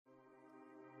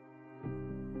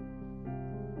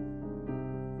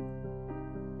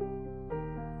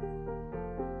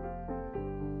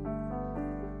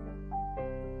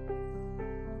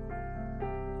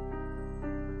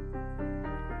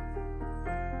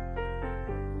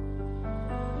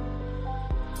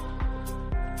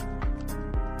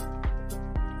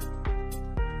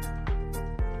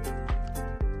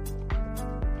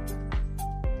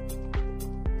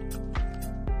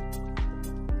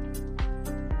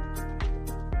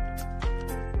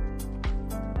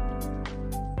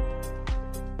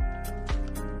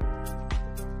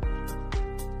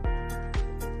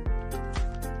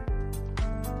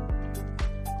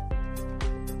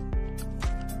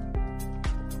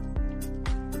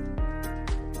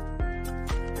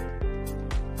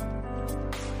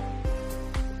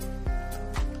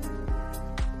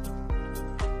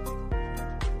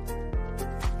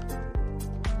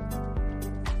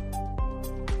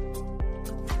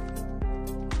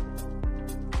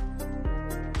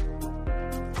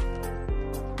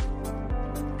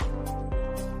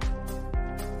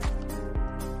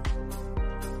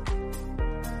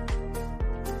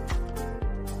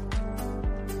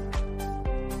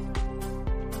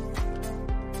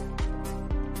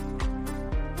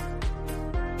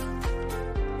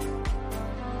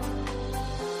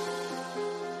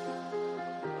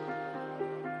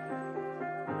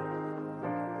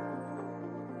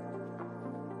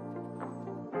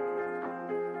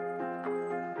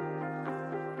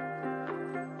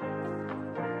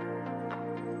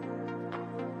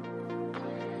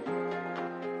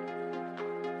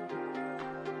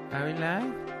Are we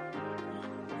live?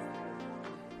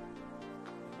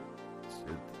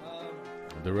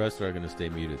 The rest are going to stay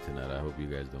muted tonight. I hope you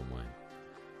guys don't mind.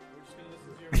 We're just going to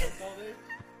listen to your voice all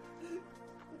day?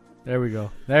 There we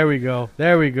go. There we go.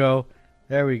 There we go.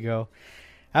 There we go.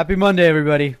 Happy Monday,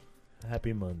 everybody.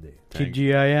 Happy Monday.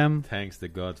 TGIM. Thanks to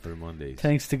God for Mondays.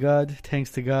 Thanks to God.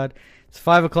 Thanks to God. It's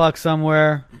 5 o'clock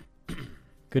somewhere.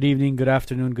 Good evening, good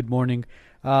afternoon, good morning.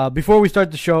 Before we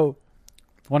start the show,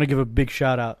 I want to give a big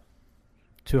shout out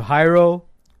to Jairo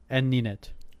and Ninette.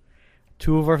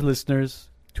 Two of our listeners,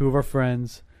 two of our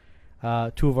friends,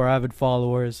 two of our avid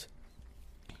followers.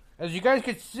 As you guys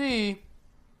can see,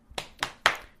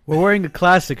 we're wearing the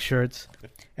classic shirts.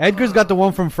 Edgar's got the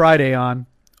one from Friday on.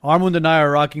 Armand and I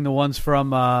are rocking the ones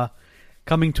from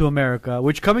Coming to America,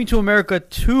 which Coming to America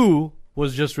 2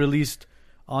 was just released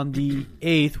on the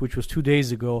 8th, which was 2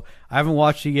 days ago. I haven't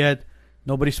watched it yet.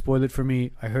 Nobody spoiled it for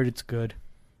me. I heard it's good.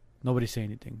 Nobody say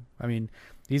anything. I mean,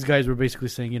 these guys were basically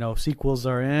saying, sequels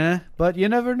are but you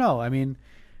never know. I mean,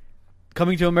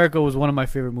 Coming to America was one of my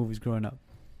favorite movies growing up,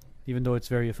 even though it's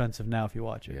very offensive now if you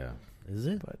watch it. Yeah. Is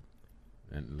it? But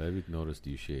And Levy noticed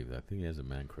you shaved. I think he has a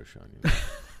man crush on you.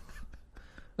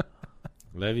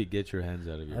 Levy, get your hands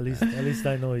out of your At pants. least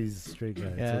I know he's a straight guy.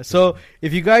 It's yeah, okay. so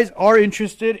if you guys are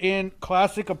interested in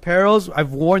classic apparels,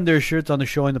 I've worn their shirts on the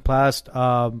show in the past.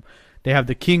 They have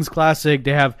the Kings Classic.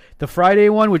 They have the Friday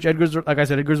one, which Edgar's, like I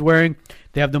said, Edgar's wearing.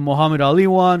 They have the Muhammad Ali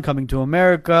one, Coming to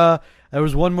America. There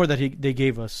was one more that they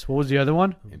gave us. What was the other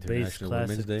one? Base International classic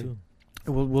Women's Day. too.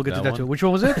 We'll get to That that one? too. Which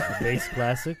one was it? The base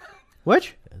classic.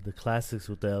 Which? The classics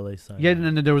with the LA sign. Yeah,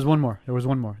 and there was one more.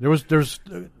 There's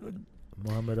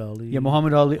Muhammad Ali. Yeah,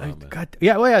 Muhammad Ali. Muhammad.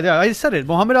 Yeah, I said it.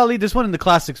 Muhammad Ali, this one and the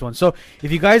classics one. So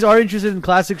if you guys are interested in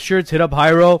classic shirts, hit up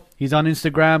Jairo. He's on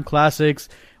Instagram, classics.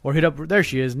 Or hit up, there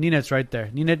she is. Ninette's right there.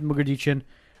 Ninette Mugardichin.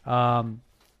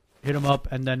 Hit him up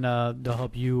and then they'll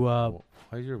help you. Why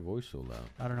is your voice so loud?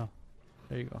 I don't know.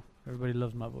 There you go. Everybody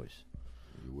loves my voice.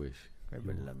 You wish.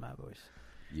 Everybody loves my voice.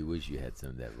 You wish you had some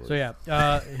of that voice. So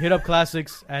yeah, hit up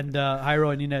classics and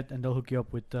Jairo and Ninette and they'll hook you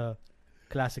up with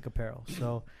classic apparel.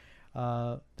 So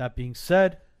that being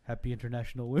said, happy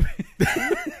International Women.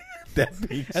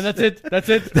 And that's it. That's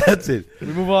it. That's it. We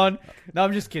move on. No,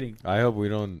 I'm just kidding. I hope we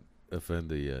don't offend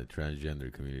the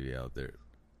transgender community out there.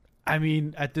 I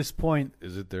mean, at this point,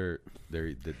 Is it their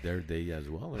day as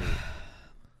well? Or?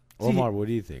 Omar, what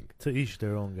do you think? To each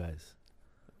their own, guys.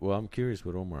 Well, I'm curious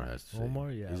what Omar has to say. Omar,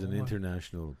 yeah. He's an Omar.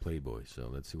 international playboy, so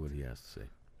let's see what he has to say.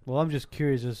 well, I'm just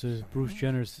curious as to is Bruce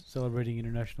Jenner celebrating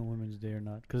International Women's Day or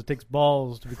not? Because it takes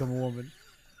balls to become a woman.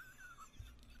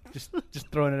 just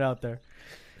throwing it out there.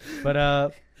 But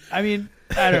I mean,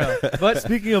 I don't know. But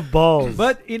Speaking of balls.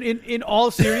 in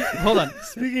all serious, hold on.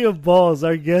 Speaking of balls,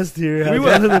 our guest here has We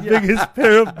one will- of the biggest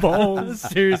pair of balls.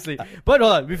 Seriously. But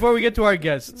hold on, before we get to our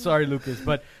guest, sorry, Lucas,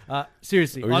 but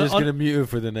seriously, We're just gonna mute him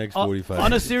for the next 45. on a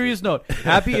minutes. serious note,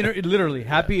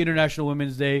 happy International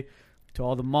Women's Day to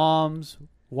all the moms,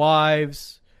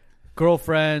 wives,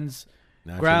 girlfriends,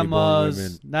 Naturally born grandmas,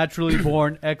 women. naturally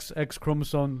born X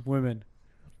chromosome women.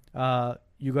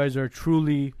 You guys are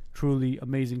truly, truly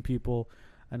amazing people,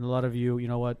 and a lot of you, you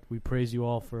know what? We praise you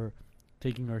all for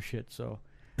taking our shit. So,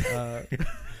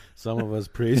 Some of us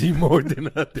praise you more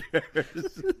than others.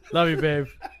 love you, babe.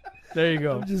 There you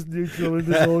go. I'm just neutral in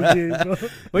this whole game, bro.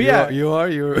 But yeah,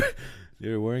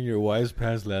 you're wearing your wife's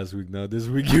pants last week. Now this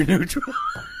week you're neutral.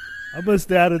 I'm going to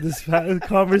stay out of this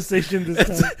conversation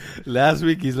this time. Last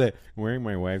week he's like wearing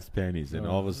my wife's panties, and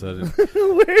all of a sudden,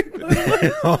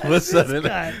 All I'm gonna stay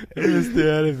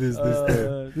out of this Uh,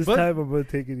 time. This but- time I'm going to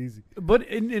take it easy. But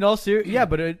in all serious, yeah.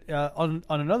 But on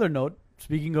another note,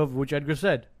 speaking of which Edgar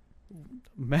said,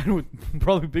 man with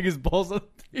probably biggest balls on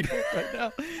the table right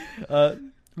now.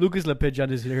 Lucas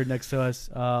Lepidjan is here next to us,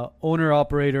 owner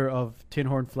operator of Tin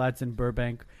Horn Flats in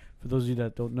Burbank. For those of you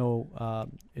that don't know,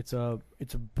 it's a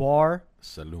bar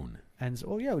Saloon. and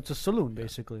it's a saloon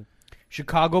basically,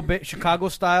 Chicago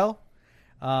style,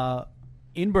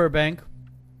 in Burbank.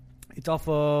 It's off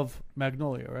of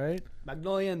Magnolia, right?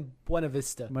 Magnolia and Buena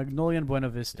Vista. Magnolia and Buena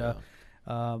Vista.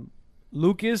 Yeah.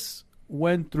 Lucas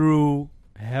went through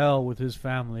hell with his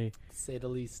family, To say the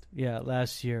least.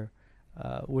 last year,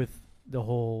 with the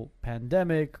whole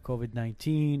pandemic,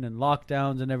 COVID-19, and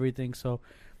lockdowns and everything. So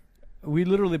we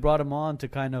literally brought him on to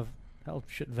kind of help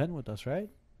vent with us, right?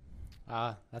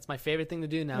 That's my favorite thing to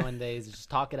do nowadays is just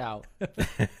talk it out.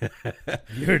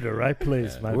 You're in the right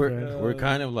place, my friend. We're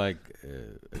kind of like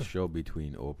a show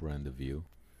between Oprah and The View,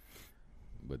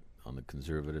 but on the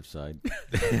conservative side.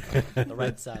 The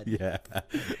right side. Yeah.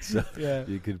 So Yeah.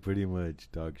 you could pretty much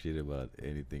talk shit about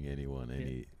anything, anyone,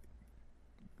 any.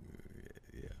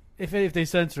 Yeah. If they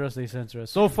censor us, they censor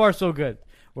us. So far, so good.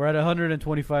 We're at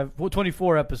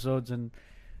 24 episodes, and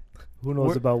Who knows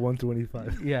We're- about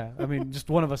 125? yeah, I mean, just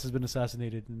one of us has been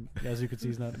assassinated, and as you can see,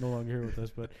 he's no longer here with us.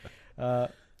 But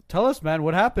tell us, man,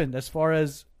 what happened as far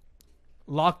as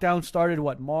lockdown started?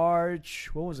 What, March?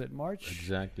 What was it? March?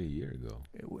 Exactly a year ago.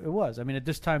 It was. I mean, at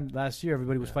this time last year,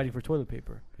 everybody was Yeah. fighting for toilet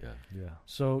paper. Yeah. Yeah.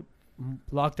 So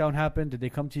lockdown happened. Did they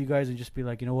come to you guys and just be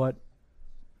like, you know what,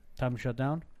 time to shut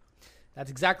down? That's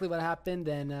exactly what happened.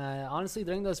 And honestly,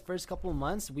 during those first couple of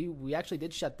months, we actually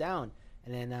did shut down.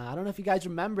 And then I don't know if you guys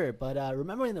remember, but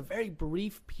remember in a very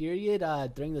brief period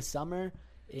during the summer,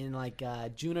 in like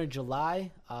June or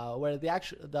July, where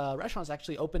the restaurants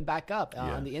actually opened back up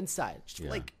Yeah. on the inside. Just for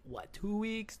Yeah. like what, 2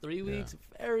 weeks, 3 Yeah. weeks?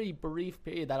 Very brief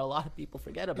period that a lot of people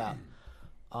forget about.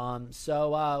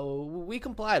 So we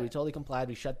complied. We totally complied.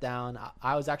 We shut down.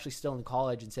 I was actually still in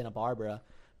college in Santa Barbara,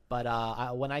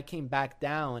 but when I came back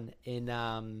down in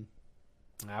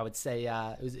I would say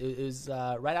it was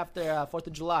right after 4th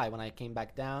of July when I came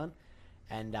back down,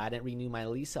 and I didn't renew my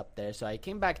lease up there. So I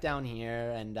came back down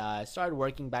here and started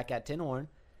working back at Tin Horn.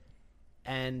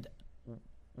 And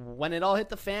when it all hit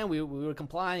the fan, we were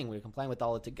complying. We were complying with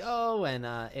all the to-go, and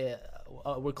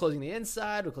we're closing the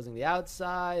inside, we're closing the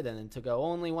outside, and then to-go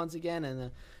only once again.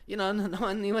 And, no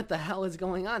one knew what the hell is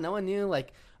going on. No one knew,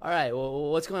 like, all right,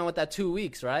 well, what's going on with that 2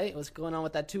 weeks, right? What's going on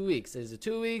with that 2 weeks? Is it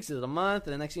 2 weeks? Is it a month?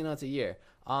 And the next thing you know, it's a year.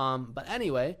 But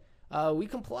anyway, we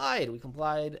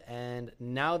complied, and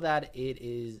now that it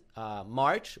is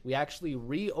March, we actually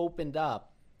reopened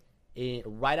up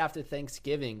right after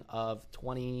Thanksgiving of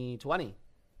 2020.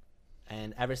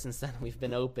 And ever since then, we've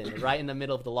been open right in the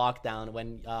middle of the lockdown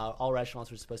when all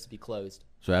restaurants were supposed to be closed.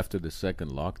 So after the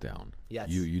second lockdown, Yes.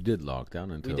 you did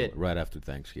lockdown until did. right after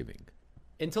Thanksgiving.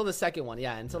 Until the second one,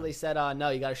 yeah. Until they said, no,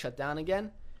 you got to shut down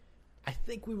again. I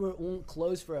think we were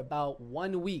closed for about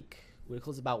 1 week. We were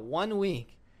closed about 1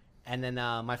 week. And then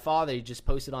my father just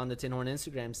posted on the Tin Horn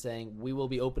Instagram saying, we will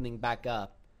be opening back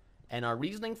up. And our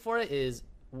reasoning for it is,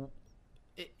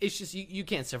 it's just you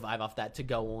can't survive off that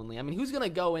to-go only. I mean, who's going to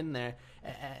go in there?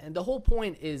 And the whole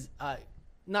point is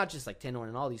not just like Tin Horn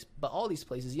and all these, but all these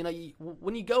places.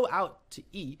 When you go out to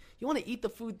eat, you want to eat the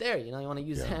food there. You want to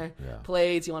use their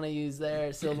plates. You want to use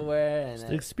their silverware. And It's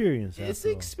the experience. it's after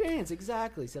the all. experience,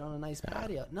 exactly. Sit on a nice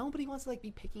patio. Nobody wants to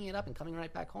be picking it up and coming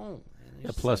right back home. And it's Yeah,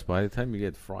 just plus, by the time you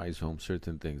get fries home,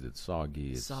 certain things it's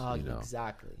soggy. It's soggy,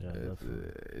 exactly. Yeah,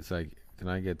 definitely. it's like, can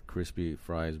I get crispy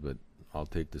fries, but I'll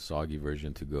take the soggy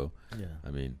version to go. Yeah.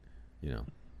 I mean,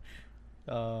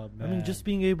 Man. I mean, just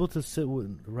being able to sit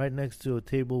right next to a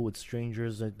table with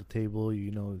strangers at the table,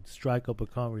 strike up a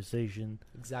conversation.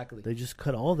 Exactly. They just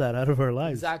cut all that out of our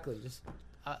lives. Exactly. Just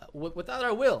without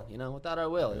our will, without our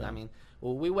will. Yeah. I mean,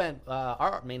 we went.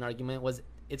 Our main argument was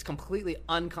it's completely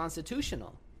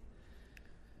unconstitutional.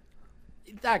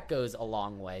 That goes a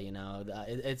long way,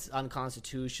 It's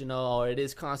unconstitutional, or it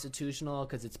is constitutional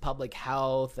because it's public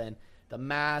health and the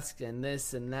mask and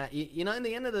this and that. In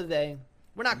the end of the day,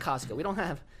 we're not Costco. We don't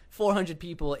have 400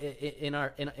 people in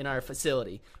our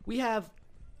facility. We have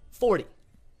 40,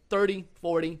 30,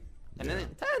 40. And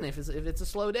then 10 if it's a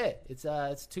slow day.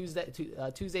 It's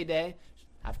Tuesday day.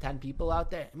 Have 10 people out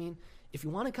there. I mean, if you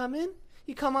want to come in,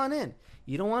 you come on in.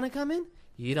 You don't want to come in,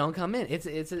 you don't come in. It's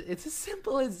as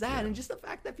simple as that. Yeah. And just the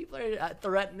fact that people are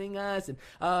threatening us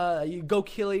and you go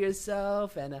kill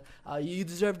yourself and you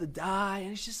deserve to die.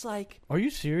 And it's just like, Are you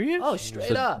serious? oh, straight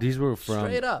So up. these were from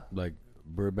Straight up. like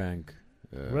Burbank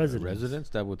residents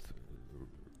that would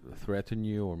threaten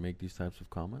you or make these types of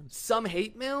comments. Some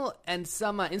hate mail and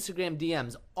some Instagram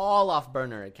DMs, all off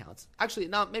burner accounts. Actually,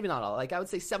 maybe not all. Like I would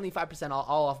say 75%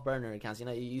 all off burner accounts.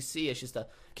 You see, it's just a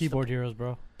Keyboard heroes,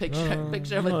 bro. picture of a it's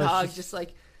dog, just just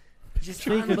like Fake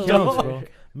unbelievable. accounts,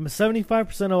 bro.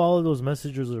 75% of all of those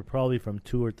messages are probably from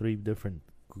 2 or 3 different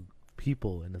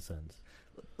people, in a sense.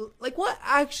 Like, what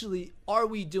actually are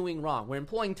we doing wrong? We're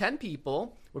employing 10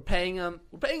 people. We're paying them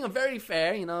very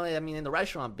fair. I mean, in the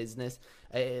restaurant business,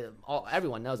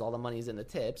 everyone knows all the money's in the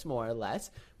tips, more or less.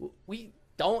 We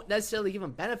don't necessarily give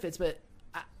them benefits, but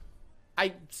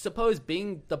I suppose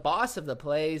being the boss of the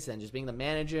place and just being the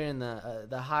manager and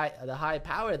the high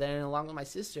power there, and along with my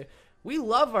sister, we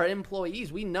love our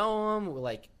employees. We know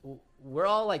them. We're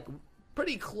all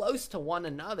pretty close to one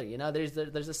another. There's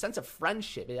a sense of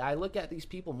friendship. I look at these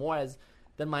people more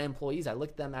than my employees. I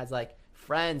look at them as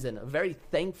friends and very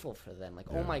thankful for them.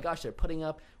 Oh my gosh, they're putting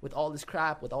up with all this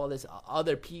crap, with all this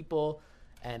other people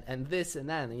and this and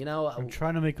that. I'm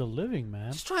trying to make a living,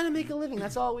 man. Just trying to make a living.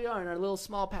 That's all we are in our little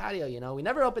small patio. We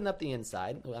never opened up the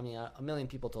inside. I mean, a million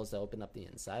people told us to open up the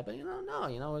inside, but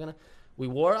no. We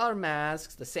wore our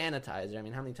masks, the sanitizer. I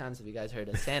mean, how many times have you guys heard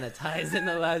of sanitize in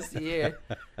the last year?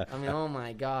 I mean, oh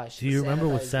my gosh. Do you remember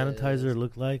what sanitizer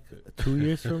looked like 2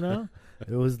 years from now?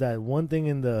 It was that one thing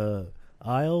in the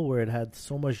aisle where it had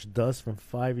so much dust from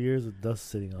 5 years of dust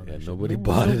sitting on it. Nobody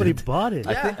bought it. Nobody bought it.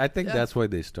 I think that's why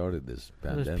they started this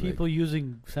pandemic. There's people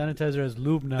using sanitizer as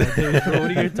lube nowadays. Bro.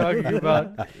 What are you talking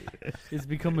about? It's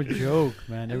become a joke,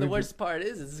 man. And the worst part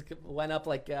is it went up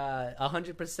like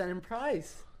 100% in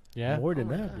price. Yeah, more than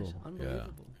my that, gosh, bro.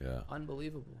 Unbelievable. Yeah.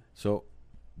 Unbelievable. So,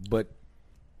 but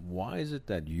why is it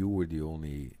that you were the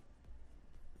only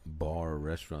bar or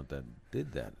restaurant that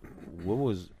did that? What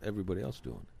was everybody else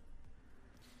doing?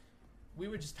 We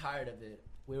were just tired of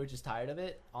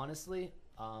it. Honestly.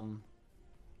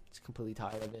 Just completely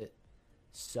tired of it.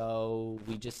 So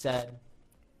we just said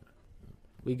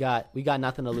we got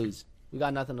nothing to lose.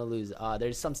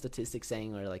 There's some statistics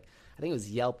saying, or like, I think it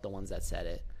was Yelp, the ones that said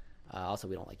it. Also,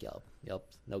 we don't like Yelp.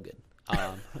 Yelp's no good.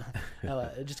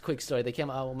 Just a quick story. They came.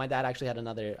 My dad actually had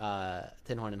another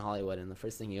Tin Horn in Hollywood, and the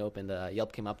first thing he opened,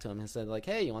 Yelp came up to him and said, like,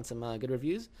 "Hey, you want some good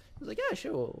reviews?" He was like, "Yeah,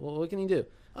 sure. Well, what can you do?"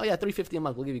 "Oh yeah, $350 a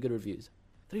month. We'll give you good reviews."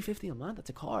 $350 a month? That's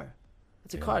a car.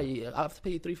 That's a car. I have to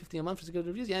pay you $350 a month for some good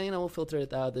reviews. Yeah, we'll filter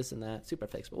it out, this and that, super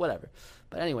fix, but whatever.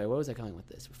 But anyway, where was I going with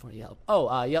this before Yelp?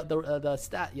 Oh, Yelp. The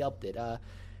stat Yelp did.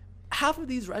 Half of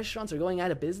these restaurants are going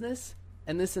out of business.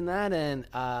 And this and that, and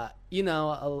for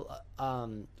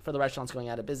the restaurants going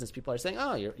out of business, people are saying,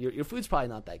 "Oh, your food's probably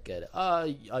not that good.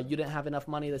 You didn't have enough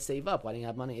money to save up. Why didn't you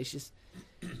have money?" It's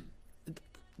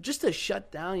just to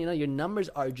shut down. Your numbers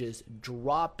are just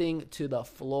dropping to the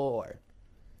floor.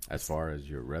 As far as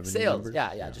your revenue sales, numbers?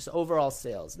 yeah, just overall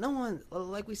sales. No one,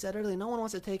 like we said earlier, no one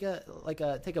wants to take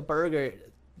a burger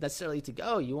necessarily to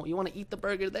go. You want to eat the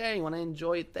burger there. You want to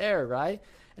enjoy it there, right?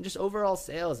 And just overall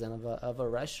sales and of a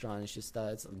restaurant, it's just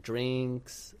it's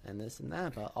drinks and this and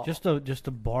that. But just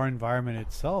the bar environment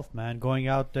itself, man. Going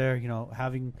out there,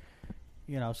 having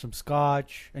some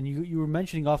scotch, and you were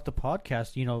mentioning off the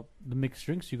podcast, the mixed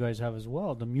drinks you guys have as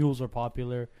well. The mules are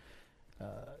popular.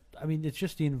 I mean, it's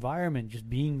just the environment, just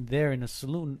being there in a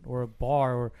saloon or a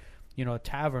bar or a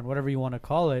tavern, whatever you want to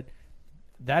call it.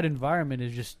 That environment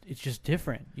is just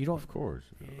different. You don't, of course.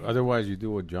 Otherwise, you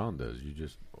do what John does. You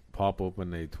just pop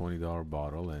open a $20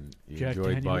 bottle and you Jack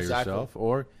enjoy it by Daniels. yourself,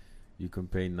 or you can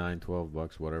pay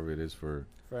 $9-12, whatever it is for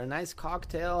a nice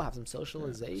cocktail, have some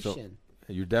socialization.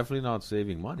 So you're definitely not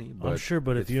saving money. But I'm sure,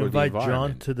 but if you invite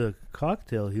John to the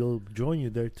cocktail, he'll join you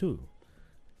there too.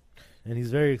 And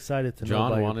he's very excited to know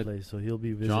about your place, so he'll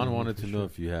be visiting. John wanted to know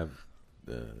if you have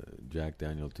Jack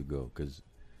Daniel to go, because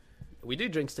we do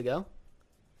drinks to go.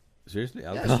 Seriously?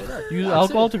 Alcohol? You use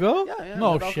alcohol to go? Yeah.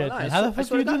 No shit, man. How the fuck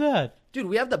do you do that? Dude,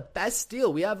 we have the best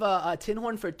deal. We have a Tin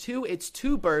Horn for $2. It's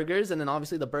 2 burgers, and then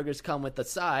obviously the burgers come with the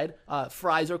side,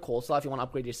 fries or coleslaw if you want to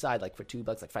upgrade your side, like for $2,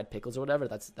 like fried pickles or whatever.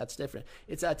 That's different.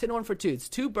 It's a Tin Horn for 2. It's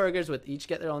 2 burgers with each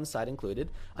get their own side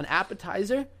included, an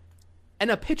appetizer,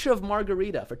 and a pitcher of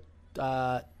margarita for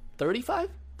 $35.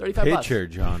 Pitcher,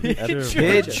 John.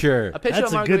 Pitcher. A pitcher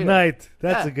That's of a good night.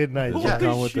 That's a good night. Does it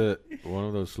come with one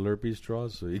of those Slurpee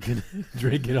straws so you can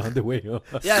drink it on the way home?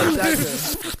 Yeah,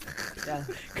 exactly. Yeah.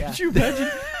 Could you imagine?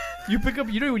 You pick up,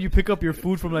 when you pick up your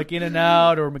food from like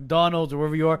In-N-Out or McDonald's or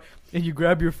wherever you are, and you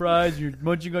grab your fries, you're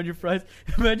munching on your fries.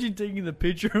 Imagine taking the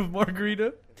pitcher of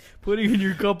margarita, putting it in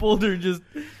your cup holder, and just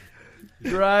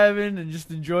driving and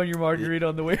just enjoying your margarita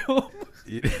on the way home.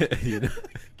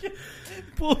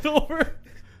 Pulled over.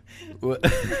 When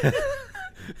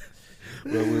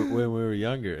we were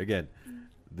younger, again,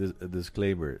 a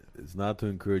disclaimer: it's not to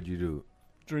encourage you to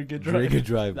drink and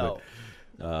drive. No,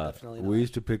 but definitely not. We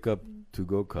used to pick up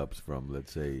to-go cups from,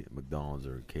 let's say, McDonald's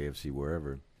or KFC,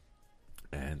 wherever,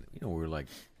 and we were like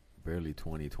barely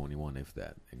 20, 21, if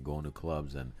that, and going to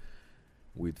clubs, and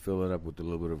we'd fill it up with a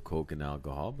little bit of Coke and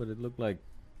alcohol, but it looked like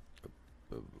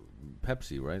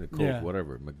Pepsi, right? A Coke,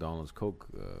 whatever, McDonald's Coke.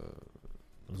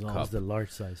 As long as the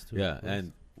large size too. Yeah,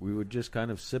 and we would just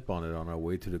kind of sip on it on our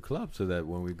way to the club, so that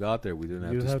when we got there, we didn't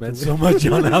have to spend so much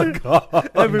on alcohol.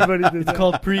 Everybody did It's that.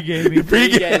 called pre-gaming.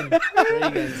 Pre-game.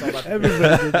 It's all about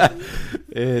Everybody did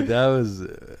that. That was,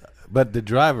 but the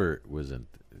driver wasn't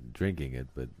drinking it,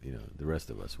 but the rest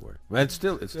of us were. Well, it's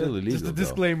still illegal. Just a though.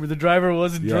 disclaimer: the driver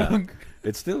wasn't drunk.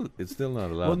 It's still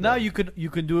not allowed. Well, now though. you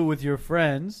can do it with your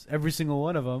friends, every single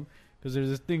one of them, because there's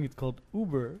this thing. It's called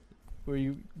Uber,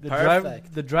 where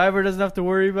the driver doesn't have to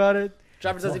worry about it.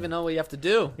 Driver doesn't even know what you have to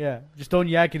do. Yeah, just don't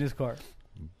yak in his car.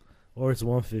 Or it's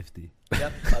 150.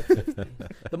 Yep. About 50.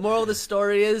 The moral of the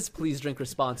story is: please drink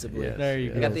responsibly. Yes, There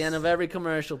you go. At the end of every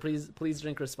commercial, please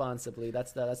drink responsibly.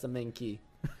 That's the main key.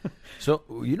 So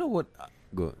you know what?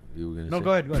 Go. You were gonna No, say?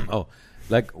 go ahead. Go ahead. Oh,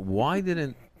 like why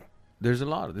didn't? There's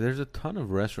a ton of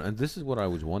restaurants, and this is what I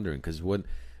was wondering because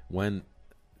when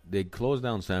they closed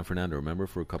down San Fernando, remember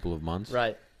for a couple of months,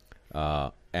 Right.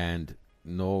 and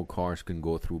no cars can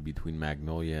go through between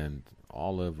Magnolia and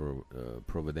Olive or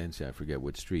Providencia, I forget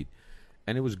which street,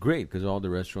 and it was great because all the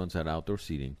restaurants had outdoor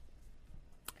seating.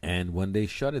 And when they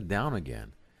shut it down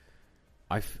again,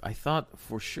 I thought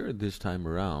for sure this time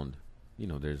around,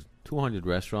 there's 200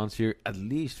 restaurants here. At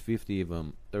least 50 of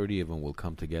them, 30 of them will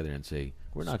come together and say,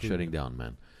 we're not shutting down,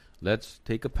 man. Let's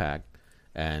take a pact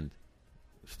and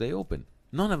stay open.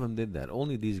 None of them did that.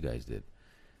 Only these guys did.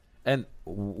 And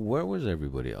where was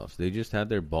everybody else? They just had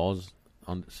their balls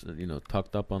on,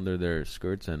 tucked up under their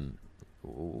skirts. And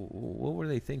what were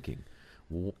they thinking?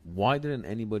 Why didn't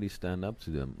anybody stand up to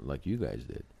them like you guys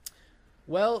did?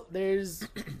 Well, there's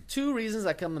two reasons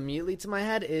that come immediately to my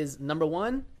head. Is number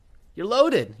one, you're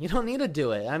loaded. You don't need to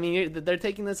do it. I mean, they're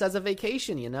taking this as a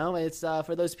vacation, It's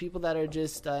for those people that are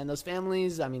just in those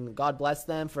families. I mean, God bless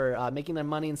them for making their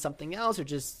money in something else or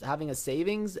just having a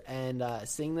savings and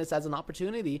seeing this as an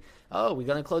opportunity. Oh, we're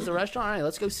going to close the restaurant? All right,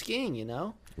 let's go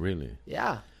skiing, Really?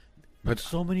 Yeah. But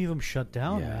so many of them shut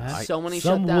down, Yeah, man. So many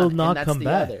some shut down. will and not that's come the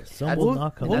back. other. Some That's- will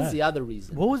not come That's back. the other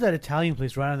reason. What was that Italian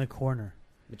place right on the corner?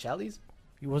 Michelli's?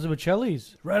 It was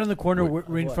Michelli's, right on the corner.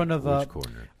 We're in what? front of Which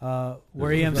corner?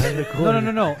 where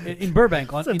AMC. No. In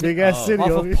Burbank, It's a big ass city. off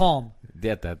over of Palm.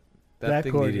 Yeah, that That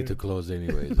thing corner. needed to close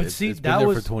anyways. But see, it's been that there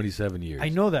was- for 27 years. I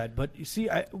know that, but you see,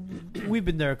 we've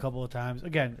been there a couple of times.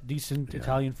 Again, decent Yeah,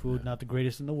 Italian food, yeah. not the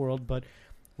greatest in the world, but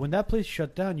when that place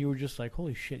shut down, you were just like,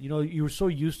 holy shit. You were so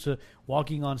used to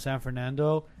walking on San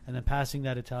Fernando and then passing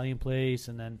that Italian place,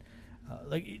 and then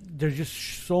there's just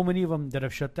so many of them that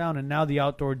have shut down, and now the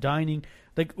outdoor dining.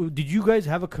 Like, did you guys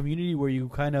have a community where you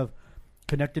kind of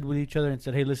connected with each other and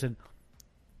said, hey, listen,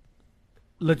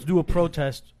 let's do a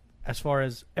protest as far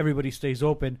as everybody stays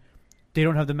open? They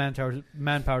don't have the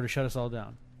manpower to shut us all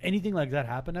down. Anything like that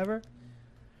happen ever?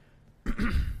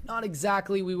 Not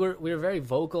exactly. We were very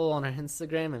vocal on our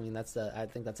Instagram. I mean, I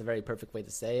think that's a very perfect way to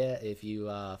say it. If you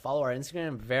follow our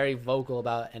Instagram, very vocal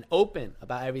about and open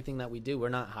about everything that we do. We're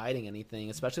not hiding anything,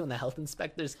 especially when the health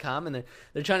inspectors come and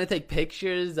they're trying to take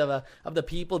pictures of the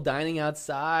people dining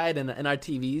outside and our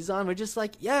TVs on. We're just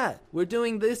like, yeah, we're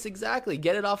doing this exactly.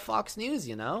 Get it off Fox News,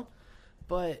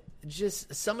 But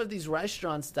just some of these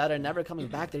restaurants that are never coming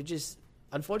back, they're just.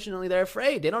 Unfortunately, they're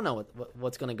afraid. They don't know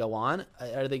what's going to go on.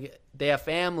 They have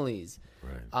families.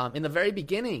 Right. In the very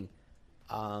beginning,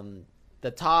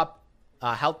 the top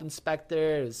health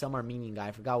inspector, some Armenian guy,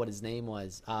 I forgot what his name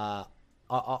was,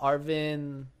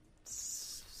 Arvin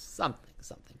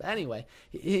something. But anyway,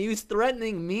 he was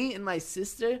threatening me and my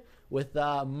sister with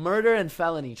murder and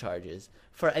felony charges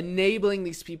for enabling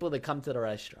these people to come to the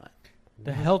restaurant.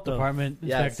 The health department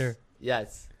inspector.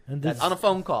 Yes. And That's this, on a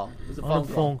phone call. It was a on phone a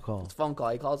call. phone call. It's a phone call.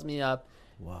 He calls me up.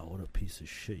 Wow, what a piece of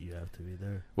shit you have to be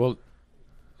there. Well,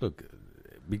 look,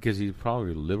 because he's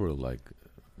probably liberal like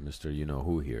Mr.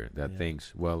 You-know-who here that Yeah.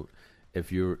 thinks, well,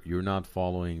 if you're not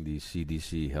following the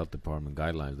CDC health department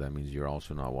guidelines, that means you're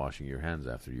also not washing your hands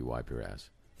after you wipe your ass.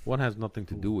 One has nothing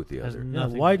to do with the Has other. n- Yeah,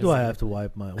 Nothing why to do do I with have to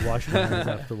wash my hands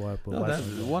after wipe? No,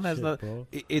 that- one has not. Bro.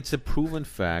 It's a proven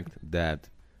fact that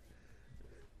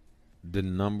the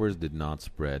numbers did not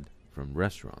spread from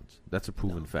restaurants. That's a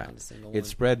proven No, not fact. a single It one.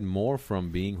 spread more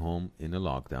from being home in a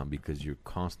lockdown because you're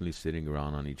constantly sitting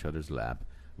around on each other's lap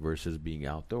versus being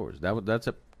outdoors. That's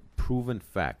a proven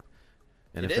fact.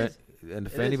 And It if is. and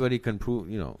if It is. anybody can prove,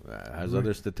 has Right.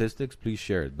 other statistics, please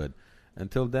share it. But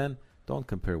until then, don't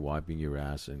compare wiping your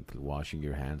ass and washing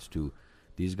your hands to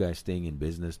these guys staying in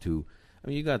business.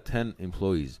 You got 10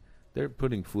 employees. They're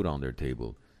putting food on their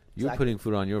table. You're Exactly. putting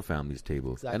food on your family's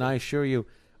table. Exactly. And I assure you,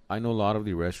 I know a lot of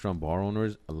the restaurant bar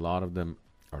owners, a lot of them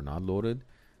are not loaded.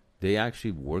 They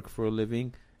actually work for a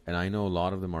living, and I know a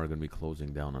lot of them are going to be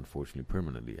closing down, unfortunately,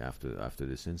 permanently after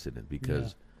this incident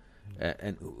because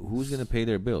and who's going to pay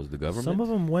their bills? The government? Some of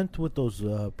them went with those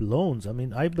loans. I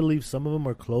mean, I believe some of them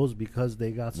are closed because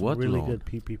they got some What really loan? good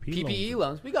PPP PPE loans.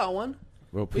 loans. We got one.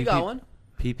 Well, We got one.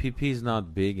 PPP is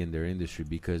not big in their industry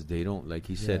because they don't, like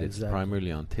he said, Yeah, it's exactly.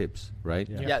 primarily on tips, right?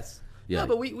 Yeah. Yes. Yeah. No,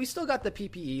 but we still got the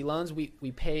PPE loans. We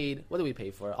paid. What did we pay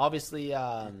for? Obviously,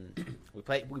 we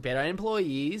paid our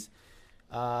employees.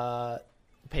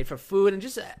 Paid for food and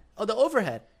just the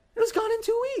overhead. It was gone in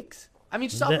 2 weeks. I mean,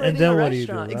 just And then- operating and then a what do you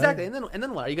do, restaurant. right? Exactly. And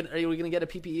then what? Are we going to get a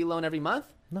PPE loan every month?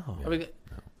 No. Are we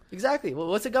exactly. Well,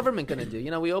 what's the government going to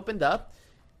do? We opened up.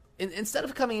 Instead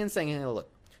of coming in saying, hey, look,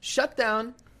 shut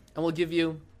down, and we'll give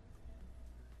you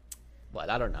what,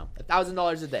 I don't know,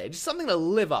 $1,000 a day, just something to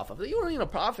live off of. You don't need a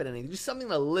profit or anything, just something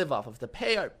to live off of, to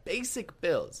pay our basic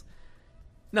bills.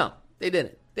 No, they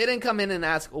didn't. They didn't come in and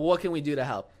ask, well, what can we do to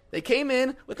help? They came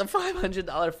in with a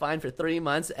 $500 fine for 3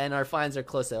 months, and our fines are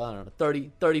close to, I don't know,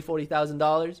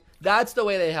 $40,000. That's the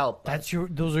way they help.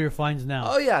 Those are your fines now.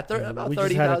 Oh yeah, about we $30,000.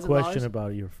 just had a question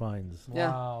about your fines. Yeah.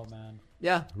 Wow, man.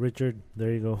 Yeah. Richard,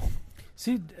 there you go.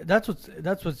 See, that's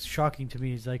what's shocking to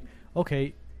me. Is like,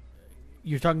 okay,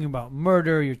 you're talking about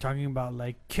murder, you're talking about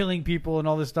like killing people and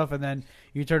all this stuff, and then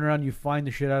you turn around, you find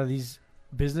the shit out of these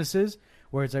businesses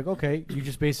where it's like, okay, you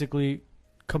just basically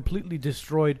completely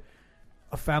destroyed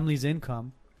a family's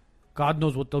income. God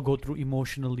knows what they'll go through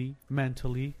emotionally,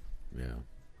 mentally. Yeah.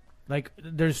 Like,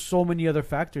 there's so many other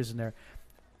factors in there.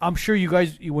 I'm sure you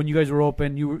guys, when you guys were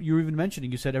open, you were even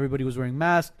mentioning, you said everybody was wearing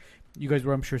masks. You guys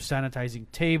were, I'm sure,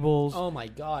 sanitizing tables. Oh my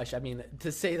gosh! I mean,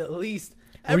 to say the least.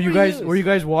 Were you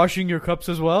guys washing your cups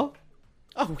as well?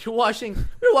 Oh, we're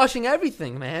washing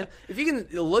everything, man. If you can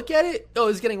look at it,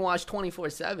 it's getting washed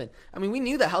 24/7. I mean, we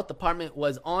knew the health department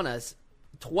was on us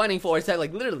 24/7,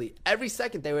 like literally every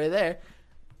second they were there.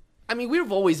 I mean,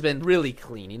 we've always been really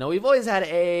clean. You know, we've always had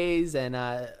A's and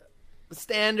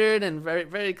standard and very,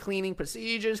 very cleaning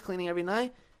procedures, cleaning every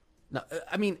night. No,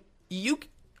 I mean,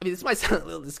 this might sound a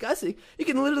little disgusting. You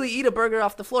can literally eat a burger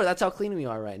off the floor. That's how clean we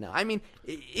are right now. I mean,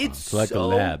 it's like so a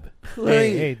lab.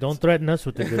 clean. Hey, don't threaten us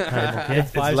with a good time, okay?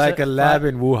 It's like a lab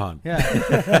in Wuhan. Yeah.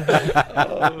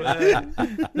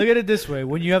 Look at it this way.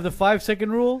 When you have the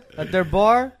 5-second rule at their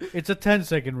bar, it's a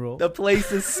 10-second rule. The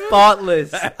place is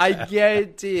spotless. I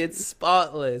guarantee it's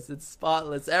spotless. It's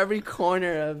spotless. Every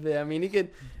corner of it. I mean, you could...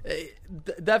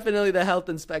 definitely the health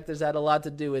inspectors had a lot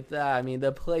to do with that. I mean,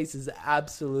 the place is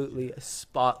absolutely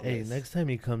spotless. Hey, next time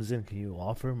he comes in, can you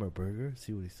offer him a burger?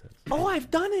 See what he says. Oh, I've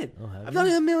done it. Oh, have I've you? done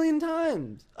it a million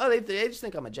times. Oh, they just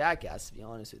think I'm a jackass, to be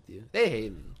honest with you. They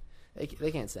hate me.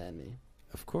 They can't stand me.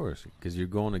 Of course, because you're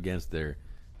going against their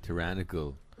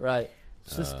tyrannical Right.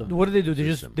 System. What do?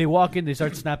 System. They walk in, they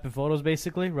start snapping photos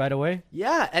basically right away.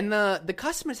 Yeah, and the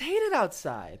customers hate it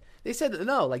outside. They said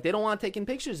no, like they don't want taking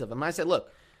pictures of them. I said,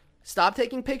 look, stop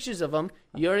taking pictures of them.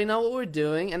 You already know what we're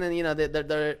doing. And then, you know,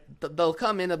 they'll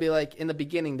come in. They'll be like, in the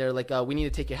beginning, they're like, we need to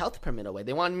take your health permit away.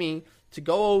 They want me to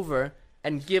go over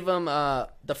and give them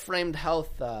the framed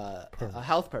health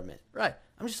permit. Right.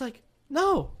 I'm just like,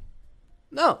 no.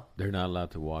 They're not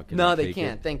allowed to walk in. No, and they take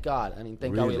can't. it. Thank God. I mean,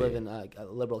 thank God we Really? live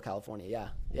in liberal California.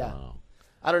 Yeah. Wow.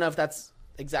 I don't know if that's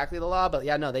exactly the law, but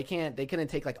yeah, no, they can't. They couldn't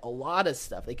take like a lot of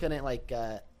stuff. They couldn't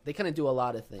they couldn't do a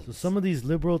lot of things. So some of these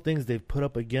liberal things they've put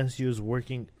up against you is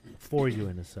working for you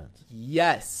in a sense.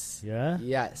 Yes. Yeah?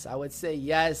 Yes. I would say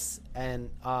yes.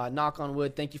 And knock on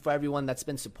wood, thank you for everyone that's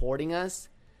been supporting us.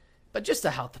 But just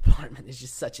the health department is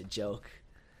just such a joke.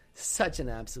 Such an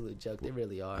absolute joke. They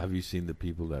really are. Have you seen the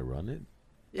people that run it?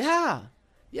 Yeah.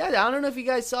 I don't know if you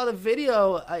guys saw the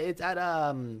video. It's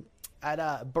at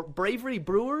Bravery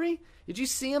Brewery. Did you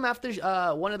see him after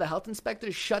one of the health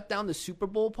inspectors shut down the Super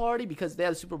Bowl party because they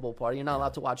had a Super Bowl party? You're not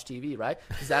allowed to watch TV, right?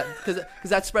 Because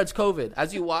that spreads COVID.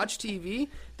 As you watch TV,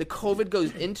 the COVID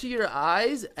goes into your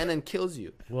eyes and then kills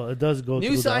you. Well, it does go New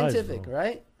through scientific, the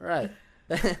eyes, right?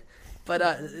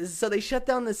 But so they shut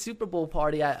down the Super Bowl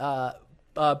party at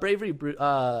Bravery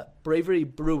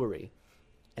Brewery,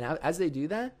 and as they do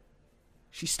that,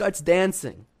 she starts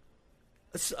dancing.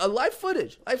 Live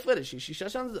footage. She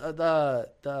shuts down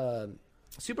the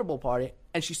Super Bowl party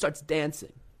and she starts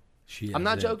dancing. I'm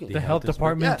not joking. The health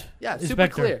department. Yeah, super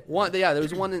inspector. clear. There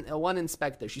was one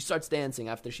inspector. She starts dancing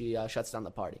after she shuts down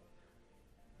the party.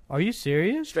 Are you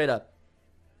serious? Straight up,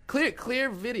 clear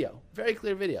video, very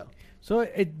clear video. So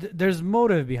there's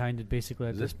motive behind it, basically.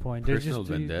 At Is this it point, personal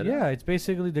vendetta? Yeah, it's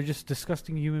basically they're just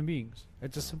disgusting human beings.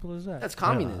 It's as simple as that. That's Yeah,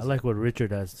 communism. I like what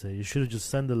Richard has to say. You should have just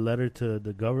sent a letter to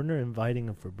the governor inviting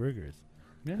him for burgers.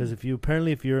 Yeah. Because if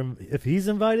he's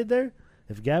invited there,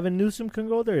 if Gavin Newsom can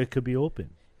go there, it could be open.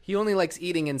 He only likes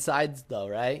eating inside, though,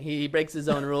 right? He breaks his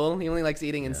own rule. He only likes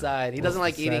eating inside. He doesn't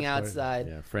like the eating sad part. outside.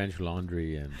 Yeah, French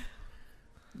Laundry and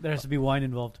There has to be wine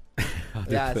involved. other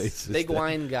Yes, places. big that-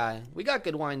 wine guy. We got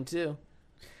good wine too.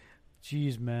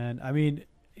 Jeez, man. I mean,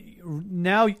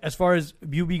 now as far as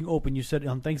you being open, you said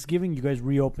on Thanksgiving you guys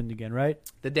reopened again, right?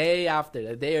 The day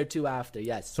or two after,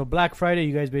 yes. So Black Friday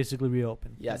you guys basically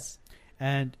reopened. Yes.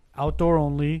 And outdoor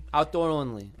only. Outdoor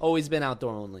only. Always been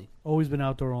outdoor only. Always been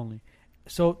outdoor only.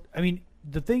 So, I mean,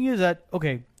 the thing is that,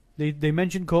 okay, they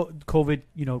mentioned COVID,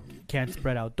 can't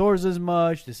spread outdoors as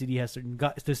much. The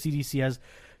CDC has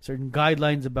certain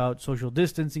guidelines about social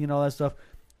distancing and all that stuff.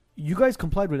 you guys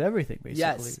complied with everything, basically.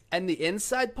 Yes, and the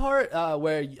inside part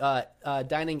where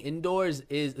dining indoors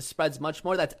spreads much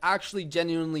more. That's actually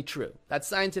genuinely true. That's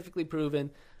scientifically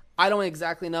proven. I don't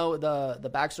exactly know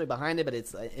the backstory behind it, but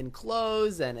it's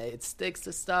enclosed and it sticks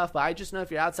to stuff. But I just know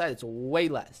if you're outside, it's way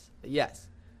less. But yes.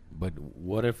 But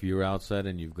what if you're outside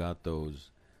and you've got those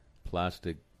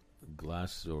plastic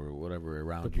glass or whatever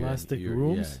around The you? plastic you're,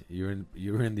 rooms? Yeah,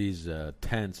 you're in these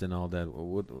tents and all that.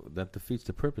 That defeats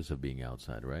the purpose of being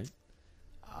outside, right?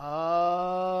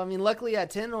 I mean, luckily at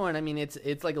Tinhorn, I mean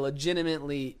it's like a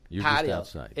legitimately You're patio.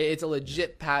 just outside. It's a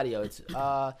legit patio. It's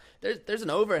there's an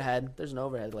overhead. There's an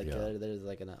overhead like Yeah. there's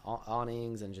like an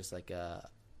awnings and just like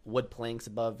wood planks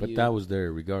above But you. that was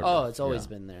there regardless. Oh, it's always Yeah.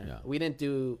 been there. Yeah. We didn't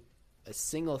do a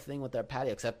single thing with our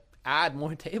patio except add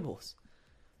more tables.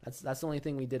 That's the only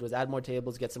thing we did was add more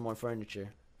tables, get some more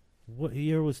furniture. What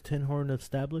year was Tin Horn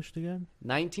established again?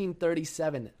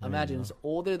 1937. There Imagine you it's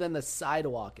older than the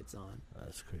sidewalk it's on.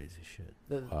 That's crazy shit.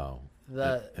 Wow.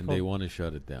 The And they want to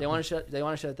shut it down. They want to shut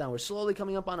it down. We're slowly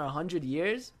coming up on our 100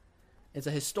 years. It's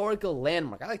a historical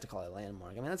landmark. I like to call it a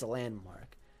landmark. I mean, that's a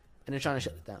landmark, and they're trying to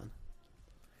shut it down.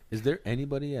 Is there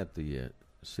anybody at the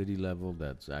city level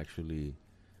that's actually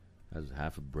has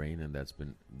half a brain and that's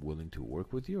been willing to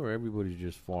work with you, or everybody's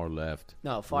just far left?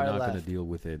 No, far We're not left. going to deal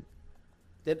with it.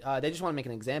 They just want to make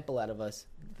an example out of us.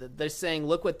 They're saying,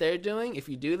 look what they're doing. If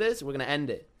you do this, we're going to end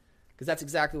it. Because that's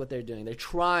exactly what they're doing. They're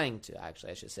trying to,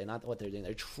 actually, I should say, not what they're doing.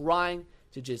 They're trying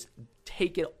to just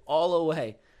take it all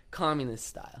away, communist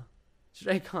style.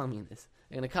 Straight communist.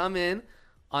 They're going to come in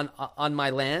on my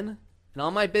land and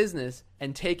on my business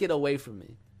and take it away from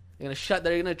me. They're going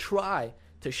to try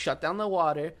to shut down the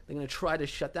water. They're going to try to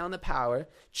shut down the power,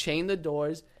 chain the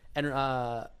doors, and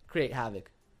create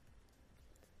havoc.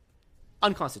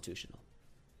 Unconstitutional.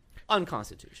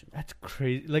 That's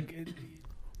crazy. Like,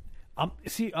 I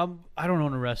don't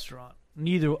own a restaurant.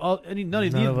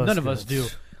 None of us do.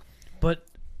 But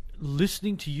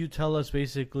listening to you tell us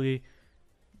basically,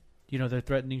 they're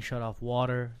threatening to shut off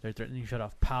water, they're threatening to shut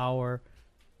off power,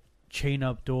 chain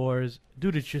up doors,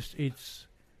 dude. It's just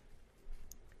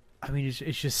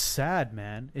sad,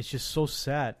 man. It's just so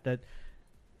sad that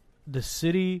the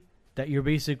city that you're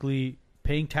basically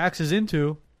paying taxes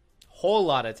into. Whole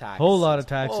lot of taxes.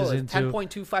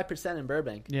 10.25% in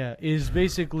Burbank. Yeah, is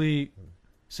basically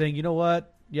saying, you know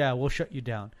what? Yeah, we'll shut you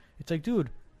down. It's like,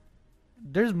 dude,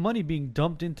 there's money being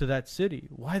dumped into that city.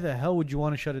 Why the hell would you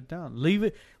want to shut it down? Leave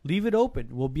it open.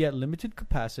 We'll be at limited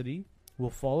capacity.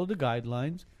 We'll follow the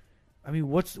guidelines. I mean,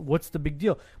 what's the big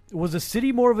deal? Was the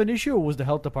city more of an issue, or was the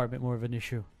health department more of an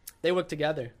issue? They work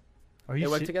together. They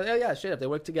work together. Oh yeah, straight up. They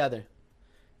work together.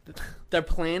 They're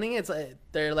planning. It's like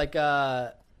they're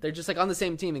just like on the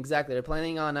same team. Exactly. They're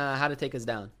planning on how to take us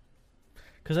down.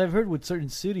 Because I've heard with certain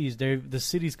cities, the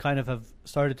cities kind of have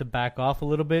started to back off a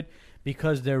little bit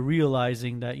because they're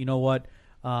realizing that, you know what,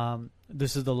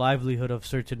 this is the livelihood of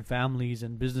certain families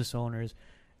and business owners,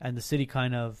 and the city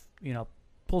kind of,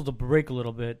 pulls the brake a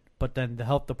little bit, but then the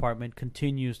health department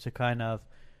continues to kind of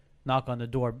knock on the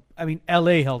door. I mean,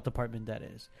 LA health department, that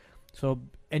is. So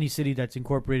any city that's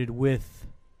incorporated with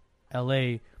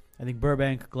LA, I think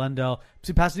Burbank, Glendale.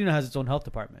 See, Pasadena has its own health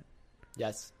department.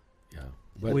 Yes. Yeah.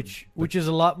 Which is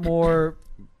a lot more.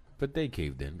 But they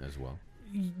caved in as well.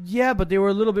 Yeah, but they were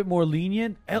a little bit more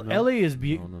lenient. No. LA is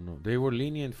No. They were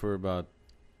lenient for about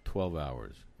 12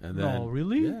 hours. And then, no,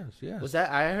 really? Yes. Was that?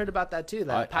 I heard about that too.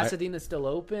 That Pasadena's still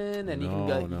open, and you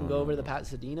can go over to the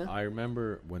Pasadena. I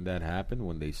remember when that happened,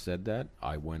 when they said that,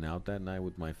 I went out that night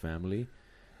with my family,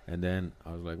 and then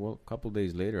I was like, well, a couple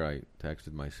days later, I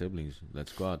texted my siblings,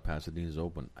 let's go out, Pasadena's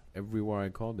open. Everywhere I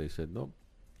called, they said, nope.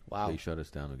 Wow. They shut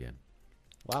us down again.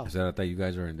 Wow. I said, I thought you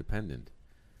guys are independent.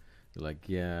 They're like,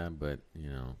 yeah, but,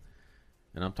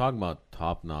 and I'm talking about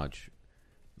top-notch,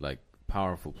 like,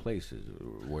 powerful places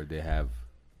where they have,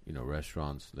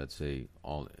 restaurants, let's say,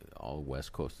 all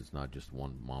West Coast. It's not just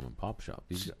one mom-and-pop shop.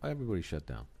 Everybody shut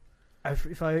down.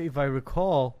 If I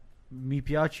recall, Mi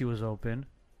Piaci was open.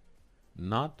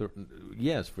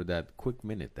 Yes, for that quick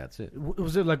minute. That's it.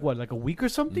 Was it like a week or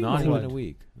something? Not or even what? a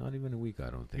week. Not even a week.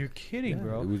 I don't think. You're kidding, Yeah,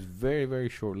 bro. It was very, very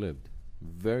short-lived.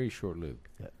 Very short-lived.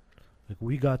 Like,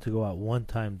 we got to go out one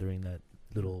time during that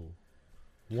little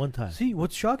one time. See,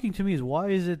 what's shocking to me is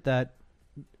why is it that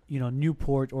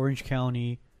Newport, Orange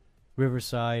County,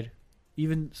 Riverside,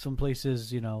 even some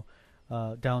places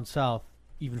down south,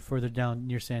 even further down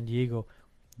near San Diego,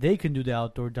 they can do the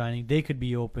outdoor dining. They could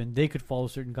be open. They could follow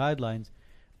certain guidelines,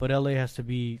 but LA has to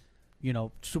be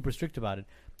super strict about it.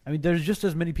 I mean, there's just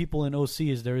as many people in OC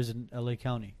as there is in LA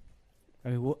County. I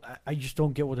mean, I just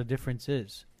don't get what the difference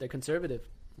is. They're conservative.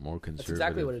 more conservative. That's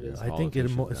exactly what it is. I think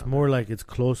it's politicians more down like it's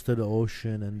close to the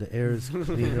ocean and the air is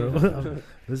cleaner.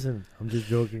 Listen, I'm just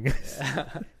joking.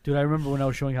 Dude, I remember when I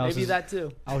was showing houses. Maybe that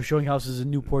too. I was showing houses in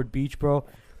Newport Beach, bro.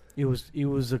 It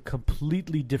was a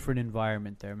completely different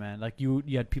environment there, man. Like you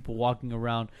had people walking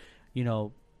around, you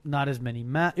know, not as many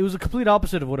masks. It was a complete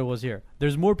opposite of what it was here.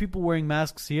 There's more people wearing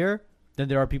masks here than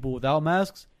there are people without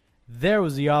masks. There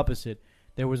was the opposite.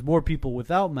 There was more people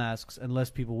without masks and less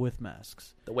people with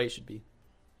masks. The way it should be.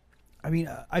 I mean,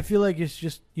 I feel like it's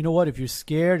just, you know what? If you're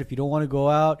scared, if you don't want to go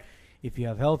out, if you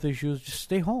have health issues, just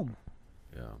stay home.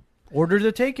 Yeah. Order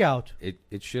the takeout.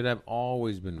 It should have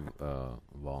always been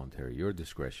voluntary. Your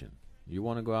discretion. You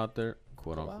want to go out there,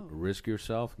 quote unquote, risk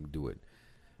yourself, do it.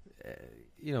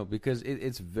 You know, because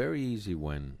it's very easy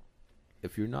when,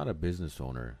 if you're not a business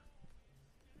owner,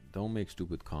 don't make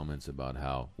stupid comments about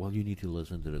how, well, you need to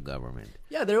listen to the government.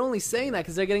 Yeah, they're only saying that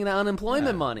because they're getting the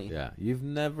unemployment money. Yeah, you've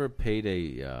never paid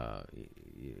a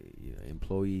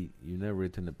employee, you've never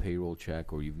written a payroll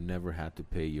check, or you've never had to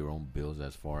pay your own bills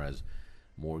as far as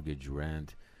mortgage,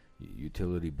 rent,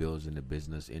 utility bills in the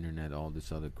business, internet, all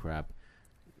this other crap.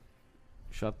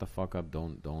 Shut the fuck up.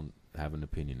 Don't have an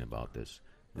opinion about this.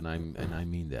 And I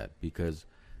mean that, because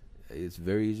it's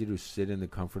very easy to sit in the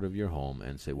comfort of your home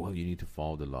and say, well, you need to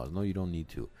follow the laws. No, you don't need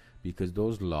to, because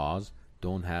those laws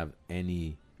don't have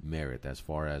any merit as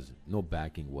far as no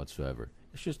backing whatsoever.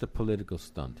 It's just a political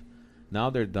stunt. Now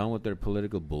they're done with their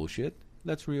political bullshit.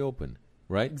 Let's reopen,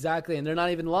 right? Exactly, and they're not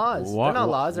even laws. They're not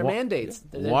laws. They're mandates.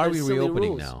 Why are we silly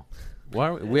reopening rules. now?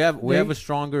 We have a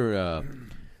stronger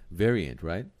variant,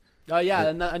 right? Oh yeah,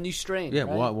 a new strain. Yeah,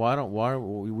 right? why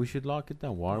we should lock it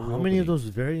down? Why are we How many of opening? those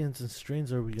variants and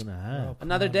strains are we gonna have?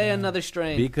 Another day, another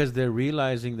strain. Because they're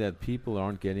realizing that people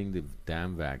aren't getting the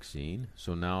damn vaccine,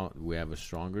 so now we have a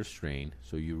stronger strain.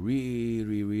 So you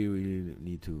really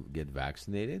need to get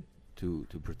vaccinated to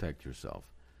protect yourself,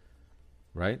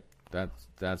 right?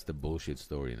 That's the bullshit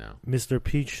story now. Mr.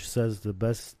 Peach says the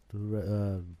best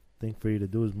thing for you to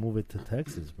do is move it to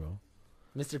Texas, bro.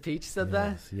 Mr. Peach said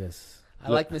that? Yes. I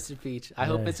like Mr. Peach. I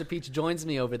hope Mr. Peach joins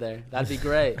me over there. That'd be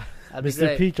great. That'd be Mr.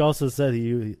 great. Peach also said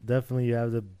you definitely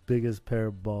have the biggest pair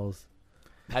of balls.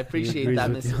 I appreciate He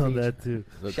that, agrees with you Mr. on Peach. that too.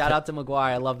 Look, Shout out to McGuire.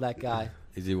 I love that guy.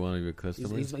 Is he one of your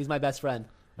customers? He's my best friend.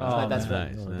 He's Oh, my best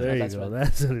man. friend. Nice, Oh, nice. there you That's go. right.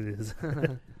 That's what it is.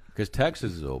 Because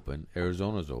Texas is open,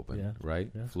 Arizona's open, Yeah, right?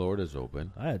 yeah. Florida's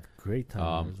open. I had a great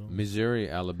time. in Arizona. Missouri,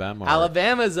 Alabama.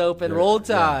 Alabama's open. they're- Roll yeah,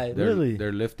 Tide. Really?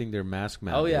 They're lifting their mask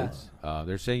Oh, yeah. mandates.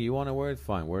 They're saying you want to wear it,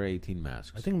 fine. Wear 18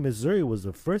 masks. I think Missouri was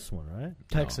the first one, right?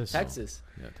 Texas. Texas.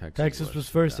 Yeah, Texas was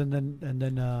first, yeah. and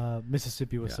then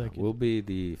Mississippi was Yeah, second. we'll be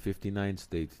the 59th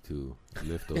state to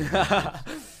lift those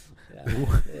mandates.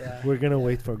 Yeah. We're gonna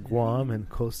wait for Guam and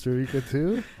Costa Rica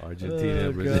too. Argentina,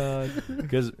 Oh, Brazil. God.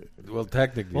 Because, well,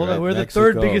 technically, Hold right, on, we're the Mexico-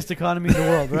 third biggest economy in the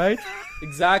world, right?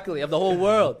 Exactly. Of the whole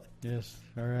world. Yes.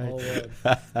 All The right. whole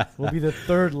world. We'll be the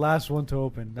third last one to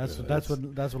open. That's Yeah, that's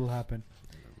what'll happen.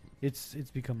 It's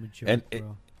become a joke, And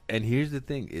bro. And here's the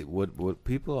thing: what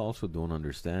people also don't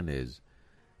understand is,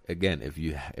 again, if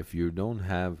you don't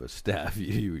have a staff,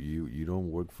 you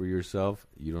don't work for yourself,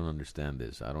 you don't understand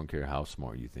this. I don't care how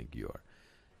smart you think you are.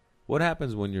 What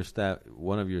happens when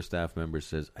one of your staff members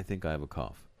says, "I think I have a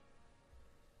cough"?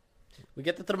 We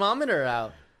get the thermometer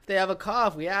out. If they have a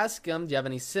cough, we ask them, do you have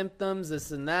any symptoms,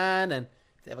 this and that? And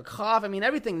if they have a cough, I mean,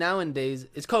 everything nowadays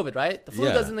is COVID, right? The flu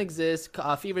Yeah. doesn't exist.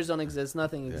 Fevers don't exist.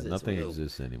 Nothing Yeah, exists. nothing we,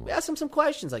 exists anymore. We ask them some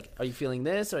questions like, are you feeling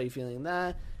this? Are you feeling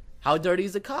that? How dirty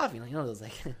is the cough? You know those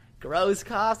like gross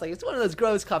coughs. Like it's one of those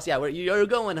gross coughs. Yeah, where you're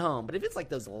going home. But if it's like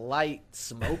those light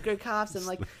smoker coughs, and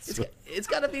like it's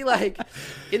got to be like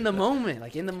in the moment,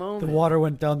 like in the The moment. water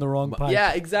went down the wrong pipe.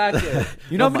 Yeah, exactly.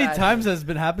 You know how many But- times that's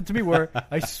been happened to me where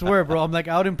I swear, bro, I'm like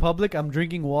out in public, I'm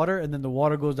drinking water, and then the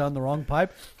water goes down the wrong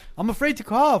pipe. I'm afraid to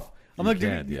cough. I'm You like,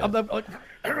 can't, yeah. I'm like,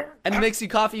 and it makes you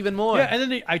cough even more. yeah,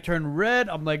 and then I turn red.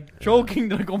 I'm like choking.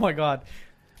 Like, oh my god.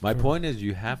 My point is,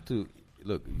 you have to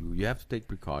look. You have to take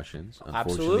precautions,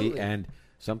 unfortunately, Absolutely. and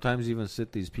sometimes even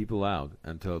sit these people out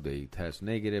until they test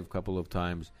negative a couple of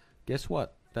times. Guess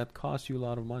what? That costs you a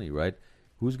lot of money, right?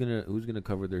 Who's gonna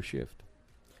cover their shift?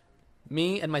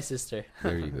 Me and my sister.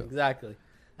 There you go. Exactly.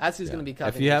 That's who's Yeah. going to be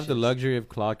covering. If you have the shifts. luxury of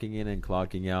clocking in and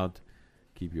clocking out,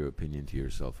 keep your opinion to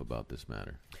yourself about this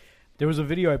matter. There was a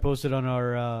video I posted on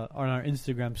our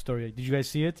Instagram story. Did you guys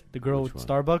see it? The girl Which with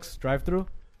one? Starbucks drive-through.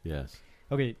 Yes.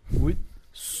 Okay,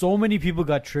 so many people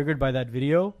got triggered by that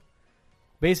video.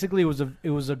 Basically, it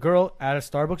was a girl at a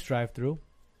Starbucks drive-through.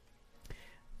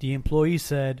 The employee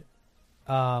said,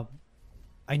 "I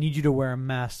need you to wear a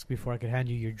mask before I could hand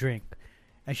you your drink,"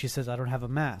 and she says, "I don't have a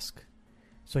mask."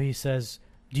 So he says,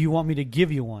 "Do you want me to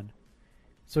give you one?"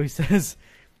 So he says,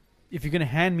 if you're going to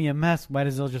hand me a mask, might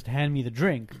as well just hand me the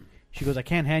drink. She goes, I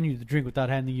can't hand you the drink without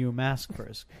handing you a mask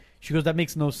first. She goes, that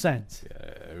makes no sense.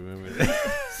 Yeah, I remember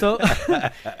that. So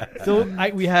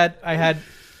I had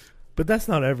But that's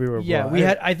not everywhere. yeah,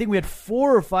 bro. I think we had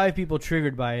 4 or 5 people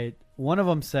triggered by it. One of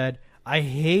them said, I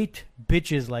hate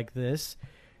bitches like this.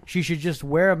 She should just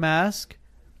wear a mask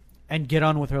and get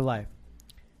on with her life.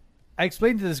 I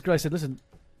explained to this girl, I said, listen,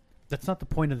 that's not the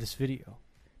point of this video.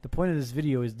 The point of this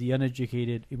video is the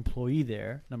uneducated employee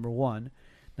there, number one.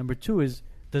 Number two is,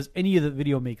 does any of the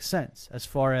video make sense? As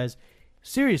far as,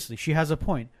 seriously, she has a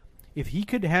point. If he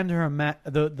could hand her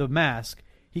the mask,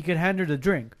 he could hand her the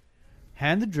drink.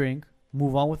 Hand the drink,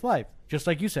 move on with life. Just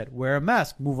like you said, wear a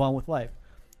mask, move on with life.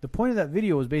 The point of that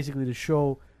video was basically to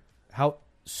show how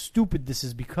stupid this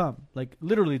has become. Like,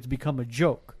 literally, it's become a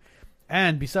joke.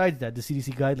 And besides that, the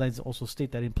CDC guidelines also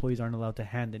state that employees aren't allowed to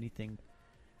hand anything.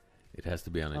 It has to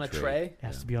be on On a a tray. tray? It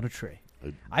has to be on a tray.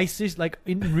 It- I see, like,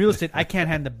 in real estate, I can't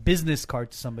hand a business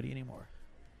card to somebody anymore.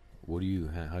 What do you?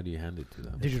 How do you hand it to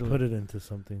them? They should digitally. put it into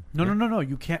something. No.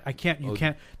 You can't. I can't. You Oh.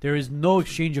 can't. There is no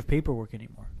exchange of paperwork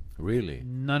anymore. Really?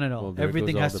 None at all. Well, there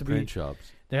Everything goes all has the to print be.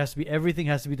 shops. There has to be. Everything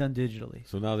has to be done digitally.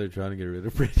 So now they're trying to get rid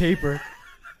of print. Paper.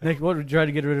 Like what? We're trying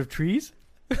to get rid of trees?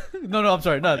 No. I'm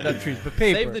sorry. Not trees, but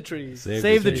paper. Save the trees.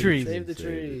 Save the trees. Save the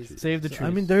trees. Save the trees. I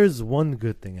mean, there's one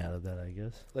good thing out of that, I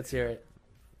guess. Let's hear it.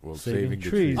 Well, Saving saving the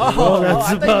trees. trees. Oh, that's I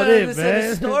thought you about wanted it, to say the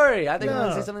man. story. I think you wanted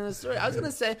to No. say something in the story. I was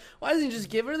gonna say, why doesn't he just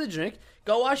give her the drink,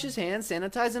 go wash his hands,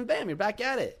 sanitize, and bam, you're back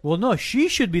at it. well, no. She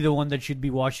should be the one that should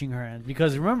be washing her hands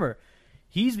because remember,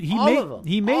 he All made of them.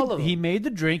 he made All of he them. made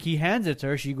the drink. He hands it to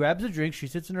her. She grabs the drink. She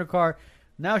sits in her car.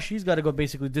 Now she's got to go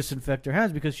basically disinfect her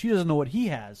hands because she doesn't know what he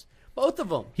has. Both of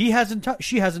them. He hasn't.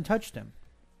 She hasn't touched him.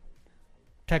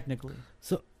 Technically,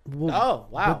 So, well, Oh,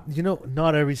 wow. But, you know,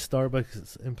 not every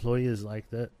Starbucks employee is like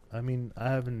that. I mean, I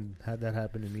haven't had that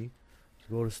happen to me. You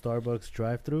go to Starbucks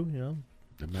drive-through, you know,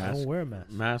 The I mask. don't wear a mask.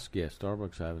 Mask, yeah.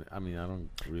 Starbucks haven't. I mean, I don't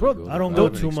really Bro, go. I don't there. go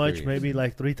haven't too much, experienced. maybe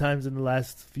like 3 times in the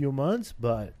last few months,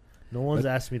 but no one's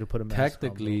But asked me to put a mask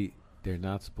Technically, they're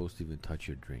not supposed to even touch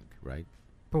your drink, right?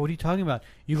 bro. What are you talking about?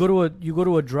 You go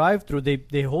to a drive-through.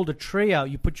 They hold a tray out.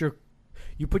 You put your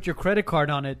credit card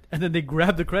on it, and then they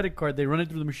grab the credit card. They run it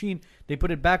through the machine. They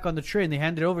put it back on the tray, and they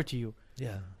hand it over to you. on.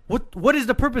 Yeah. What is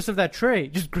the purpose of that tray?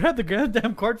 Just grab the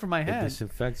goddamn card from my It hand.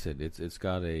 disinfects it. It's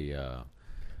got a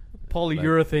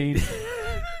Polyurethane.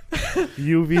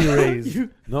 UV rays.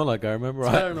 no. Like I remember,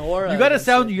 It's got an aura. You gotta It's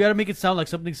sound. like- You gotta make it sound like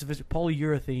something sophisticated.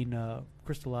 Polyurethane,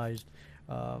 crystallized,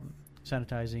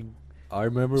 sanitizing, I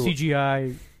remember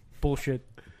CGI, bullshit.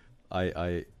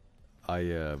 I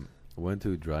went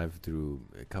to a drive-through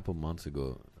a couple months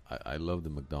ago. I love the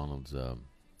McDonald's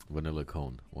vanilla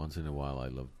cone. Once in a while, I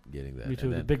love getting that. Me too.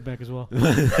 And The then- Big Mac as well.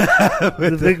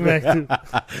 the Big Mac, too.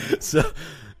 So,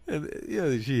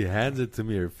 and, she hands it to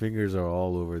me. Her fingers are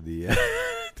all over the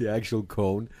the actual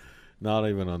cone, not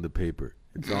even on the paper.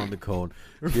 It's on the cone.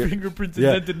 Her Yeah. fingerprints Yeah,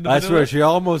 indented in the I vanilla. swear she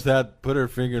almost had put her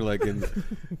finger like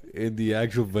in the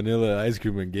actual vanilla ice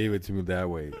cream and gave it to me that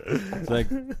way. It's like,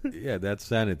 yeah, that's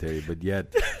sanitary, but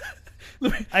yet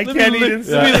I Let can't me even lick-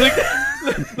 say. let me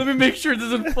lick- let me make sure it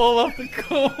doesn't fall off the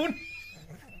cone.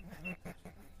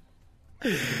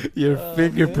 your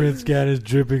fingerprint scan is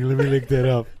dripping. Let me lick that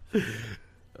up.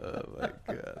 Oh my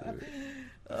god!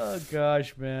 Oh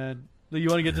gosh, man. You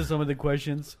want to get to some of the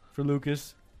questions for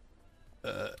Lucas?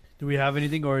 Do we have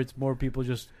anything, or it's more people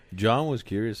just? John was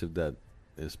curious if that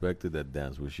inspected that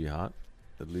dance. Was she hot,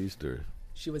 at least, or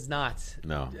She was not.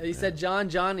 no? He said, John,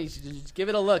 you should just give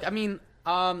it a look. I mean,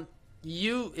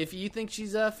 if you think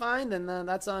she's fine, then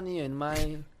that's on you. In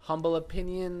my humble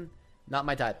opinion, not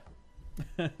my type.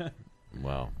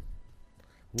 Wow.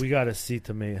 We got to see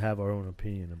to have our own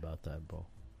opinion about that, bro.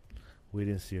 We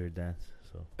didn't see her dance,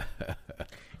 so.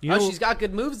 You know, She's got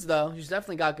good moves, though. She's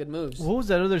definitely got good moves. what was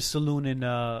that other saloon in?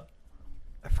 I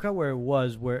forgot where it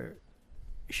was. Where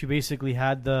she basically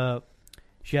had the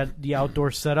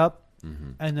outdoor setup,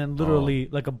 Mm-hmm. and then literally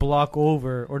like a block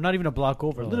over, or not even a block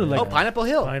over, Oh, literally Oh, like Pineapple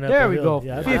Hill. Pineapple there we Hill. go.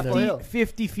 Yeah, I've been 50, there. Hill.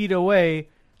 50 feet away,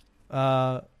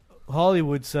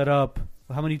 Hollywood set up.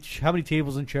 How many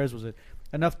tables and chairs was it?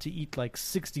 Enough to eat like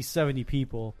 60, 70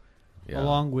 people, Yeah.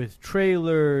 along with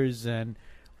trailers and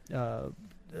the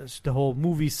whole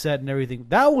movie set and everything.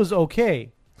 That was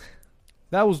okay.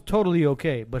 That was totally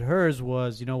okay. But hers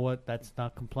was, you know what? That's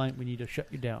not compliant. We need to shut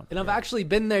you down. And I've actually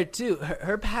been there, too.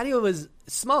 Her patio was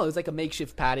small. It was like a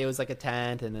makeshift patio. It was like a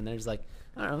tent. And then there's like,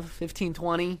 I don't know, 15,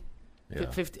 20.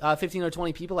 Yeah. 15 or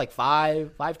 20 people, like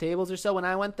five tables or so when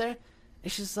I went there.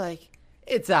 It's just like,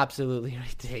 it's absolutely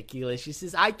ridiculous. She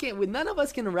says, none of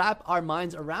us can wrap our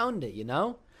minds around it, you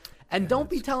know? And Yeah, don't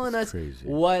be it's telling us crazy.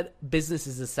 what business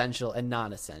is essential and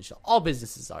non-essential. All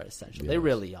businesses are essential. They Yes.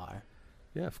 really are.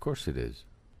 Yeah, of course it is.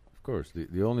 Of course,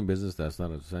 the only business that's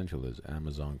not essential is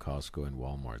Amazon, Costco, and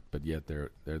Walmart. But yet they're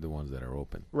the ones that are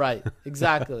open. Right.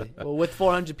 Exactly. Well, with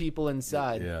 400 people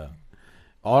inside. Yeah.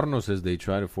 Arno says they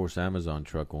try to force Amazon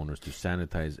truck owners to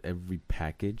sanitize every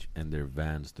package and their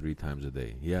vans 3 times a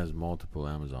day. He has multiple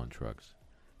Amazon trucks.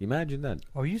 Imagine that.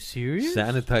 Are you serious?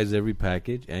 Sanitize every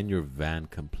package and your van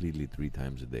completely 3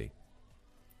 times a day.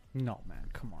 No, man,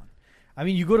 come on. I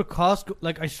mean, you go to Costco.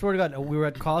 Like, I swear to God, we were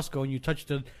at Costco and you touch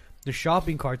the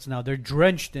shopping carts now. They're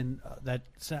drenched in that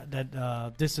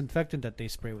disinfectant that they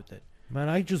spray with it. Man,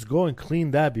 I just go and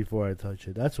clean that before I touch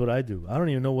it. That's what I do. I don't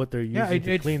even know what they're using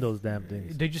to clean those damn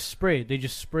things. They just spray it. They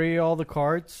just spray all the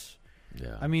carts.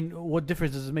 Yeah. I mean, what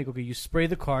difference does it make? Okay, you spray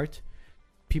the cart.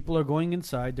 People are going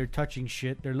inside. They're touching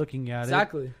shit. They're looking at it.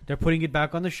 Exactly. They're putting it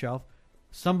back on the shelf.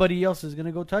 Somebody else is going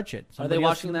to go touch it. Are they Somebody else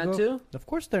watching is gonna that go- too? Of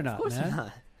course they're not, Of course man.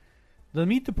 not. The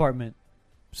meat department.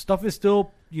 Stuff is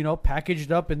still,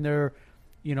 packaged up in their,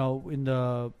 in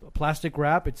the plastic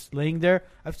wrap. It's laying there.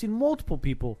 I've seen multiple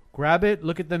people grab it,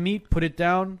 look at the meat, put it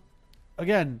down.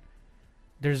 Again,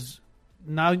 there's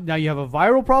now you have a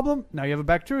viral problem. Now you have a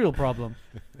bacterial problem.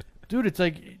 Dude, it's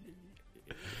like,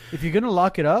 if you're going to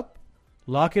lock it up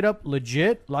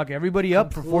legit. Lock everybody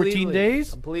up for 14 Completely.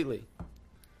 days. Completely.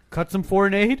 Cut some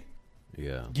foreign aid.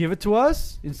 Yeah. Give it to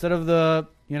us instead of the,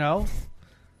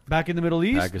 back in the Middle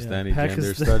East. Pakistani Yeah, gender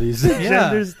Pakistan- studies. Yeah.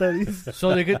 Gender studies.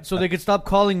 So they could stop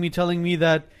calling me, telling me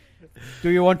that, do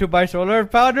you want to buy solar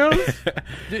panels?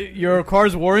 Your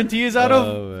car's warranty is out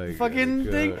Oh my of fucking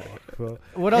God. thing. Bro.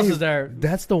 What else Hey, is there?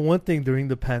 That's the one thing during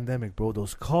the pandemic, bro.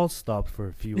 Those calls stopped for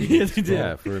a few Yeah, weeks. they did.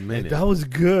 Yeah, for a minute. That was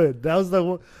good. That was the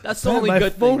one. That's the Man, only my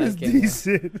good phone thing is that came out.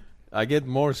 decent. I get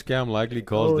more scam likely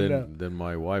calls Oh, than no. than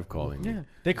my wife calling me. Yeah.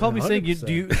 They call me saying, $100%.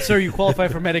 "Do you, sir, you qualify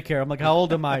for Medicare?" I'm like, "How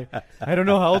old am I?" I don't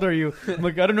know. How old are you? I'm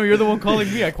like, "I don't know. You're the one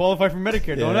calling me. I qualify for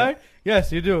Medicare, don't Yeah. I?"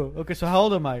 Yes, you do. Okay, so how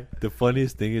old am I? The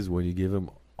funniest thing is when you give them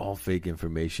all fake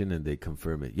information and they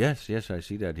confirm it. Yes, I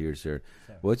see that here, sir.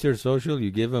 What's your social? You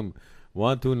give them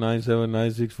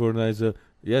 129796497.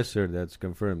 Yes, sir, that's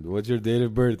confirmed. What's your date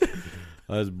of birth?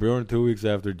 I was born 2 weeks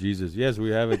after Jesus. Yes, we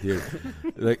have it here.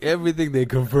 Like everything they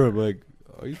confirm. Like,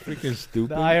 are you freaking The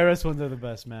stupid? IRS ones are the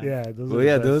best, man. Yeah, those Well, are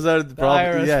yeah, the those are the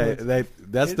problems. IRS Yeah, ones.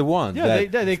 that's the one. Yeah,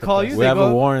 that they call you. we They have go,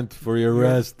 a warrant for your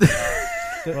arrest.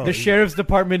 the sheriff's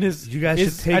department is You guys should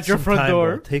is take at your some front time, door.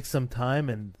 bro. Take some time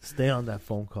and stay on that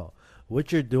phone call.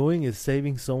 What you're doing is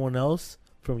saving someone else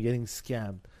from getting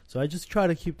scammed. So I just try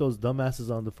to keep those dumbasses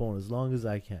on the phone as long as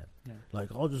I can. Yeah. Like,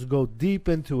 I'll just go deep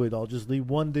into it. I'll just leave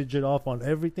one digit off on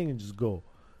everything and just go.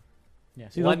 Yeah,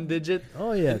 see, One digit.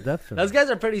 Oh, yeah, definitely. Those guys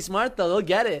are pretty smart though. They'll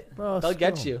get it. Bro, They'll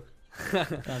get still. you.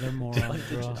 they're morons,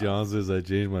 bro. John says I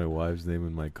changed my wife's name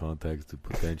in my contacts to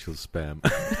potential spam.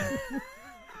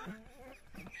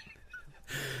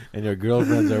 And your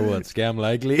girlfriends are what? Scam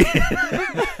likely?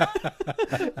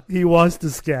 He wants to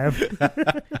scam.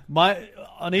 My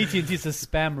on AT&T it says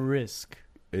spam risk.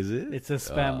 Is it? It says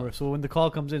spam risk. So when the call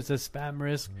comes in, it says spam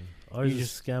risk. Or You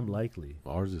just scam likely.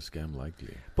 Ours is scam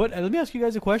likely. But let me ask you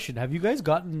guys a question: have you guys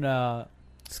gotten?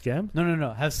 Scam?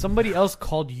 No. Has somebody else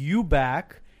called you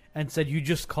back and said you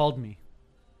just called me?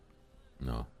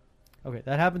 No. Okay,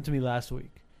 that happened to me last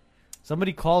week.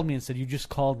 Somebody called me and said you just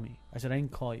called me. I said I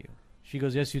didn't call you. She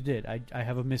goes, yes, you did. I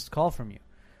have a missed call from you.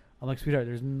 I'm like, sweetheart,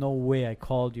 there's no way I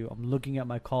called you. I'm looking at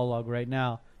my call log right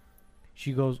now.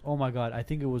 She goes, oh my God, I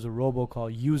think it was a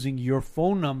robocall using your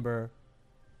phone number.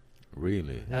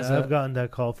 Really? Yeah, As I've a- gotten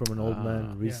that call from an old Ah. man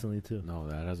Yeah. recently, too. No,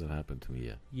 that hasn't happened to me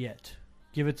yet. Yet.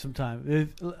 Give it some time.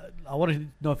 I want to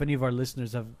know if any of our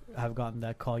listeners have gotten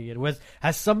that call yet.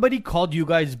 Has somebody called you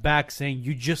guys back saying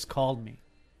you just called me?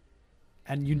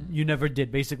 And you never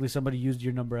did. Basically, somebody used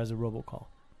your number as a robocall.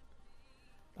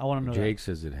 I want to know Jake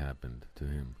says it happened to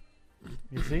him. that.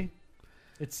 You see?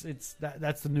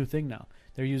 That's the new thing now.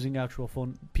 They're using actual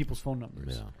people's phone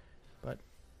numbers. Yeah.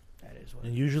 That is what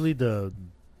And usually the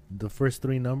first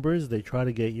 3 numbers, they try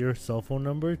to get your cell phone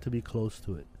number to be close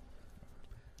to it.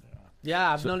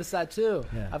 Yeah, I've So- noticed that too.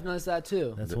 Yeah. I've noticed that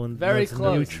too. That's The- one Very that's a new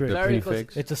close. trick. The Very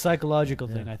prefix. It's a psychological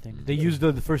thing, Yeah. I think. They use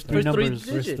the first three First three numbers.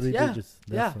 digits. First 3 yeah. digits.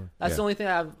 Yeah, That's one. that's Yeah. the only thing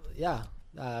I've. Yeah,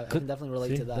 I can definitely relate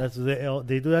See, to that. That's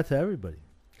they do that to everybody.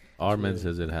 Armin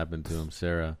says it happened to him.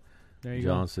 Sarah. There you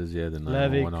John go. says, yeah, the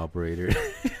 911 operator.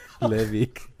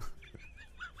 Levik.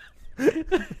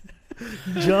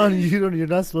 John, you're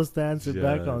not supposed to answer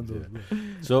back John, on those. yeah.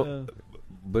 So, Uh,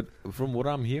 but from what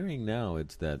I'm hearing now,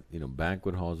 it's that,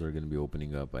 banquet halls are going to be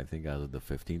opening up, I think, as of the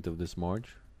 15th of this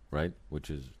March, right? Which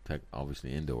is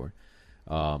obviously indoor.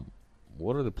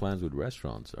 what are the plans with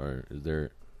restaurants? Is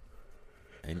there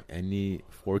any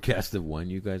forecast of when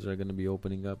you guys are going to be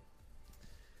opening up?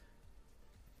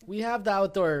 We have the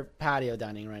outdoor patio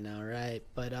dining right now, right?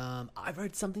 But I've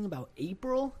heard something about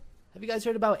April. Have you guys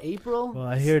heard about April? Well,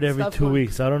 I hear it every Stuff 2 on-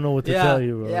 weeks. I don't know what to tell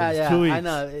you, bro. Yeah, It's yeah. 2 weeks. I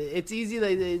know. It's easy.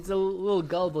 It's a little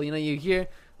gullible. You know, you hear,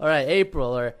 all right,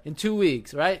 April or in 2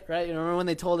 weeks, right? Right? You remember when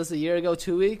they told us a year ago,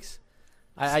 2 weeks?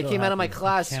 I Still came out of my happens.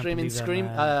 class Can't screaming, believe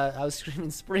that, man. I was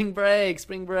screaming, spring break.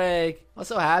 I was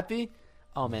so happy.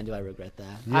 Oh man, do I regret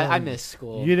that? Yeah, I miss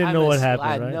school. you didn't I know what miss school. happened,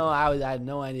 I had right? I had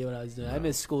no idea what I was doing. I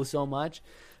miss school so much.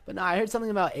 But no, I heard something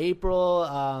about April,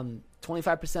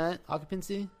 25%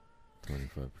 occupancy.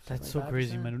 25%. That's so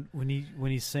crazy, 25%. man.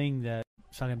 When he's saying that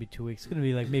it's not gonna be 2 weeks, it's gonna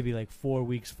be like maybe like 4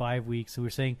 weeks, 5 weeks. So we're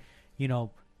saying, you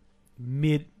know,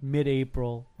 mid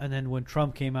April, and then when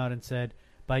Trump came out and said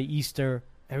by Easter,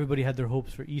 everybody had their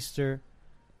hopes for Easter,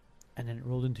 and then it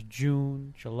rolled into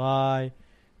June, July.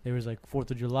 There was like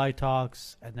 4th of July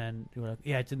talks, and then they were like,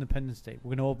 yeah, it's Independence Day.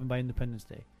 We're gonna open by Independence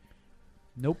Day.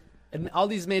 Nope. And all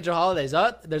these major holidays.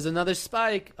 Oh, there's another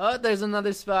spike. Oh, there's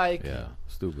another spike. Yeah,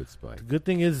 stupid spike. The good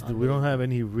thing is that we don't have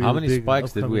any real How many big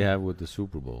spikes did we upcoming- have with the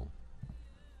Super Bowl?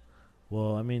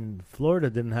 Well, I mean, Florida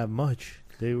didn't have much.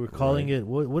 They were calling Right. it,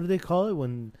 what did they call it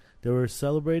when they were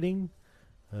celebrating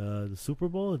the Super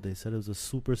Bowl? They said it was a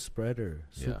super spreader.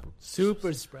 Yeah.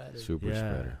 Super spreader. Super Yeah.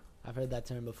 spreader. I've heard that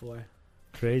term before.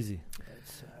 Crazy.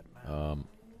 That's sad, man.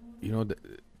 You know,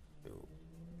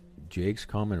 Jake's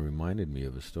comment reminded me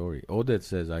of a story. Odette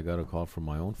says I got a call from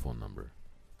my own phone number,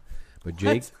 but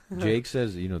Jake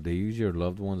says, you know, they use your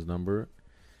loved one's number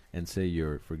and say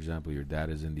for example, your dad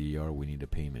is in the ER. We need a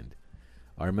payment.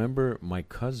 I remember my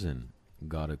cousin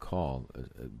got a call,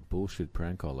 a bullshit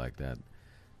prank call like that,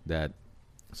 that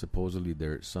supposedly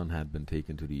their son had been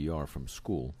taken to the ER from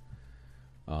school,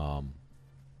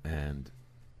 and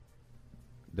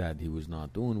that he was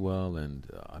not doing well, and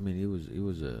I mean, it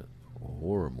was a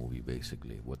horror movie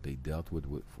basically. What they dealt with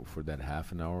for that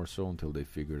half an hour or so until they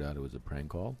figured out it was a prank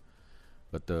call.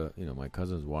 But my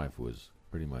cousin's wife was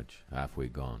pretty much halfway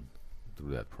gone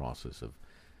through that process of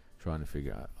trying to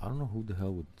figure out. I don't know who the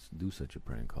hell would do such a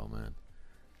prank call, man.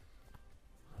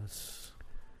 That's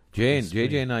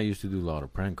JJ and I used to do a lot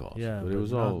of prank calls. Yeah, but it but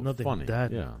was not- all nothing funny.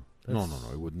 that- Yeah. No.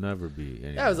 It would never be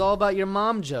anything. Yeah, it was all about your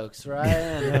mom jokes, right?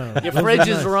 And Yeah. your That's fridge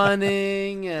is nice.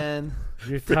 running, and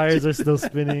Your tires are still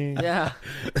spinning. yeah.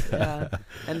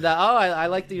 And I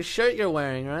like your shirt you're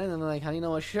wearing, right? And I'm like, how do you know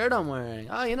what shirt I'm wearing?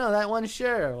 Oh, you know that one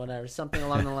shirt or whatever, something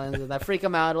along the lines of that. Freak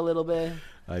them out a little bit.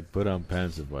 I'd put on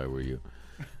pants if I were you.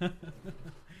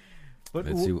 But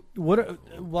Let's see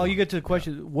while you get to the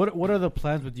question, what are the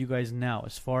plans with you guys now?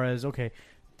 As far as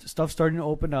stuff starting to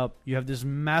open up, you have this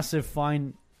massive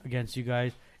fine against you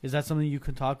guys. Is that something you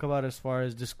can talk about as far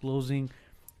as disclosing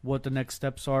what the next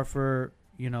steps are for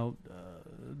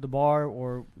the bar,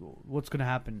 or what's going to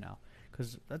happen now?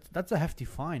 Because that's a hefty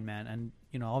fine, man.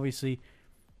 And obviously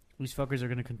these fuckers are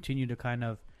going to continue to kind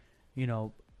of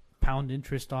pound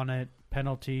interest on it,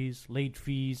 penalties, late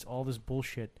fees, all this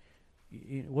bullshit.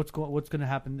 What's going to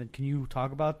happen? Can you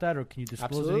talk about that, or can you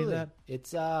disclose any of that?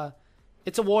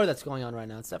 It's a war that's going on right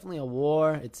now. It's definitely a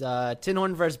war. It's Tin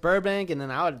Horn versus Burbank, and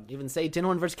then I would even say Tin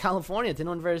Horn versus California, Tin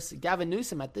Horn versus Gavin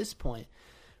Newsom at this point.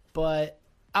 But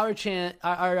our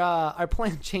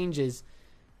plan changes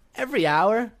every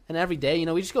hour and every day.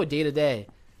 We just go day to day.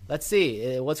 Let's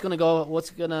see what's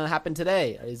gonna happen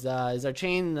today. Is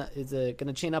it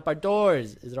gonna chain up our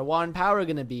doors? Is our water and power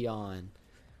gonna be on?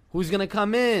 Who's gonna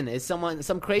come in? Is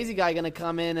some crazy guy gonna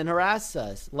come in and harass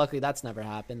us? Luckily, that's never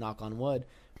happened. Knock on wood.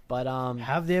 But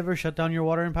Have they ever shut down your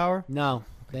water and power? no,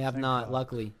 they have Thank not.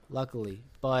 God. Luckily.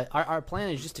 But our plan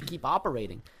is just to keep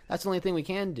operating. That's the only thing we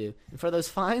can do. And for those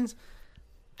fines,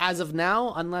 as of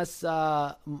now, unless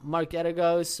Mark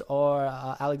Edegos or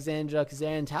Alexandra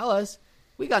Kazarian tell us,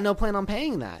 we got no plan on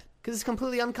paying that because it's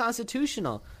completely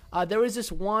unconstitutional. There was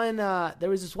this one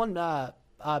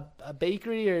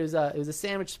bakery, or it was a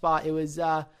sandwich spot. It was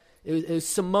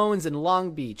Simone's in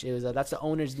Long Beach. It was that's the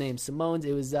owner's name, Simone's.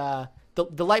 It was the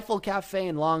Delightful Cafe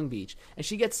in Long Beach, and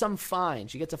she gets some fine.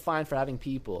 She gets a fine for having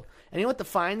people. And you know what the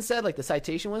fine said? Like the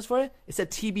citation was for it? It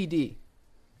said TBD,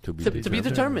 to be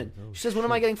determined. Oh, She says, "What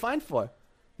am I getting fined for?"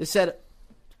 They said,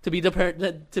 "To be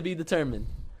determined."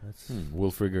 That's,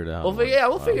 We'll figure it out. We'll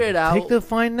figure it out. take the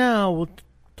fine now. We'll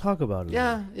talk about it.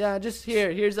 Yeah. Just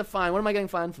here's a fine. What am I getting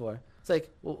fined for? It's like,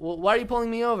 why are you pulling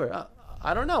me over?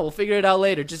 I don't know. We'll figure it out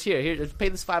later. Just here, just pay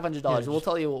this $500. Yeah, We'll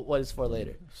tell you what it's for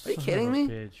later. Are you Son kidding of a me?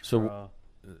 bitch, So- bro.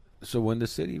 So when the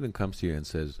city even comes to you and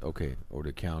says, okay, or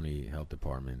the county health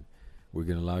department, we're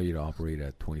going to allow you to operate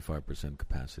at 25%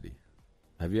 capacity.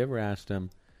 Have you ever asked them,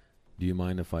 Do you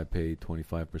mind if I pay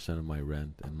 25% of my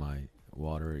rent and my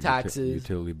water, Taxes.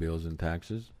 utility bills, and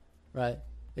taxes? Right.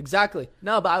 Exactly.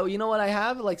 No, but you know what I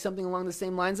have? Like something along the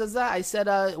same lines as that. I said,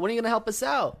 when are you going to help us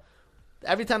out?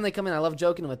 Every time they come in, I love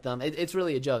joking with them. It's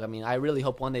really a joke. I mean, I really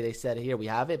hope one day they said, here, we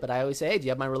have it. But I always say, hey, do you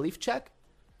have my relief check?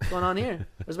 What's going on here?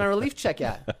 Where's my relief check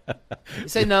at? You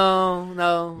say, no.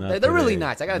 They're really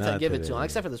nice. I got to give it to them.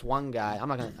 Except for this one guy. I'm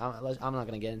not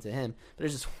gonna get into him. But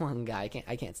there's this one guy.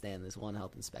 I can't stand this one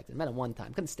health inspector. Met him one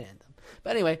time. Couldn't stand him.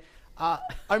 But anyway,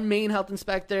 our main health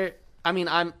inspector, I mean,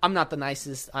 I'm not the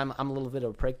nicest. I'm a little bit of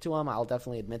a prick to him. I'll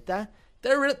definitely admit that.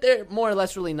 They're more or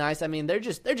less really nice. I mean, they're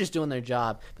just doing their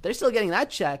job, but they're still getting that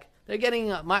check. They're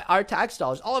getting our tax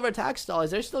dollars, all of our tax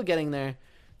dollars. They're still getting their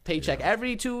paycheck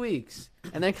every 2 weeks,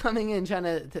 and they're coming in trying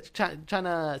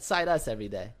to cite us every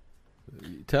day.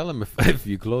 Tell them if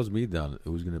you close me down,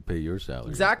 who's going to pay your salary?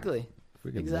 Exactly.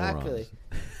 Freaking Exactly. morons.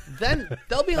 Then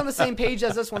they'll be on the same page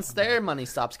as us once their money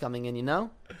stops coming in. You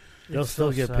know, They'll It's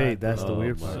still so get sad, paid. That's the bro.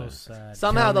 weird Oh, part. my. So sad.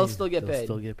 somehow Tell they'll me, still get paid.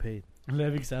 Still get paid.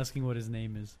 Levik's asking what his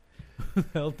name is.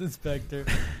 Health inspector.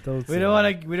 Don't We say don't that.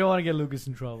 want to. We don't want to get Lucas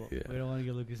in trouble. Yeah. We don't want to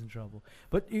get Lucas in trouble.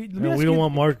 But let me No, ask we you- don't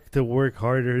want Mark to work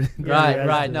harder.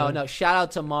 Right. No. Shout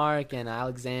out to Mark and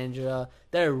Alexandra.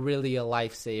 They're really a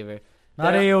lifesaver.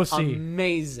 Not They're AOC.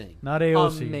 Amazing. Not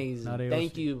AOC. Amazing. Not AOC.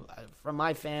 Thank you from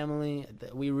my family.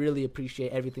 We really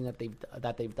appreciate everything that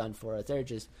they've done for us. They're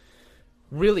just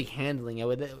really handling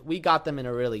it. We got them in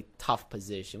a really tough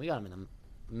position. We got them in a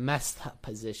messed up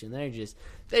position.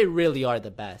 They really are the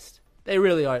best. They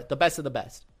really are the best of the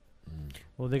best.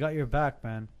 Well, they got your back,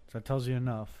 man. So that tells you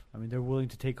enough. I mean, they're willing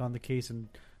to take on the case and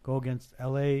go against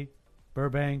L.A.,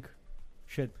 Burbank.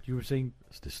 Shit, you were saying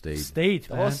It's the state. state,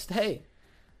 The man. whole state.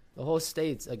 The whole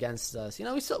state's against us. You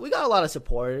know, we got a lot of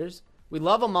supporters. We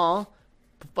love them all.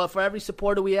 But for every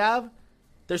supporter we have,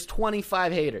 there's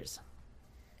 25 haters.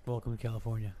 Welcome to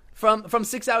California. From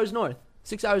 6 hours north.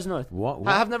 6 hours north. What?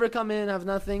 I have never come in, have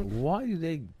nothing. Why do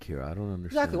they care? I don't understand.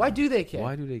 Exactly. Why do they care?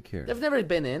 Why do they care? They've never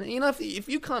been in. You know, if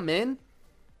you come in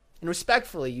and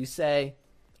respectfully you say,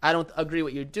 I don't agree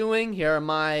what you're doing. Here's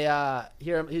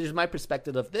my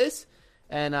perspective of this,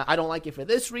 and I don't like it for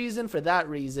this reason, for that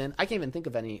reason. I can't even think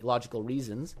of any logical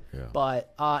reasons. Yeah.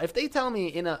 But if they tell me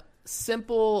in a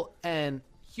simple and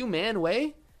humane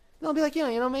way, then I'll be like, yeah,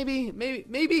 you know, maybe.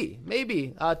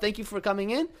 Thank you for coming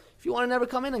in. If you want to never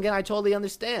come in again, I totally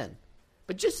understand.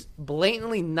 But just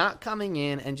blatantly not coming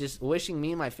in and just wishing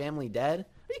me and my family dead?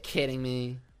 Are you kidding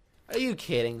me? Are you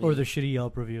kidding me? Or the shitty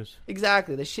Yelp reviews.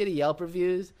 Exactly, the shitty Yelp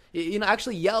reviews. You know,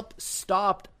 actually, Yelp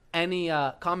stopped any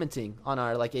commenting on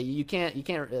our you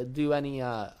can't do any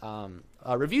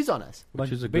reviews on us.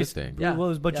 Which is a good thing. Yeah. Well, it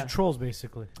was a bunch Yeah. of trolls,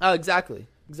 basically. Oh, exactly.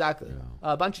 Yeah.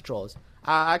 A bunch of trolls.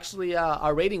 Actually,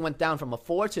 our rating went down from a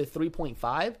 4 to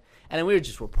 3.5, and then we were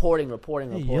just reporting.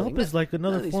 Hey, Yelp is like None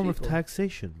of another these form of people-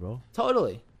 taxation, bro.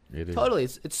 Totally, It is. totally.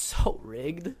 It's so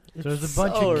rigged. There's It's a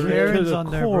bunch so of rigged. Karens To the on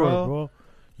there, core, bro.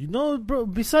 You know, bro,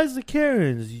 besides the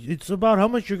Karens, it's about how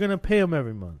much you're going to pay them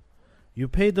every month. You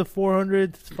pay the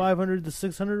 400, 500, the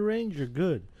 600 range, you're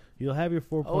good. You'll have your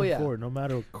 4.4 Oh, yeah. no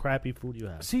matter what crappy food you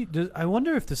have. See, I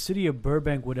wonder if the city of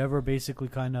Burbank would ever basically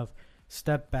kind of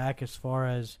step back as far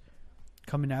as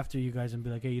coming after you guys and be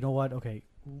like, hey, you know what? Okay,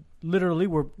 literally,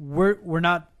 we're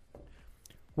not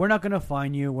gonna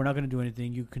fine you. We're not gonna do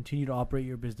anything. You continue to operate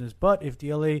your business. But if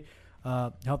the LA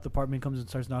health department comes and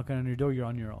starts knocking on your door, you're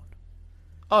on your own.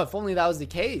 Oh, if only that was the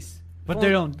case. But Well,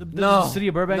 they don't. Does no, the city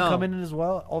of Burbank no. come in as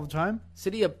well all the time?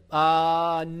 City of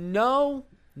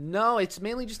no, it's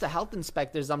mainly just the health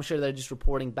inspectors. I'm sure they're just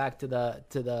reporting back to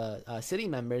the city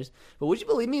members. But would you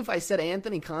believe me if I said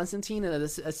Anthony Constantine, a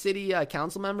city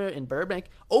council member in Burbank,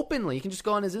 openly? You can just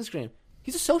go on his Instagram.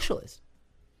 He's a socialist,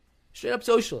 straight up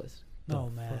socialist. No,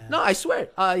 man. No, I swear,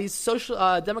 he's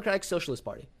Democratic Socialist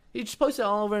Party. He just posted it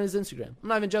all over on his Instagram. I'm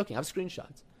not even joking. I have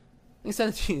screenshots. I can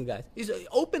send it to you guys. He's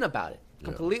open about it.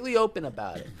 Completely open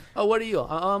about it. Oh, what are you?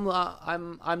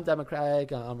 I'm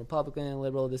Democratic. I'm Republican,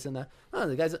 liberal, this and that. No,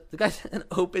 the guy's an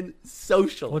open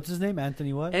socialist. What's his name?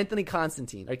 Anthony what? Anthony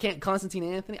Constantine or Constantine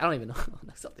Anthony? I don't even know.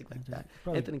 Something like that.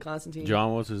 Probably. Anthony Constantine.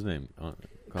 John, what's his name?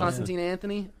 Constantine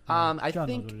Anthony. John I knows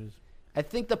think what it is. I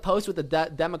think the post with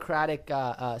the Democratic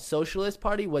Socialist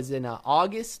Party was in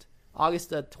August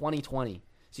of 2020.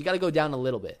 So you got to go down a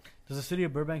little bit. Does the city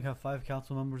of Burbank have 5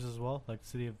 council members as well, like the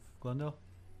city of Glendale?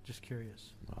 Just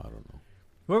curious. I don't know.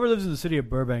 Whoever lives in the city of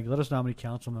Burbank, let us know how many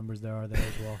council members there are there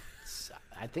as well.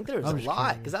 I think there was I'm a just lot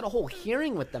curious. because I had a whole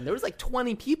hearing with them. There was like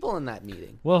 20 people in that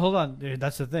meeting. Well, hold on.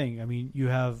 That's the thing. I mean, you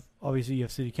have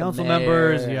city council mayor.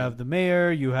 members, you have the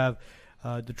mayor, you have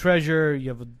the treasurer, you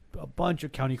have a bunch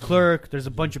of county clerk. There's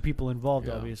a bunch of people involved,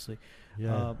 Yeah. obviously.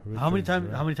 Yeah. How many Richards, times?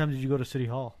 yeah. How many times did you go to City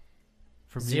Hall?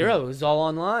 For me? Zero. It was all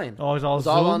online. Oh, it was all It was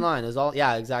all Zoom? online. It was all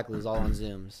exactly. It was all on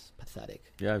Zooms.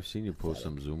 Pathetic. Yeah, I've seen you post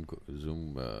some Zoom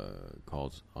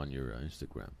calls on your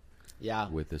Instagram Yeah.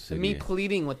 with the And city. me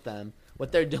pleading with them.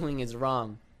 What they're doing is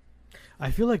wrong. I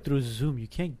feel like through Zoom, you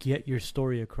can't get your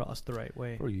story across the right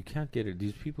way. Bro, you can't get it.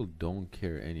 These people don't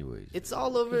care anyways. It's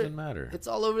all It over. doesn't matter. It's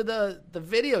all over the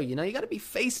video. You know, you got to be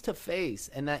face to face,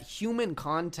 and that human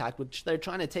contact, which they're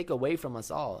trying to take away from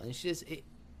us all. And it's just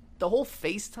the whole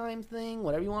FaceTime thing,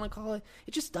 whatever you want to call it.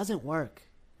 It just doesn't work.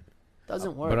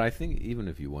 Doesn't work. But I think even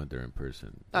if you went there in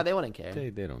person, no, they wouldn't care.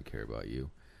 they don't care about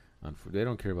you. They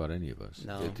don't care about any of us.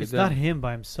 No. To It's them- not him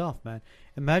by himself, man.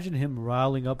 Imagine him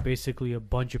riling up basically a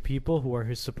bunch of people who are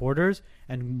his supporters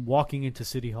and walking into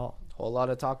City Hall. Whole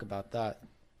lot of talk about that.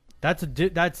 That's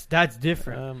that's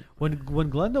different. When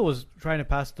Glendale was trying to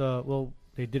pass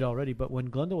they did already, but when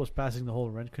Glendale was passing the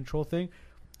whole rent control thing,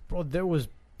 bro, there was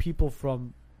people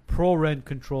from pro rent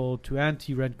control to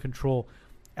anti rent control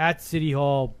at City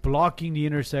Hall blocking the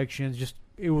intersections. Just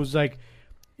it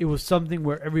was something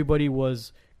where everybody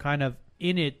was kind of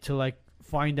in it to like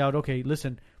find out. Okay,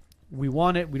 listen, we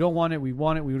want it, we don't want it, we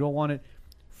want it, we don't want it.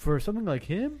 For something like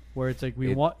him, where it's like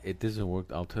it doesn't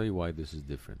work. I'll tell you why this is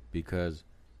different. Because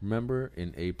remember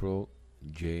in April,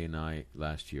 Jay and I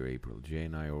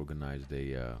organized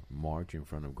a march in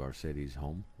front of Garcetti's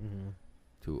home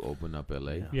to open up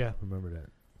LA. Yeah. Remember that.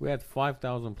 We had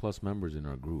 5,000 plus members in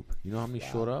our group. You know how many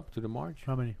showed up to the march?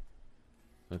 how many?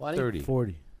 30.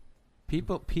 40.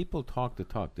 People talk the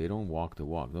talk. They don't walk the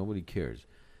walk. Nobody cares.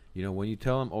 You know, when you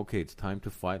tell them, okay, it's time to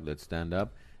fight, let's stand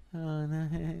up. All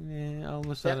of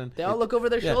a sudden, They all look over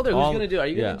their shoulder. Who's all- going to do it? Are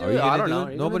you going to are do you it? gonna I don't do know. it?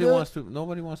 Are you Nobody gonna do wants to.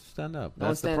 Nobody wants to stand up. No one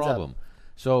That's the stands up. problem.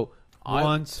 So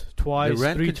Once, twice, the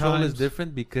rent 3 control times. is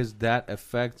different because that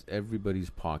affects everybody's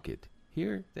pocket.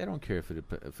 Here, they don't care if it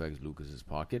affects Lucas's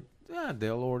pocket. Yeah,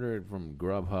 they'll order it from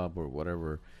Grubhub or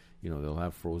whatever. You know, they'll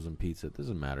have frozen pizza. It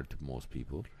doesn't matter to most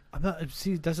people. I'm not.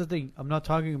 See, that's the thing. I'm not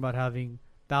talking about having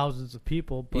thousands of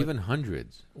people, but Even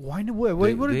hundreds. why? Wait,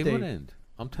 wouldn't they? wouldn't.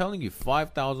 I'm telling you,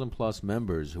 5,000 plus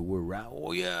members who were,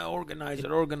 oh yeah, organize it. It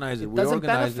We doesn't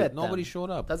organized benefit it. Nobody them. showed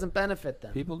up. Doesn't benefit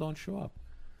them. People don't show up.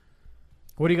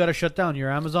 What do you got to shut down?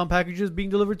 Your Amazon packages being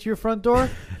delivered to your front door?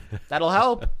 That'll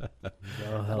help.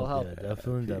 That'll help. Yeah,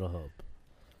 definitely that'll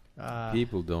help.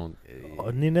 People don't.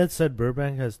 Ninette said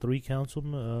Burbank has 3 council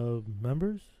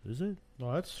members. Is it?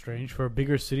 Well, that's strange. For a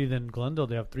bigger city than Glendale,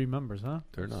 they have 3 members, huh?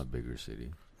 They're not bigger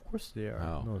city. Of course they are.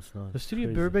 How? No, it's not. The city It's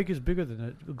of crazy. Burbank is bigger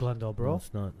than Glendale, No, bro.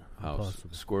 it's not. How?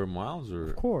 Impossible. Square miles or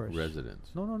Of course. residents?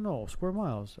 No. Square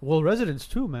miles. Well, residents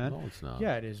too, man. No, it's not.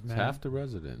 Yeah, it is, It's man. half the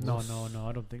residents. No,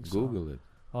 I don't think so. Google it.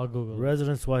 I'll Google it.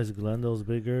 Residence wise, Glendale's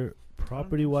bigger.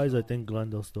 Property wise, I think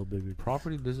Glendale's still bigger.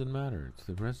 Property doesn't matter. It's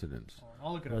the residents.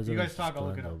 I'll look it up. You Residence guys talk, is I'll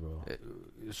look it Glendale, up.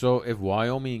 bro. So if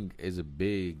Wyoming is a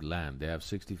big land, they have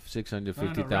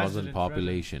 650,000 residents,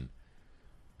 population.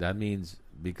 That means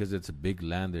because it's a big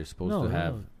land, they're supposed to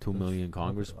have 2 million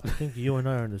Congress. I think you and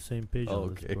I are on the same page on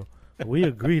Okay. this, bro. We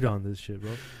agreed on this shit, bro.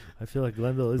 I feel like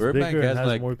Glendale is Burbank bigger and has has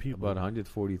like more people. about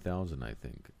 140,000, I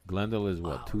think. Glendale is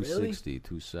what, Wow, 260,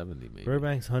 270 maybe.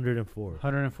 Burbank's 104.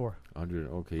 104. 100,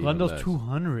 okay. even Glendale's less.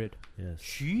 200. Yes.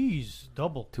 Jeez,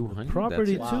 double. 200.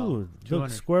 Property That's it? Wow. too. Look,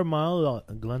 200. square mile,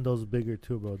 Glendale's bigger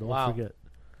too, bro. Don't Wow. forget.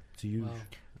 It's huge. Wow.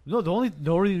 No, the only Could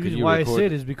reason you why record- I say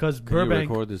it is because Can you Burbank.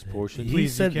 record this portion? He Please, you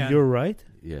said can. you're right.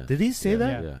 Yeah. Did he say yeah,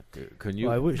 that? Yeah. Can you?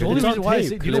 Well, I wish. The only It's on reason why I tape.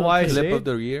 say, do you know why I clip say of it?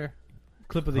 the year?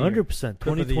 Clip of the year. 100%.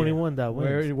 Clip of the year. 2021, that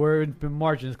wins. We're in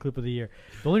March and it's clip of the year.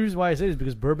 The only reason why I say it is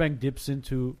because Burbank dips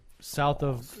into south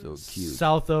of so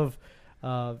cute.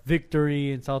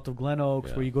 Victory and south of Glen Oaks,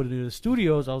 Yeah. where you go to do the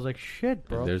studios. I was like, shit,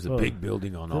 bro. And there's a Bro. big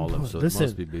building on The all of them, impo- so it listen.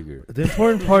 must be bigger. The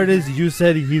important part is you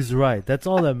said he's right. That's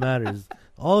all that matters.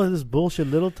 All of this bullshit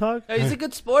little talk. Hey, he's a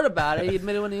good sport about it. He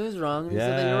admitted when he was wrong. He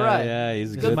said that you're right. Yeah,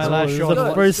 he's This good. is my So last This show. is the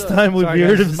Good, first good. time we've Sorry, heard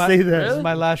guys, him this is my- say This that. is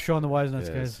my last show on the Wise Nuts,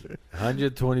 Yes. guys.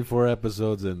 124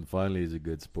 episodes, and finally he's a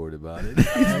good sport about it.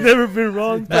 He's never been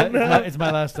wrong. It's my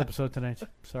last episode tonight.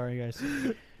 Sorry, guys.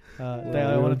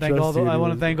 I want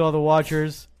to thank all the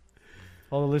watchers,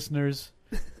 all the listeners,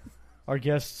 our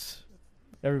guests,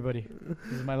 everybody.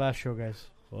 This is my last show, guys.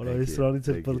 Ahora Thank es you. ahorita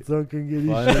Thank you. perdón que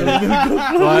quería.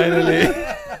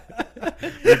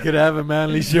 Finally, we could have a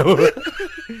manly show.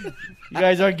 You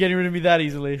guys aren't getting rid of me that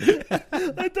easily.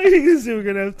 I thought you guys were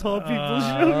gonna have tall people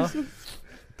shows.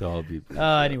 Tall people.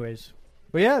 Anyways,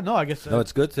 but yeah, no, I guess No,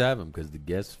 it's good to have him because the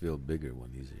guests feel bigger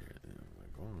when he's here.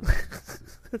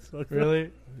 That's fucked up.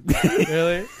 really,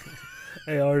 really.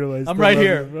 Hey, Ardo, I I'm still right love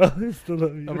here. you, bro. I still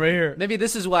love you. I'm right here. Maybe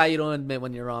this is why you don't admit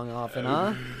when you're wrong often,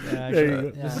 huh? Yeah, I There should-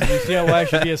 you go. Yeah. You see why I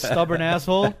should be a stubborn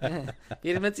asshole?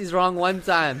 He admits he's wrong one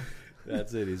time.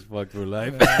 That's it. He's fucked for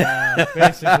life.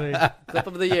 Basically. Clip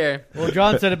of the year. Well,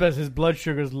 John said it best. His blood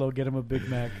sugar's low. Get him a Big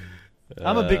Mac.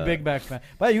 I'm a Big Mac fan.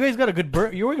 But you guys got a good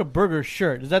burger. You're wearing a burger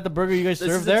shirt. Is that the burger you guys This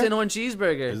serve is there? a tin horn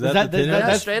cheeseburger. Is that the tin horn?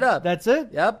 Yeah, straight up. That's it?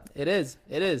 Yep, it is.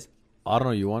 It is. I don't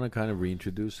know. You want to kind of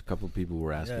reintroduce? A couple of people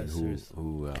were asking Yeah, who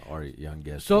seriously. our young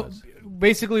guest So was.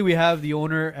 basically, we have the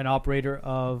owner and operator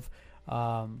of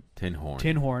Tin Horn.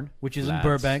 Tin Horn, which is in Flats,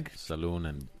 Burbank. Saloon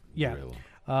and Yeah. Grill.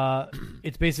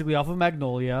 It's basically off of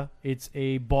Magnolia. It's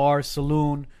a bar,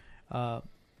 saloon.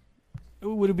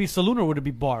 Would it be saloon or would it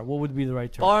be bar? What would be the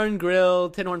right term? Bar and Grill,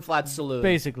 Tin Horn Flats Saloon.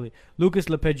 Basically, Lucas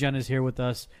Lepedjan is here with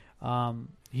us.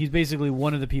 He's basically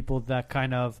one of the people that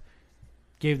kind of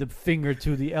gave the finger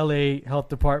to the LA Health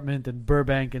Department and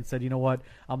Burbank and said, you know what,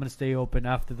 I'm going to stay open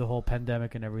after the whole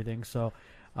pandemic and everything. So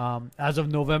as of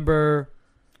November,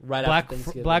 Right after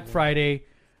Thanksgiving. Black yeah. Friday,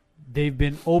 they've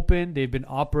been open. They've been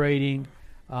operating.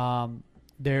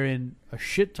 They're in a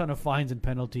shit ton of fines and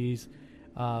penalties.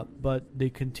 But they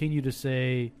continue to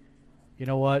say, you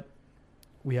know what,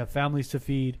 we have families to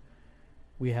feed.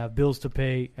 We have bills to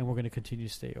pay, and we're going to continue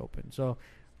to stay open. So,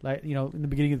 like, you know, in the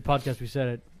beginning of the podcast, we said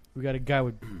it. We got a guy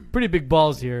with pretty big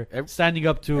balls here, standing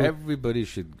up to Everybody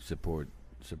should support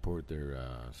their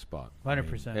spot.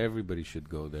 100%. Everybody should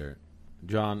go there.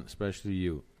 John, especially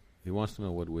you. He wants to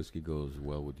know what whiskey goes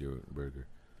well with your burger.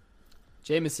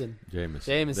 Jameson.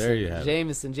 Jameson. There you have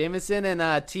it. Jameson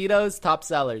and Tito's top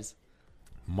sellers.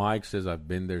 Mike says, I've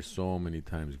been there so many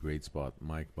times. Great spot.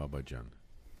 Mike Babajan.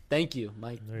 Thank you,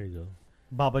 Mike. There you go.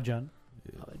 Baba John.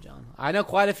 Baba John. I know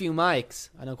quite a few Mikes.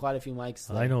 there.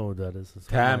 I know who that is. It's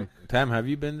Tam, Mike. have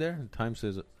you been there? Tam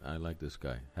says, I like this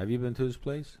guy. Have you been to his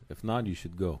place? If not, you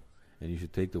should go. And you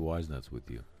should take the Wise Nuts with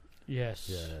you. Yes.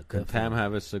 Yeah, Can definitely. Tam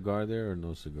have a cigar there or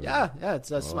no cigar? Yeah,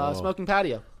 it's a Oh. smoking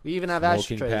patio. We even have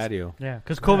Smoking ashtrays. patio. Yeah,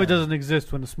 because COVID Yeah. doesn't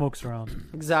exist when the smoke's around.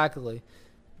 Exactly.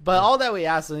 But all that we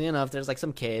ask is, you know, if there's like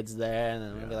some kids there, and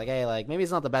then we'll be like, hey, like maybe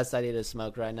it's not the best idea to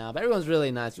smoke right now, but everyone's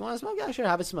really nice. You want to smoke? Yeah, sure,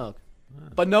 have a smoke.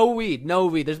 But no weed.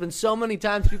 There's been so many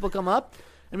times people come up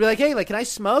and be like, hey, like, can I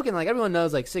smoke? And like everyone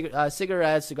knows, like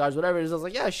cigarettes, cigars, whatever it is. I was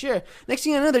like, yeah, sure. Next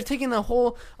thing you know, they're taking the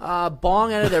whole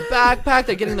bong out of their backpack.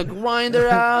 They're getting the grinder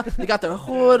out. They got their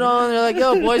hood on. They're like,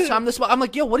 yo, boys, time to smoke. I'm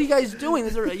like, yo, what are you guys doing?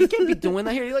 You can't be doing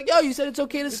that here. You're like, yo, you said it's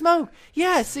okay to smoke.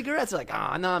 Yeah, cigarettes. They're like,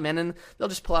 oh, no, man. And they'll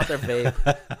just pull out their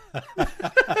vape.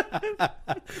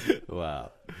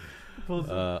 Wow.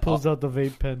 Pulls out the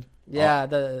vape pen. Yeah,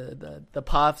 the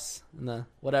puffs and the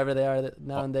whatever they are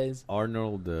nowadays.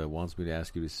 Arnold wants me to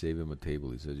ask you to save him a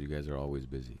table. He says you guys are always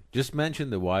busy. Just mention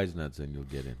the Wise Nuts and you'll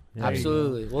get in. There you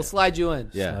Absolutely. We'll slide you in.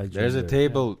 Yeah, Slide you there's a in there.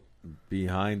 table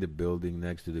behind the building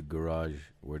next to the garage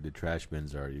where the trash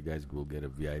bins are. You guys will get a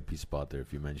VIP spot there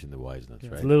if you mention the Wise Nuts,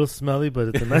 It's right? a little smelly, but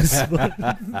it's a nice spot.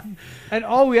 And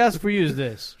all we ask for you is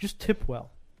this: just tip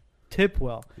well, tip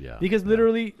well. Yeah. Because yeah.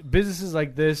 literally, businesses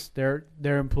like this, their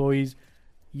employees,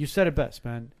 you said it best,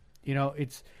 man. You know,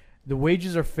 it's the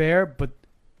wages are fair, but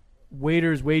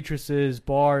waiters, waitresses,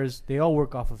 bars, they all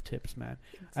work off of tips, man,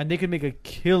 and they can make a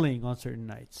killing on certain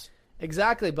nights.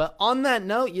 Exactly. But on that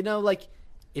note, you know, like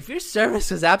if your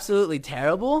service is absolutely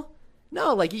terrible,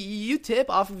 no, like you tip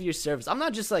off of your service. I'm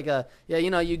not just like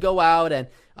you go out and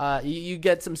you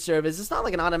get some service. It's not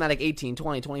like an automatic 18,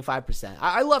 20, 25%.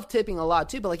 I love tipping a lot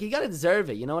too, but like you got to deserve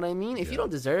it. You know what I mean? If you don't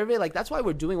deserve it, like that's why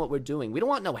we're doing what we're doing. We don't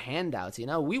want no handouts, you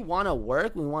know? We want to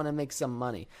work. We want to make some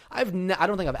money. I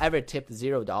don't think I've ever tipped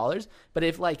 $0, but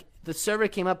if like the server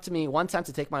came up to me one time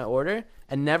to take my order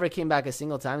and never came back a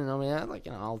single time, and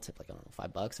I'll tip like, I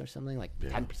don't know, $5 or something, like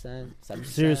 10%, 7%.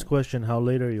 Serious question: how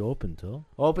late are you open till?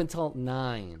 Open till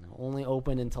 9. Only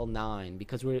open until 9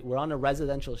 because we're on a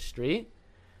residential street,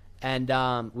 and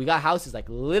we got houses like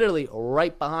literally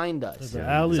right behind us. The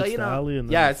alley, So, it's you the know, alley, and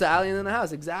yeah, it's the alley in the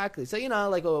house, exactly. So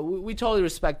like we totally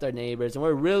respect our neighbors, and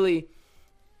we're really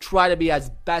try to be as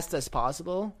best as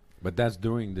possible. But that's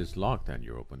during this lockdown.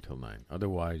 You're open till 9.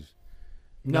 Otherwise,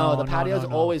 No, the patio's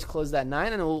no. always closed at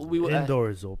 9, and we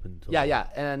indoors open till. yeah,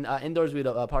 and indoors we'd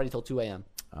party till 2 a.m.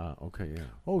 okay, yeah.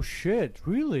 Oh shit!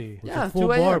 Really? It's Yeah, a full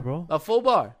 2 a.m. bar, bro. A full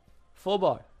bar.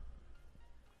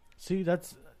 See,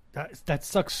 that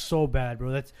sucks so bad, bro.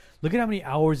 Look at how many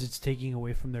hours it's taking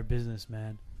away from their business,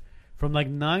 man. From like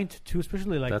 9 to 2,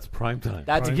 especially like That's prime time.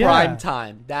 That's Prime- prime Yeah.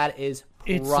 time. That is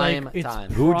It's prime like- it's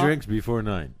time. Who Pro- drinks before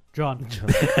 9? John.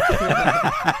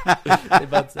 They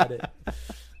both said it.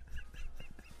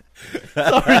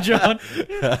 Sorry, John.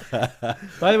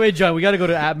 By the way, John, we got to go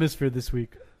to Atmosphere this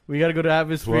week. We got to go to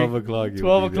Atmosphere. 12 o'clock. you'll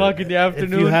 12 be o'clock there. in the If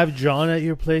afternoon. you have John at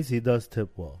your place, he does tip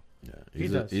well. Yeah. He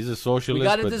He's, does. he's a socialist. We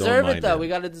gotta but deserve don't it mind though. it. We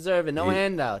gotta deserve it. No He-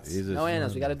 handouts. he's a- No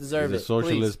handouts. We gotta deserve He's it. a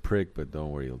socialist Please. prick, but don't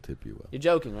worry, he'll tip you well. You're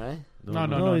joking, right?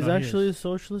 No, he's he actually is. a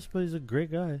socialist, but he's a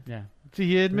great guy. Yeah. See,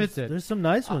 he admits it. There's some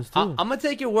nice ones I'm too. gonna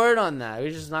take your word on that.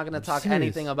 We're just not gonna I'm talk serious.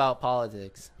 anything about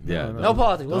politics. Yeah. No, No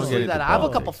politics. We'll don't just get leave that. into I have a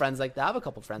couple politics. friends like that. I have a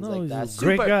couple friends No, like he's that. a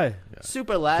great guy.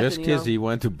 Super left. Just and, because he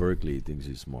went to Berkeley, he thinks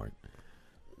he's smart.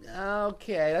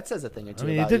 Okay, that says a thing or two. I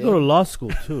mean, he about did you. go to law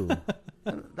school too.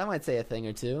 That might say a thing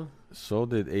or two. So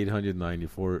did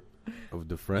 894 of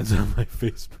the friends on my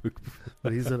Facebook.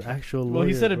 But he's an actual lawyer. Well,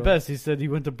 he said it bro. best. He said he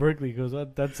went to Berkeley. He goes,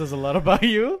 that says a lot about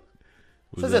you.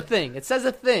 It says a thing. It says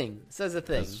a thing. It says a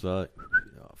thing. That's,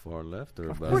 far left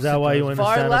or Of about? course Is that why you went to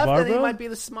Far Santa left, Barbara? and he might be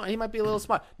the smart. He might be a little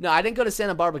smart. No, I didn't go to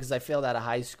Santa Barbara because I failed out of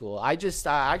high school. I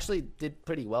actually did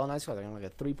pretty well in high school. I got like a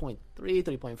 3.3,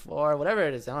 3.4, whatever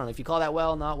it is. I don't know if you call that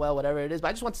well, not well, whatever it is. But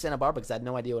I just went to Santa Barbara because I had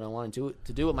no idea what I wanted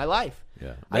to do with my life.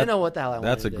 Yeah, I didn't know what the hell I wanted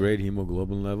That's to a do. great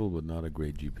hemoglobin level, but not a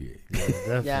great GPA.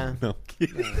 Definitely. Yeah. No.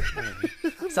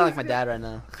 Sound like my dad right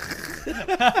now.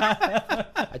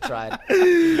 I tried.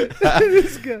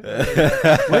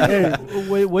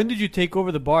 When did you take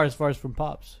over the bar as far as from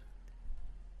Pops?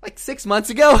 Like 6 months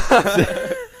ago.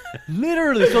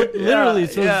 Literally, so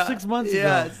 6 months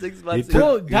Yeah, ago. 6 He months took,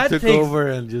 ago. Bro, that he took takes- over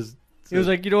and just It was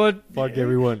like, you know what? fuck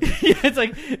everyone. Yeah, it's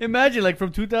like, imagine, like,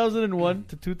 from 2001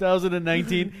 to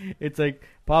 2019, it's like,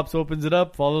 Pops opens it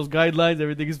up, follows guidelines,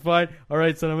 everything is fine. All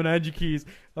right, son, I'm going to hand you keys.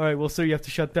 All right, well, sir, you have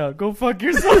to shut down. Go fuck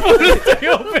yourself. Stay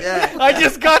open. Yeah. I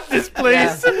just got this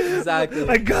place. Yeah, exactly.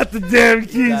 I got the damn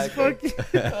keys. Exactly.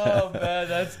 Fuck you. Oh, man,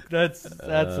 that's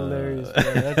hilarious,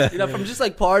 man. That's You know, from just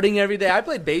like partying every day. I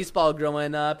played baseball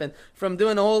growing up, and from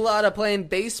doing a whole lot of playing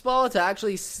baseball to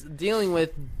actually dealing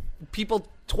with people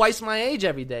twice my age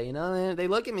every day. You know, they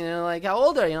look at me and they're like, "How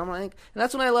old are you?" And I'm like, and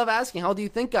that's when I love asking, "How old do you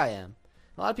think I am?"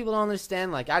 A lot of people don't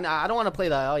understand. Like, I don't want to play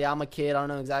the, oh yeah, I'm a kid. I don't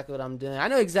know exactly what I'm doing. I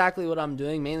know exactly what I'm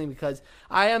doing, mainly because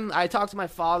I talk to my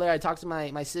father, I talk to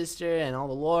my sister, and all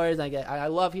the lawyers. I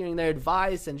love hearing their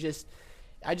advice, and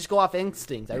I just go off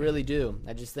instinct. I really do.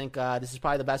 I just think this is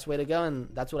probably the best way to go, and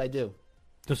that's what I do.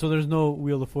 So there's no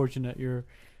Wheel of Fortune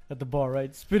at the bar,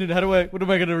 right? Spin it. What am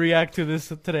I going to react to this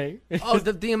today? Oh,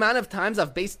 the amount of times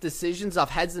I've based decisions off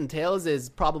heads and tails is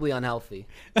probably unhealthy.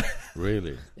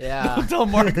 Really? Yeah. Don't tell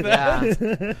Mark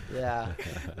that.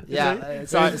 Yeah.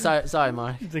 Sorry,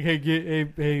 Mark. It's like,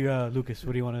 hey, Lucas,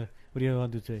 what do you want to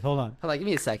do today? Hold on. Hold on, give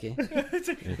me a second.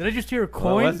 Did I just hear a Well,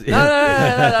 coin? what's-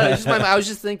 No. It's just I was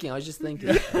just thinking.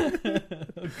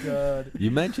 Oh God.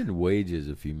 You mentioned wages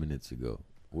a few minutes ago.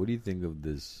 What do you think of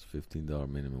this $15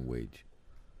 minimum wage?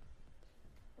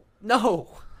 No.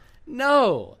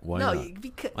 Why no, not?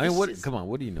 because I mean, it's what? just- Come on,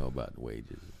 what do you know about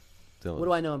wages? Tell What us.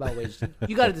 do I know about wages?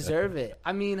 You got to deserve it.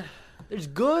 I mean, there's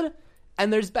good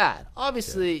and there's bad.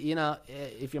 Obviously, you know,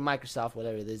 if you're Microsoft,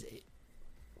 whatever it is,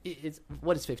 it's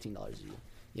what is $15 a year?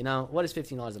 You know, what is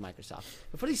 $15 at Microsoft?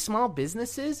 But for these small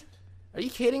businesses, are you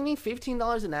kidding me?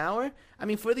 $15 an hour? I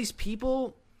mean, for these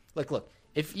people, like, look,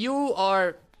 if you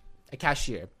are a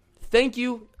cashier, thank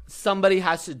you, somebody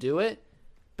has to do it.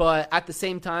 But at the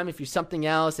same time, if you're something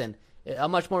else and a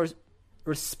much more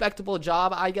respectable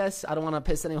job, I guess, I don't want to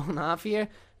piss anyone off here.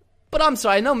 But I'm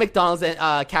sorry, I know McDonald's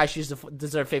cashiers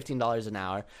deserve $15 an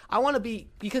hour. I want to be,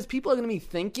 because people are going to be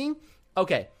thinking,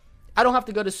 okay, I don't have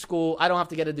to go to school, I don't have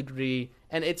to get a degree,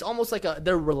 and it's almost like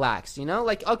they're relaxed, you know?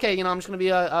 Like, okay, you know, I'm just going to be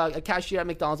a cashier at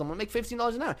McDonald's, I'm going to make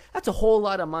 $15 an hour. That's a whole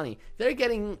lot of money. They're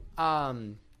getting,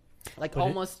 like,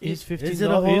 almost... Is $15 Is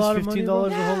it a whole lot of money, bro? a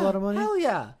whole lot of money? Hell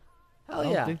yeah. I Hell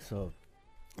don't yeah. think so.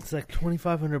 It's like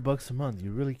 $2,500 a month.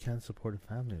 You really can't support a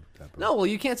family with that, bro. No, well,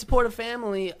 you can't support a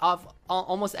family of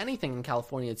almost anything in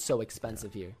California. It's so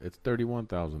expensive here. It's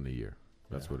 $31,000 a year.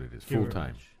 That's what it is. Give or Full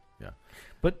time.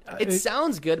 But It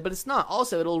sounds good, but it's not.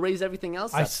 Also, it'll raise everything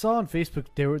else I up. saw on Facebook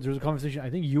there was a conversation. I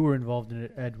think you were involved in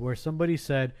it, Ed, where somebody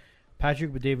said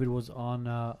Patrick David was on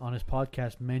his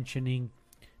podcast mentioning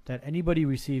that anybody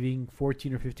receiving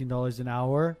 $14 or $15 an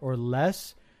hour or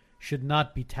less should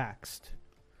not be taxed.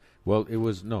 Well, it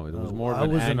was more of I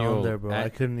an wasn't annual. on there, bro. I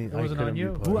couldn't. It I wasn't couldn't on you.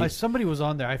 be part of it. Somebody was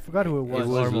on there. I forgot who it was. It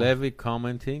was Levy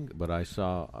commenting, but I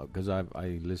saw because I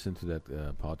listened to that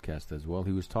podcast as well.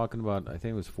 He was talking about I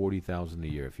think it was $40,000 a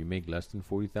year. If you make less than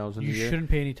 $40,000 a You year, shouldn't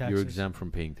pay any taxes. you're exempt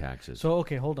from paying taxes. So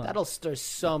okay, hold on. That'll stir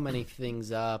so many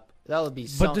things up. That'll be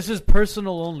so... But this is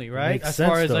personal only, right? Makes As sense,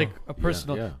 far as though. like a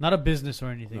personal, yeah. not a business or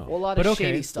anything. No. well, a lot But of okay.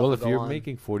 shady stuff well, will if go you're on.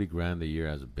 making $40,000 a year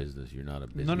as a business, you're not a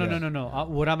business. No.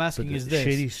 What I'm asking But is the this.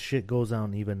 shady shit goes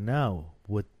on even now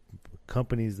with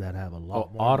companies that have a lot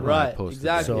Oh, more. Automat Right, posted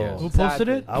exactly. that, So- yes. Who posted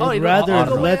it? I Oh, would you know, rather all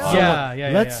the way let up. someone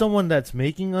Yeah. someone that's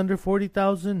making under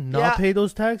 40,000 not Yeah. pay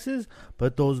those taxes,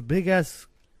 but those big ass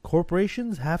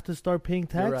corporations have to start paying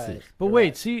You're taxes. right. But You're wait,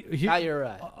 right. see, Now you're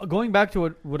right. going back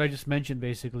to what I just mentioned,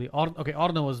 basically.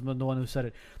 Arno was the one who said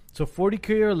it. So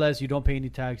 40K or less, you don't pay any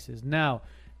taxes. Now,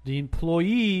 the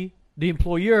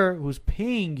employer who's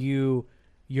paying you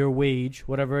your wage,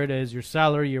 whatever it is, your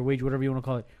salary, your wage, whatever you want to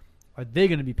call it, are they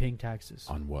going to be paying taxes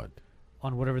On what?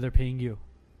 on whatever they're paying you?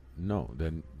 No,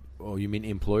 then. Oh, you mean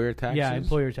employer taxes? Yeah,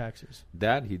 employer taxes.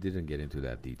 That he didn't get into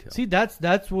that detail. See,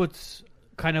 that's what's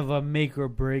kind of a make or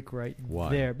break right Why?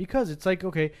 there, because it's like,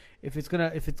 okay, if it's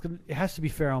gonna, it has to be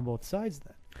fair on both sides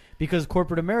then, because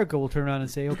corporate America will turn around and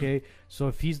say, okay, so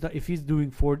if he's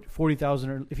doing 40,000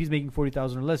 or if he's making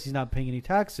 40,000 or less, he's not paying any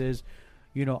taxes.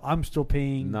 You know, I'm still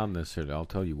paying. Not necessarily. I'll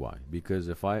tell you why. Because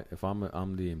if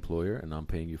I'm the employer and I'm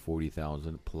paying you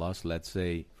 40,000 plus, let's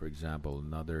say, for example,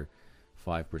 another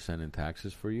 5% in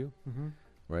taxes for you, Mhm.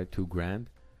 right? $2,000.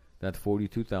 That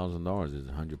 $42,000 is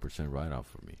 100% write off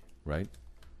for me, right?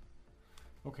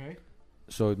 Okay.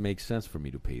 So it makes sense for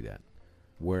me to pay that.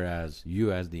 Whereas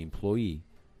you, as the employee,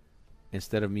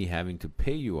 instead of me having to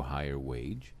pay you a higher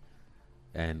wage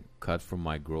and cut from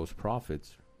my gross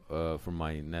profits, from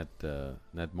my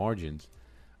net margins,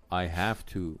 I have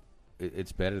to.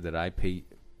 It's better that I pay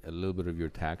a little bit of your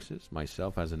taxes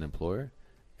myself as an employer,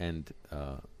 and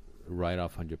write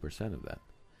off 100% of that.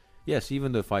 Yes,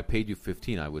 even though if I paid you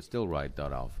 15, I would still write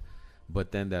that off,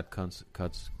 but then that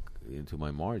cuts into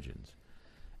my margins,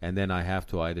 and then I have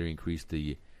to either increase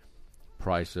the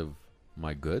price of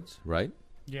my goods, right?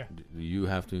 Yeah. You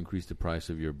have to increase the price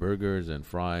of your burgers and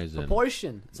fries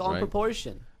Proportion. It's all in Right.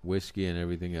 proportion. and whiskey and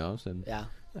everything else, and Yeah.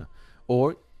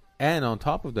 and on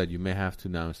top of that, you may have to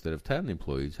now, instead of 10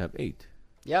 employees, have 8,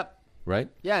 Yep. right?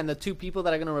 Yeah, and the two people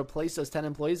that are going to replace those 10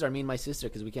 employees are me and my sister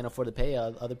because we can't afford to pay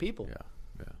other people. Yeah.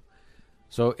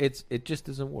 So it just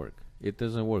doesn't work. It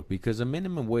doesn't work because a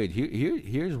minimum wage.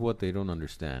 Here's what they don't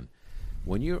understand.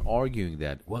 When you're arguing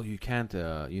that, well, you can't,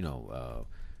 a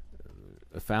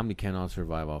family cannot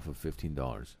survive off of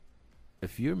 $15.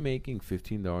 If you're making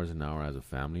 $15 an hour as a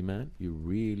family man, you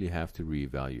really have to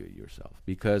reevaluate yourself,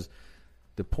 because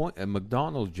the point, a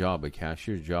McDonald's job, a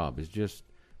cashier's job, is just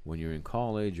when you're in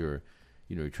college or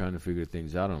you're trying to figure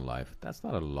things out in life. That's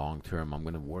not a long term. I'm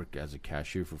going to work as a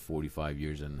cashier for 45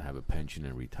 years and have a pension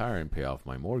and retire and pay off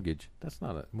my mortgage. That's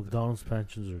not a McDonald's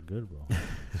pensions are good, bro.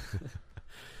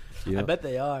 you I know, bet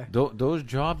they are. those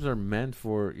jobs are meant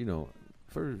for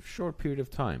for a short period of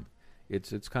time.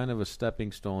 It's kind of a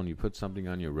stepping stone. You put something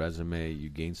on your resume, you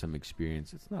gain some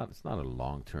experience. It's not a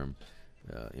long term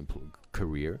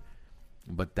career,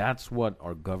 but that's what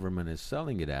our government is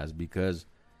selling it as. Because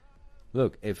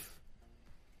look, if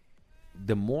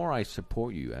the more I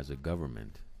support you as a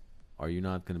government, are you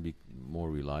not going to be more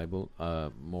reliable,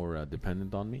 more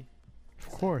dependent on me? Of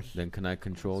course. Then can I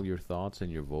control your thoughts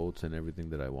and your votes and everything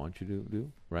that I want you to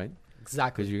do, right?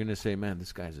 Exactly. Because you're going to say, man,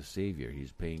 this guy's a savior.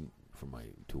 He's paying for my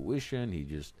tuition. He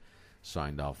just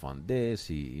signed off on this.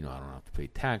 I don't have to pay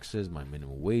taxes. My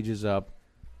minimum wage is up.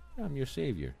 I'm your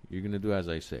savior. You're going to do as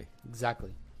I say.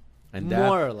 Exactly. And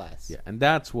More or less. Yeah, and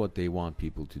that's what they want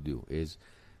people to do is,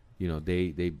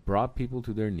 they brought people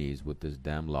to their knees with this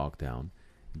damn lockdown,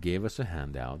 gave us a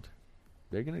handout.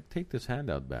 They're going to take this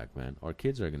handout back, man. Our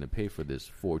kids are going to pay for this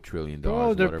 $4 trillion.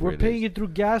 Bro, we're paying it through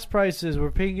gas prices.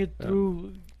 We're paying it Yeah.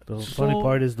 through. The So- funny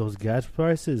part is those gas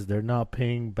prices, they're not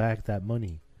paying back that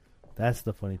money. That's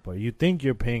the funny part. You think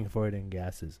you're paying for it in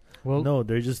gases. Well, No,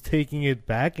 they're just taking it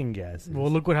back in gases. Well,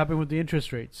 look what happened with the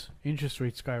interest rates. Interest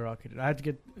rates skyrocketed. I had to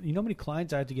get, how many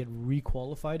clients I had to get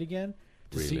requalified again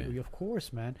to Really? see. Of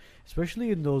course, man. Especially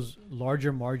in those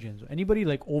larger margins. Anybody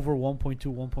like over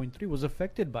 1.2, 1.3 was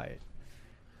affected by it.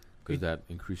 Because that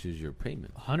increases your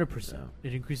payment. 100%. Yeah.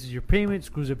 It increases your payment,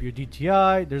 screws up your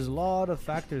DTI. There's a lot of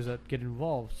factors that get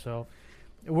involved. So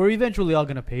we're eventually all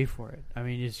going to pay for it. I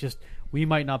mean, it's just we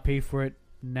might not pay for it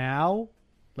now,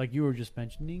 like you were just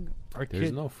mentioning. Our There's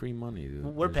kid, no free money, dude.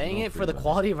 We're There's paying no it for free the money.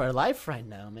 quality of our life right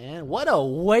now, man. What a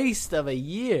waste of a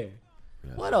year.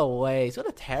 Yeah. What a waste. What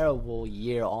a terrible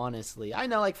year, honestly. I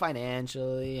know, like,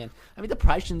 financially. And, I mean,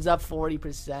 depression's up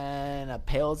 40%.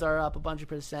 Pills are up a bunch of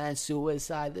percent.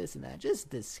 Suicide, this and that. Just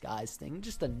disgusting.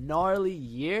 Just a gnarly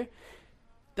year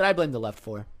that I blame the left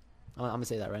for. I'm going to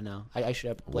say that right now. I should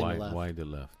have blamed the left. Why the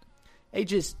left? They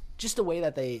just the way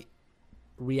that they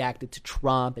reacted to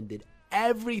Trump and did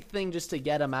everything just to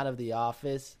get him out of the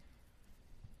office,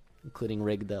 including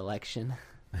rig the election.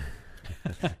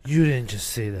 You didn't just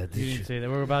say that, did You you? didn't say that.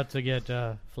 We're about to get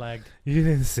flagged. You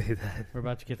didn't say that. We're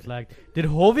about to get flagged. Did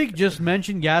Hovik just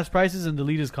mention gas prices and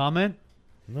delete his comment?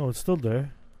 No, it's still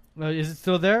there. Is it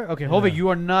still there? Okay, Yeah. Hovik, you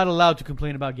are not allowed to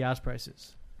complain about gas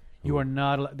prices. You Who? are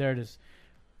not. There it is.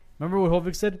 Remember what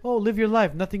Hovik said? Oh, live your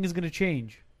life. Nothing is going to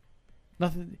change.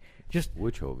 Nothing. Just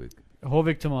Which Hovik?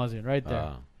 Hovik Tamazian, right there.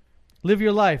 Ah. Live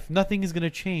your life. Nothing is going to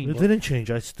change. It didn't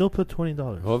change. I still put $20.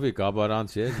 Hovik,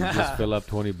 abaranție, you just fill up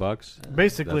 $20.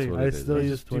 Basically, That's what I it is. still You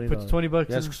use just you $20. put $20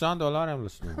 Yes, in. $100 am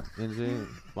lăsnut. Înze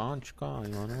banca,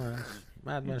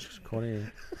 Madman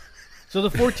Korea. So the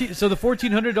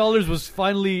 $1,400 was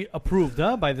finally approved,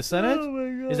 huh, by the Senate. Oh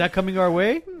my God. Is that coming our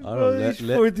way? I don't know.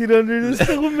 $1,400 is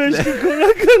still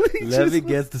Mexico. Levy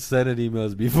gets the Senate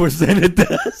emails before Senate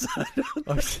does.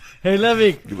 Hey,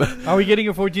 Levik, are we getting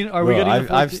a 14? Are we Bro, getting a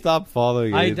 14? I've stopped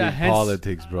following I- anything hence-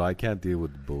 politics, bro. I can't deal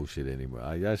with bullshit anymore.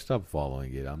 I stopped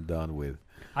following it. I'm done with.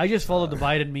 I just followed the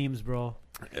Biden memes, bro.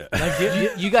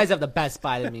 You guys have the best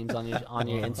Biden memes on your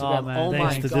Instagram. man, Oh,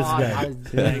 thanks my to this god, guy.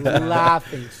 I was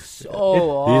laughing so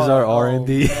These hard. are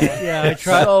R&D. Yeah, I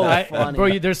try. So I, funny.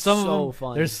 bro, there's some So of them.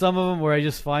 funny. There's some of them where I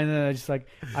just find it. And I just like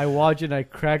I watch it and I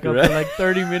crack up Right. for like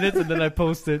 30 minutes and then I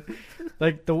post it.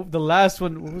 Like the last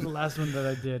one. What was the last one that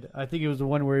I did? I think it was the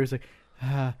one where he was like,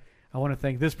 I want to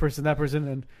thank this person, that person,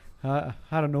 and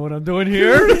I don't know what I'm doing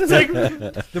here. It's like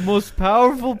the most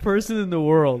powerful person in the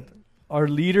world, our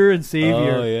leader and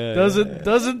savior, Oh, yeah,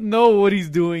 doesn't know what he's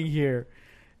doing here.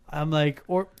 I'm like,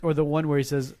 or the one where he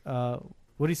says, what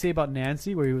did he say about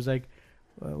Nancy? Where he was like,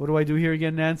 what do I do here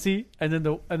again, Nancy? And then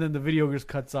the video just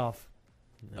cuts off.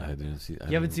 I didn't see.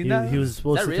 You haven't seen He, that? he was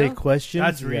supposed Is to that take real? questions.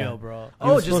 That's Yeah. real, bro. He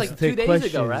Oh, was just supposed like to 2 take days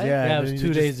questions, ago, right? Yeah, it was then 2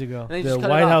 he days just- ago. And then he The just cut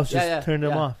White it off. House Yeah, just turned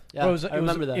him off. Yeah, Bro, it was, I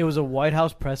remember that. It was a White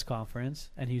House press conference,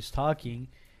 and he was talking,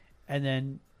 and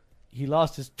then he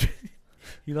lost his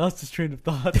train of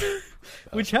thought,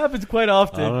 which happens quite I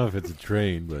often. don't know if it's a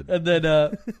train, but And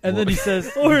then he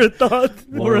says, Or a thought.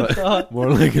 or a thought, more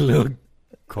like a little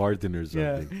carton or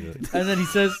Yeah. something. and then he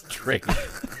says, Trick.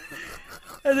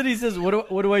 and then he says, what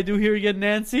do I do here again,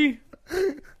 Nancy?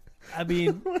 I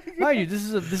mean, mind you, this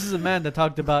is a man that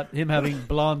talked about him having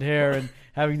blonde hair and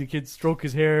having the kids stroke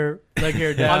his leg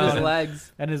hair down on his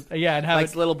legs. and and have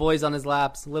Likes little boys on his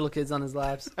laps, little kids on his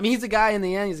laps. I mean, he's a guy in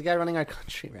the end. He's a guy running our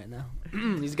country right now.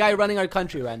 He's a guy running our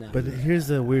country right now. But here's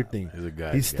the weird thing. He's a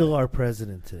guy. He's still our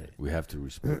president today. We have to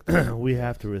respect. We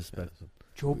have to respect him.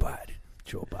 Joe Biden.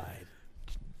 Joe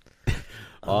Biden.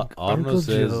 Arnold Uncle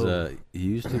says Joe. he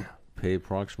used to pay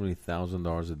approximately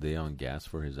 $1,000 a day on gas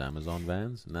for his Amazon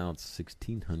vans. Now it's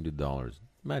 $1,600.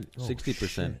 Imagine Oh, 60%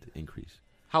 shit. increase.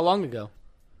 How long ago?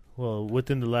 Well,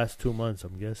 within the last 2 months,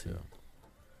 I'm guessing.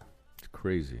 It's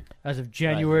crazy. As of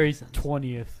January makes sense.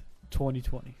 20th,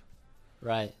 2020.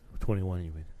 Right. 21,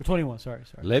 you mean? Or 21, sorry.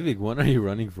 Levik, when are you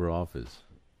running for office?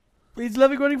 Is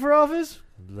Levik running for office?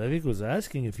 Levik was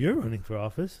asking if you're running for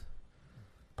office.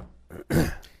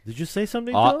 Did you say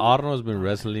something? Ar- to him? Arnold's been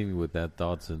wrestling with that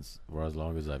thought since for as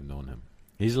long as I've known him.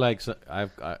 He's like,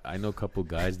 I know a couple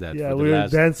guys that Yeah, for the we were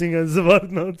last. dancing on Zavat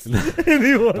notes. And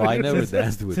he wanted No, I to never say-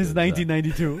 danced with Since him, so-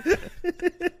 1992.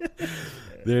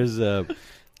 There's a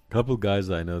couple guys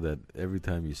I know that every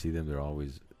time you see them, they're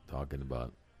always talking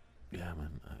about, yeah,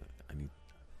 man,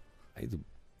 I need to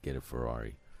get a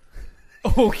Ferrari.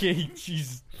 Okay,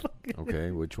 jeez. Okay,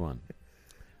 which one?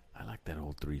 I like that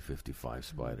old 355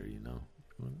 Spider.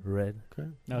 Red. Okay,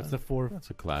 Now it's the 4. that's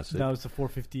a classic. Now it's the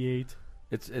 458.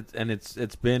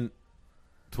 It's been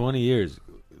 20 years.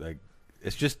 Like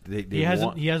it's just they He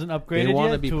hasn't upgraded they want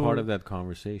yet to be to part of that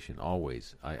conversation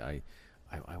always. I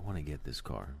want to get this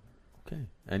car. Okay,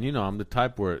 and I'm the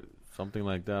type where something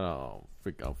like that I'll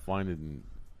find it in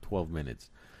 12 minutes.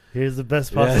 Here's the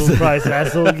best Yes. possible price,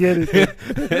 asshole. Get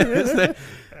it.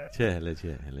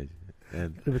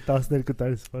 And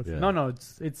yeah. No,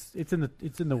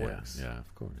 it's in the works. Yeah,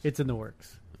 of course. It's in the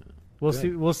works.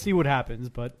 We'll see what happens,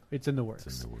 but it's in the works.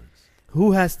 It's in the works.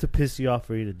 Who has to piss you off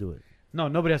for you to do it? No,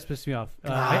 nobody has to piss me off.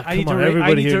 I need to ra-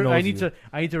 everybody here knows you.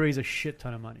 I need to raise a shit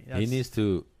ton of money.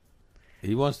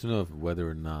 He wants to know whether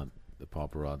or not the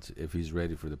paparazzi, if he's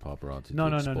ready for the paparazzi. No.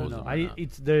 to expose him or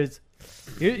not.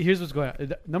 Here's what's going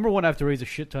on. Number one, I have to raise a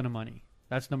shit ton of money.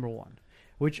 That's number one.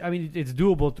 Which, I mean, it's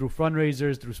doable through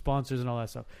fundraisers, through sponsors, and all that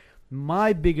stuff.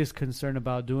 My biggest concern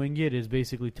about doing it is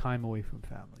basically time away from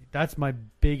family. That's my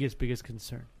biggest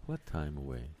concern. What time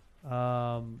away?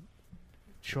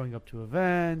 Showing up to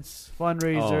events,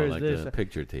 fundraisers, like this. the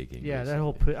picture taking. Yeah, that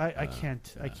basically. whole. I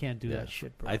can't do yeah. that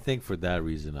shit, bro. I think for that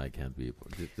reason I can't be.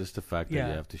 Just the fact that Yeah.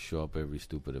 you have to show up every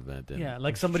stupid event. And Yeah,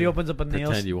 like somebody opens up a nail.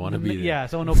 Pretend you wanna be there. Yeah,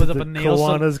 someone opens up The a nail.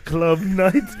 Kiwanis Club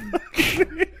night.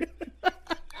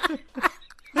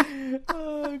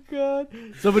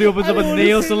 Somebody opens up a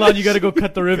nail salon. You got to go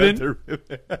cut the ribbon.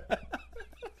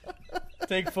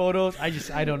 Take photos.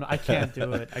 I don't know. I can't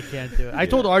do it. I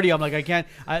told Artie, I'm like, I can't.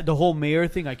 The whole mayor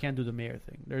thing, I can't do the mayor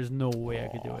thing. There's no way I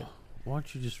could do it. Why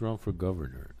don't you just run for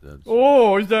governor? That's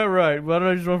Oh, is that right? Why don't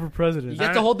I just run for president? You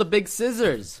get to hold the big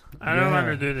scissors. I don't want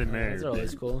to do the mayor. Those are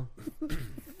always cool.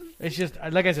 It's just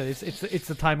like I said. It's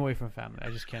the time away from family. I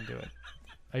just can't do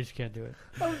it.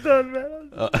 I'm done,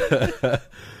 man.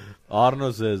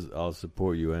 Arno says, "I'll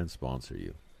support you and sponsor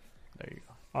you." There you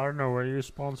go, I don't know. Will you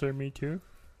sponsor me too?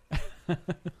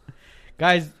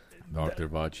 guys. Dr.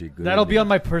 Vachi, good. That'll be idea. on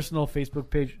my personal Facebook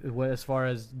page as far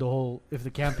as the whole if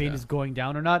the campaign is going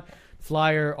down or not.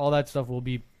 Flyer, all that stuff will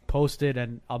be posted,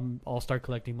 and I'll start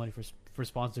collecting money for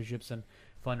sponsorships and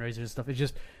fundraisers and stuff. It's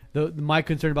just my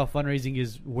concern about fundraising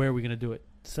is where are we gonna do it?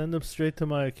 Send them straight to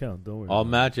my account. Don't worry. I'll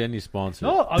match any sponsor.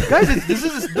 No, guys, this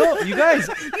is no, you guys.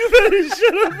 You better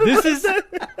shut up.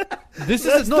 This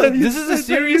is a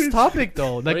serious topic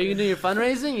though. What are Like, you do your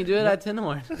fundraising? You do it at Tin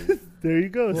Horn. There you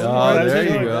go. Oh, there you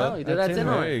Tin Horn, go. bro. You do it at Tin There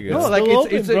Horn. you go. no, like still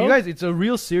it's open, bro. you guys, it's a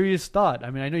real serious thought.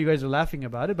 I mean, I know you guys are laughing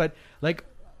about it, but like,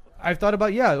 I've thought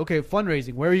about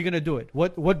fundraising. Where are you gonna do it?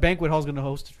 What banquet hall's gonna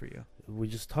host it for you? We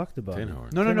just talked about Tin it. Horn.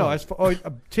 No. Tin Horn. As far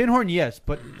Tin Horn, yes,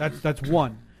 but that's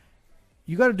one.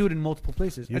 You got to do it in multiple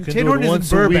places. You and can Tin do Horn it is in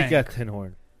once a week Burbank. at Tin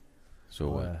Horn. So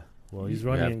what? Well, he's You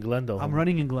running have- in Glendale. I'm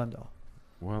running in Glendale.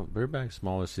 Well, Burbank's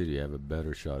smaller city. You have a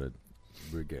better shot at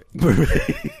Brigade.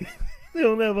 They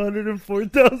only have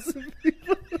 104,000,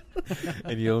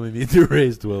 And you only need to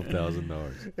raise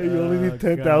 $12,000. and you only Oh, need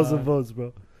 10,000 God. votes,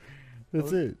 bro.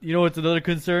 That's it. You know what's another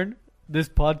concern? This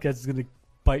podcast is gonna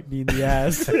bite me in the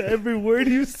ass. Every word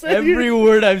you say. Every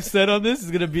word I've said on this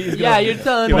is gonna be. is Yeah, gonna you're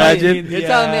telling Imagine- me. You're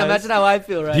telling me. Yes. Imagine how I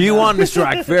feel right Do you now. want Mr.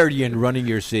 Akverdian running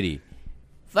your city?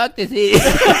 Fuck this idiot.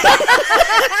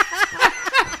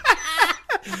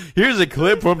 Here's a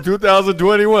clip from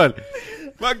 2021.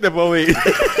 Fuck the police.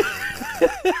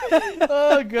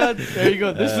 Oh God! There you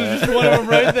go. This is just one of them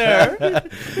right there.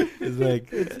 It's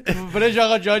like,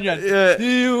 Yeah. Do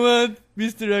you want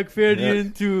Mr.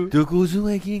 Akverdian to?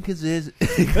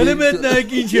 Element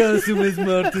nakin şansımız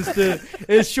martısta.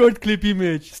 A short clip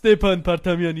image. Stepan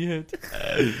Partamyani hit.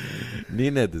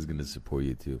 Ninet is going to support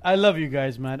you too. I love you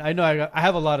guys, man. I know I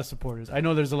have a lot of supporters. I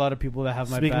know there's a lot of people that have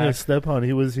my Speaking back. of Stepan,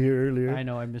 he was here earlier. I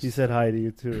know I missed. He said hi to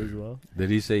you too as well. Did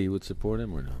he say you would support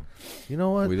him or no? You know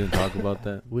what? We didn't talk about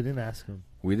that. We didn't ask him.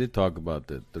 We did talk about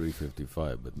the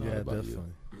 355, but not about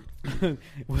definitely.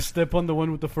 Was Stepan the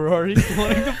one with the Ferrari?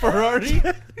 Wanting the Ferrari?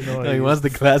 No, you. He wants the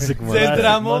classic one. Zed- classic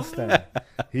Zentramo? Mustang.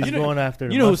 He's You know- going after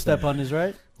the You know who Mustang. Stepan is,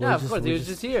 right? Well, Yeah, of just- course. we He was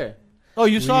just- just here. Oh,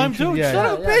 you saw him too? yeah, Shut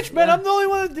yeah. up, Yeah, bitch, man. yeah. I'm the only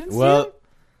one that didn't see Well,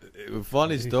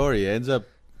 funny story. Ends up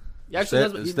He actually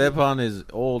does. Stepan is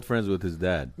old friends with his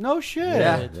dad. him. No shit.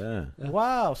 Yeah. Yeah.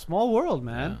 Wow, small world,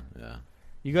 man. Yeah.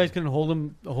 You guys can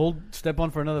hold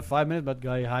Stepan for another 5 minutes, but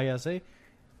guy high say.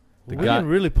 The we guy- didn't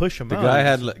really push him The out.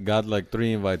 guy got like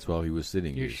 3 invites while he was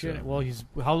sitting You're here. shit. so Well,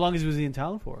 how long was he in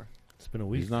town for? It's been a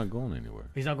week. he's not going anywhere.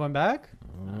 He's not going back.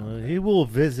 He will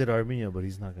visit Armenia, but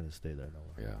he's not going to stay there no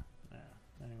more.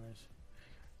 Yeah.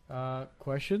 Anyways,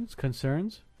 questions,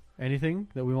 concerns, anything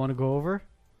that we want to go over?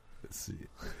 Let's see.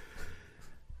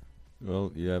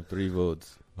 Well, you have 3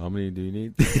 votes. How many do you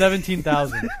need?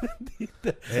 17,000.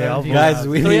 Hey, I'll vote Guys, out.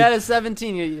 we So he need, had a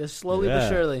 17. You slowly but Yeah.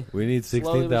 surely. we need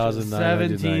Slowly but surely.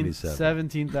 16,997.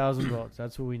 17,000 votes.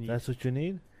 That's what we need. That's what you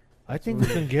need? I think you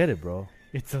can get it, bro.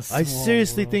 It's a I small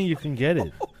seriously world. think you can get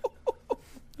it.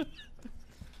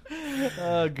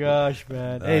 Oh gosh,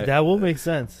 man. Hey, that will make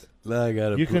sense. Now I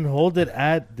gotta You put- can hold it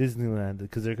at Disneyland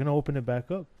because they're going to open it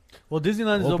back up. Well,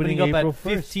 Disneyland is Opening opening up April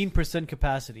at 1st. 15%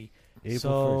 capacity.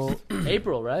 April so 1st.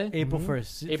 April, right? April Mhm.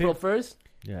 1st. April 1st.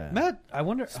 Yeah. Matt, I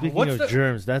wonder. Speaking what's of the,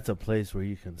 germs, that's a place where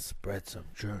you can spread some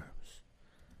germs.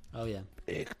 Oh yeah.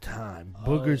 Big time. Oh,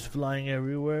 Boogers yeah. flying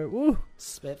everywhere. Woo.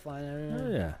 Spit flying Oh,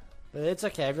 everywhere. yeah. But it's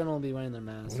okay. Everyone will be wearing their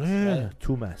masks. Yeah. Right?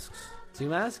 2 masks. 2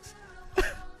 masks.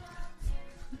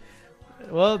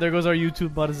 well, there goes our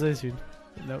YouTube monetization.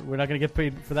 No, we're not gonna get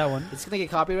paid for that one. It's gonna get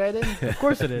copyrighted. Of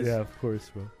course it is. Yeah, of course,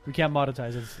 bro. We can't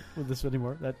monetize this with this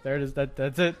anymore. There it is.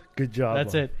 That's it. Good job.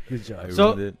 That's bro. it. Good I job.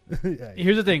 So- ruined it. Yeah.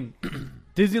 Here's the thing.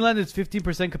 Disneyland is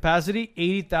 15% capacity,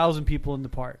 80,000 people in the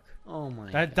park. Oh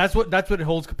my. That's what it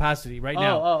holds capacity right oh,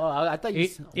 now. Oh, I thought you.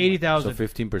 Eight- said- oh my- 80,000. So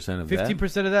 15% of that?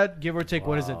 15% of that, give or take,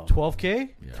 what is it? Wow. 12K?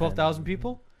 Yeah. 12,000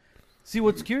 people? See,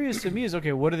 what's curious to me is,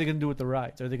 okay, what are they going to do with the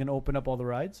rides? Are they going to open up all the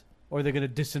rides? Or are they going to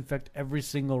disinfect every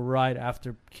single ride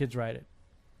after kids ride it?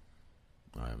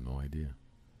 I have no idea.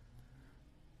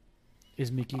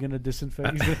 Is Mickey going to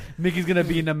disinfect? Mickey's going to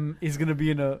be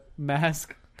in a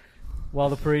mask while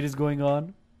the parade is going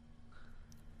on?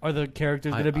 Are the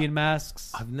characters going to be in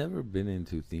masks? I've never been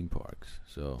into theme parks,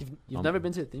 so You've never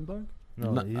been to a theme park?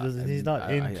 No, he doesn't. He's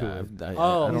not into it.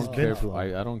 Oh, I he's don't been care. to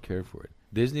it. I don't care for it.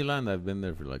 Disneyland, I've been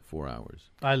there for like 4 hours.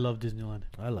 I love Disneyland.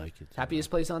 I like it. Happiest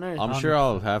place on earth. I'm sure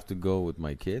I'll have to go with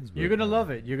my kids. But You're gonna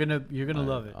love it. You're gonna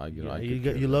love it.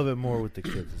 You love it more with the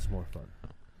kids. It's more fun.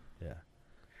 Yeah.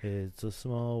 It's a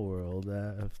small world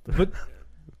after. But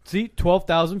see,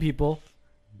 12,000 people.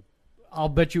 I'll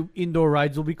bet you indoor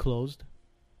rides will be closed,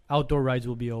 outdoor rides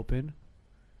will be open,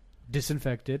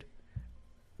 disinfected.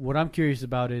 What I'm curious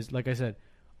about is, like I said,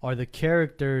 are the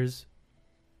characters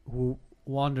who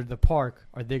wander the park,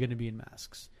 are they going to be in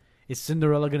masks? Is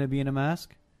Cinderella going to be in a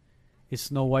mask? Is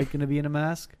Snow White going to be in a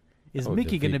mask? Is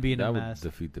Mickey going to be in a mask? That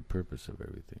would defeat the purpose of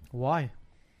everything. Why?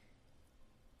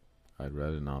 I'd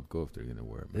rather not go if they're going to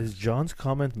wear a mask. Is John's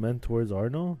comment meant towards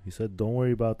Arno? He said, "Don't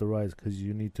worry about the rides because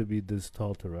you need to be this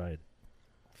tall to ride."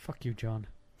 Fuck you, John.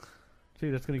 See,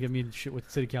 that's going to get me in shit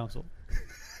with city council.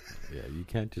 Yeah, you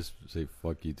can't just say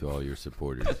fuck you to all your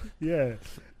supporters. Yeah.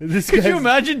 This Could you guy's-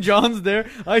 imagine John's there?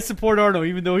 I support Arno,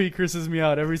 even though he curses me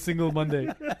out every single Monday.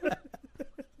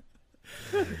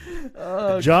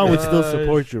 Oh, John would still gosh.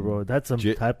 support you, bro. That's the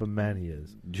J- type of man he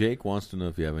is. Jake wants to know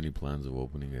if you have any plans of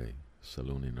opening a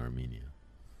saloon in Armenia.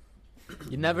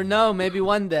 You never know. Maybe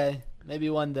one day. Maybe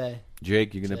one day.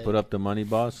 Jake, you going to Jake. put up the money,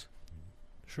 boss?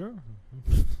 Sure.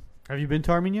 Have you been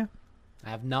to Armenia? I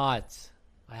have not.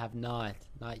 I have not.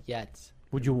 Not yet.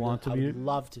 Would you want to I be? would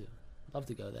love to. Love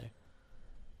to go there.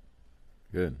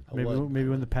 Good. I Maybe would. maybe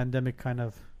when the pandemic kind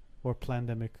of, or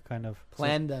plandemic kind of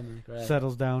Pandemic, right?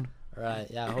 settles down. Right.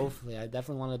 Yeah. Hopefully, I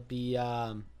definitely want to be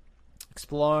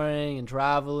exploring and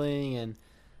traveling and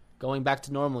going back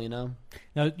to normal. You know.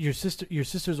 Now your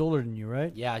sister's older than you,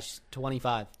 right? Yeah. She's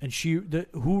 25. And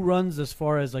who runs as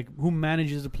far as like who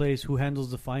manages the place, who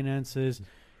handles the finances,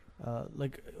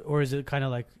 like, or is it kind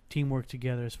of like teamwork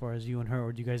together as far as you and her,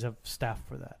 or do you guys have staff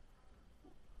for that?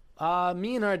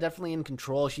 Me and her are definitely in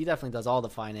control. She definitely does all the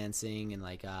financing and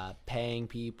like paying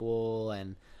people,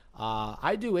 and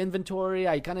I do inventory.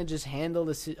 I kind of just handle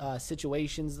the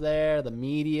situations there, the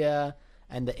media,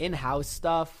 and the in-house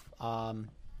stuff.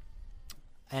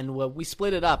 And we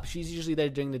split it up. She's usually there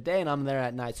during the day, and I'm there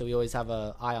at night, so we always have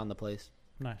an eye on the place.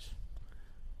 Nice.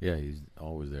 Yeah, he's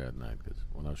always there at night because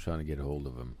when I was trying to get a hold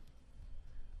of him,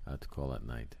 I had to call at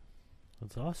night.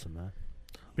 That's awesome, man.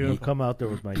 Beautiful. I'll come out there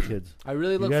with my kids. I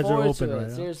really look guys are forward open to it. right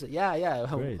now? Seriously, yeah.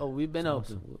 Great. Oh, we've been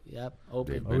That's open. awesome. Yep,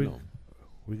 open. They've Are been we- home.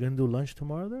 We gonna do lunch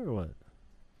tomorrow there or what?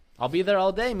 I'll be there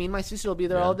all day. Me and my sister will be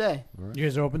there Yeah. all day. All right. You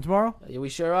guys are open tomorrow? Yeah, we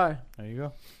sure are. There you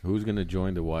go. Who's going to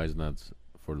join the Wise Nuts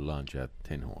for lunch at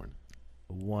Tin Horn?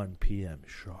 1 p.m.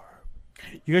 sharp.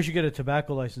 You guys should get a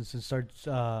tobacco license and start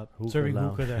serving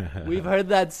lounge. hookah there. We've heard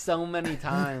that so many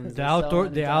times. The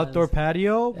outdoor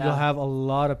patio, Yeah. you'll have a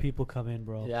lot of people come in,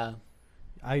 bro. Yeah.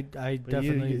 I But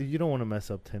definitely. you don't want to mess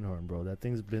up Tin Horn, bro. That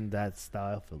thing's been that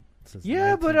style since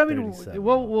Yeah, but I mean, 1937,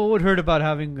 what bro. would hurt about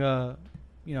having,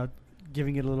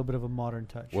 giving it a little bit of a modern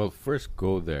touch? Well, first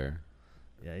go there.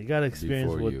 Yeah, you gotta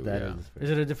experience Before what you, that yeah. is. Is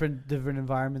it a different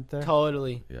environment there?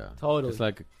 Totally. Yeah. Totally. It's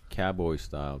like a cowboy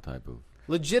style type of.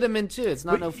 Legitimate too. It's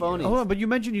not no phonies. Hold on, but you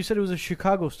mentioned you said it was a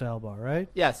Chicago style bar, right?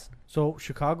 Yes. So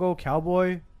Chicago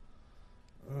cowboy.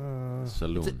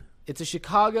 Saloon. It's a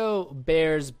Chicago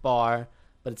Bears bar,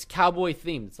 but it's cowboy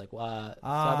themed. It's like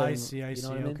I see. you know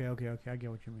what I mean? Okay. I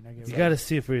get what you mean. You gotta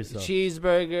see it for yourself.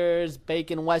 Cheeseburgers,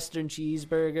 bacon Western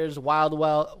cheeseburgers,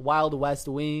 Wild West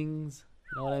wings.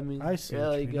 You know what I mean? I see. what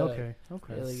Really you mean. good.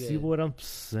 Okay. Really See good. what I'm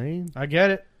saying? I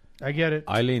get it.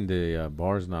 Eileen, the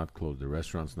bar's not closed. The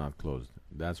restaurant's not closed.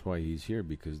 That's why he's here,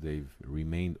 because they've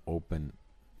remained open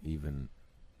even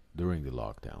during the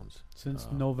lockdowns. Since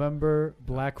November,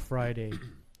 Black Friday,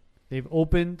 they've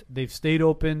opened. They've stayed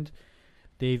opened.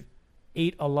 They've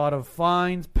ate a lot of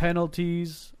fines,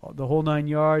 penalties, the whole 9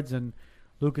 yards. And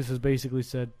Lucas has basically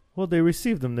said, Well, they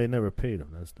received them. They never paid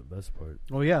them. That's the best part.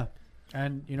 "Oh yeah."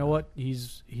 And you know what?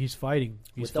 He's fighting.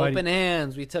 He's With fighting. open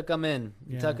hands, we took them in.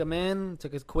 We Yeah. took them in,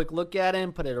 took a quick look at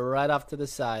him, put it right off to the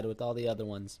side with all the other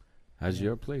ones. Has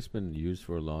your place been used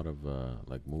for a lot of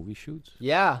like movie shoots?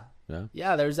 Yeah. Yeah.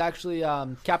 Yeah, there's actually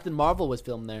Captain Marvel was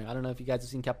filmed there. I don't know if you guys have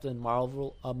seen Captain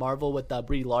Marvel with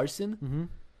Brie Larson.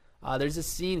 Mm-hmm. There's a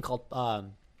scene called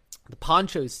the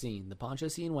poncho scene. The poncho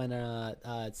scene when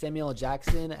Samuel L.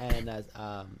 Jackson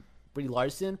and Brie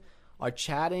Larson are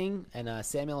chatting, and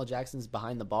Samuel L. Jackson's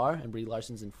behind the bar, and Brie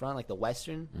Larson's in front, like the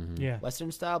Western Yeah.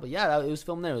 Western style. But yeah, it was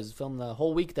filmed there. It was filmed the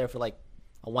whole week there for like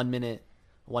a 1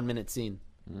 minute scene.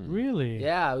 Really?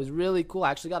 Yeah, it was really cool.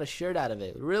 I actually got a shirt out of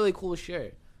it. Really cool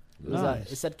shirt.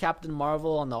 Nice. It said Captain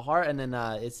Marvel on the heart, and then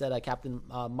it said Captain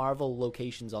Marvel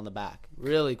locations on the back.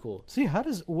 Really cool. See, how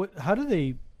do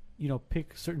they,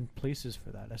 pick certain places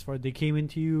for that? As far as they came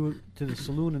into you to the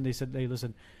saloon and they said, "Hey,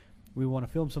 listen, we want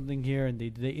to film something here," and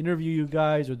did they interview you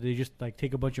guys, or did they just like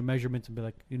take a bunch of measurements and be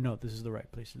like, this is the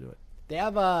right place to do it? They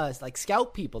have like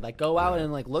scout people that go out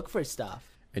and like look for stuff.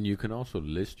 And you can also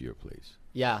list your place.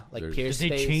 Yeah, like There's- Pierce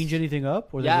Did they Space. change anything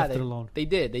up, or they Yeah, left it alone? They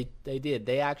did. They did.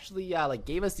 They actually like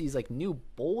gave us these like new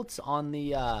bolts on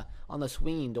the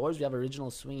swinging doors. We have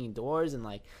original swinging doors, and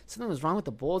like something was wrong with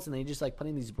the bolts, and they just like put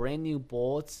in these brand new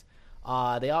bolts.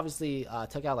 They obviously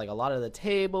took out like a lot of the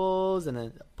tables, and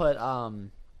then put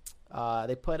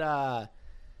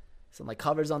some like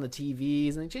covers on the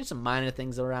TVs, and they changed some minor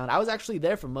things around. I was actually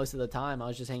there for most of the time. I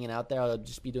was just hanging out there. I would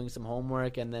just be doing some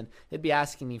homework, and then they'd be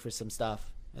asking me for some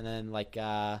stuff, and then like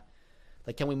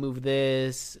can we move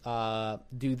this,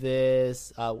 do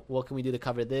this, what can we do to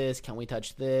cover this, can we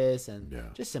touch this, and Yeah.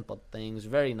 just simple things.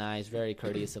 Very nice, very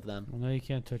courteous of them. Well, now you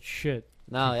can't touch shit.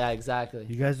 No, yeah, exactly.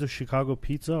 You guys do Chicago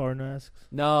pizza? Arno asks.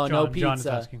 No, no John is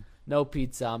pizza. asking. No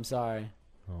pizza. I'm sorry.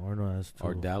 Oh, Arno asks.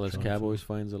 Are too. Dallas John Cowboys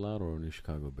fans allowed, or only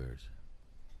Chicago Bears?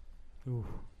 Ooh.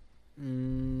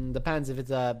 Depends if it's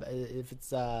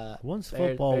One's Bears-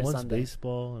 football, Bears one's Sunday.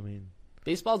 baseball. I mean,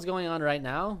 baseball's going on right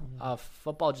now.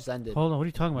 Football just ended. Hold on, what are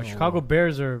you talking about? Oh. Chicago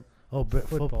Bears are oh,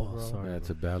 Football, football. bro. Sorry, Yeah, it's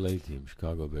a ballet team,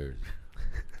 Chicago Bears.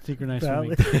 synchronized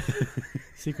Ballet. swimming.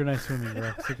 Synchronized swimming,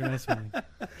 bro. Synchronized swimming.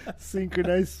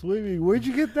 synchronized swimming. Where'd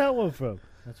you get that one from?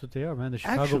 That's what they are, man. The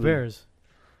Chicago Actually- Bears.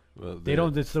 Well, They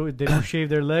don't shave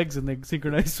their legs and they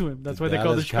synchronize swim. That's why they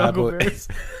call the Dallas Chicago Cowboy- Bears.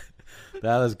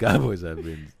 Dallas Cowboys have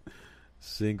been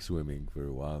sink swimming for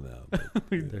a while now. But,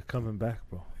 They're coming back,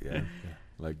 bro. yeah,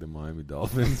 like the Miami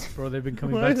Dolphins. Bro, they've been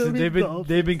coming Why back since don't we they've been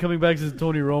Dolphins? coming back since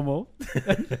Tony Romo.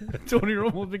 Tony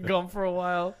Romo's been gone for a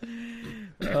while.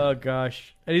 Oh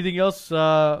gosh. Anything else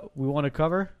we want to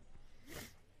cover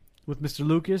with Mr.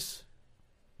 Lucas?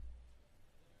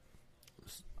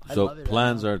 I So love it right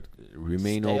plans now. are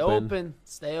remain Stay open,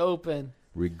 Stay open.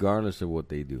 regardless of what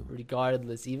they do.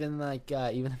 Regardless, even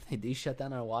even if they do shut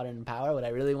down our water and power, what I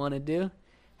really want to do,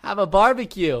 have a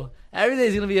barbecue. Every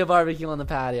day's gonna be a barbecue on the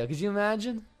patio. Could you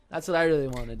imagine? That's what I really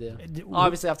want to do.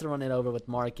 Obviously, I have to run it over with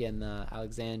Mark and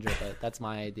Alexandra, but that's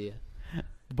my idea.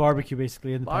 Barbecue,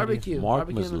 basically. In the patio. Barbecue. Mark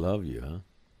barbecue must in the- love you, huh?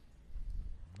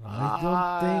 I don't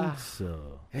Ah. think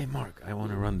so. Hey, Mark, I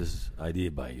want to run this idea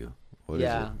by you. What is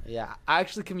Yeah, it? yeah. I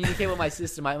actually communicate with my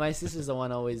sister. My sister's the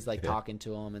one always like talking to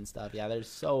them and stuff. Yeah, they're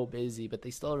so busy, but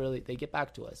they still they get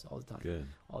back to us all the time. Good.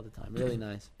 All the time. Really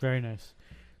nice. Very nice.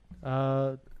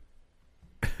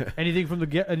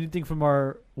 Anything from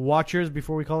our watchers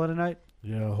before we call it a night?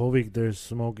 Yeah, whole week there's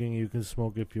smoking. You can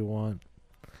smoke if you want.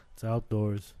 It's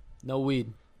outdoors. No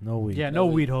weed. No weed. Yeah, No no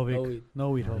weed, weed. Hovig. No weed. No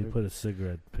weed, He Hovig. put a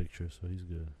cigarette picture, so he's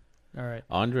good. All right.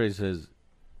 Andre says,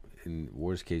 in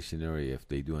worst case scenario, if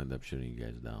they do end up shutting you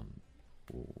guys down,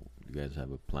 you guys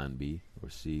have a plan B or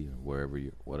C or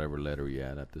whatever letter you're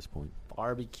at this point?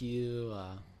 Barbecue.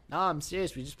 No, I'm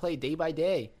serious. We just play day by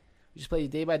day.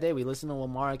 We listen to what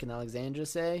Mark and Alexandra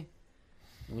say,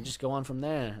 and we just go on from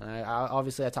there. And I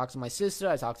obviously talk to my sister,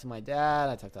 I talk to my dad,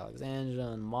 I talk to Alexandra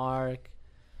and Mark,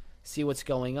 see what's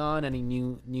going on, any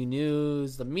new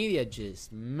news. The media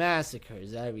just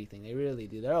massacres everything. They really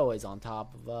do. They're always on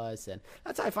top of us, and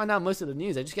that's how I find out most of the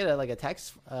news. I just get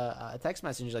a text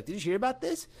message like, "Did you hear about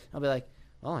this?" I'll be like,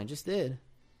 "Oh, I just did."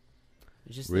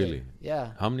 I just Really? did.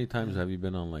 Yeah. How many times have you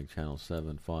been on like Channel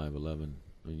 7, 5, 11?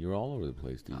 I mean, you're all over the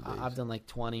place these days. I've done like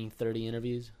 20, 30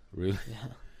 interviews. Really? Yeah.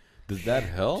 Does that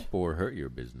help or hurt your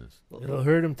business? It'll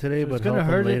hurt him today, but It's gonna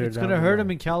help hurt him him. later. It's down gonna the hurt line.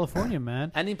 him in California,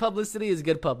 man. Any publicity is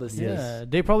good publicity. Yes. Yeah,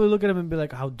 they probably look at him and be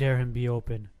like, "How dare him be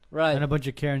open?" Right. And a bunch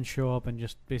of Karens show up and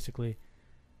just basically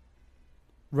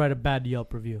write a bad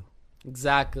Yelp review.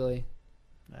 Exactly.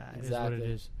 It is what it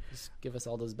Exactly. is. Just give us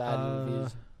all those bad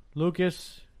reviews.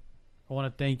 Lucas, I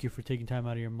want to thank you for taking time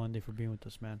out of your Monday for being with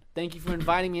us, man. Thank you for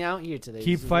inviting me out here today.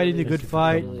 Keep This is fighting the really- good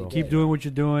fight. really Keep good. doing what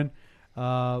you're doing.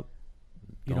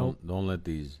 You know, Don't let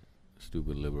these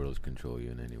stupid liberals control you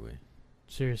in any way,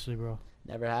 seriously, bro.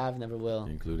 Never have, never will.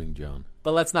 including John.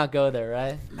 But let's not go there,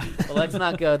 right? But let's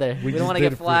not go there. We don't just want to did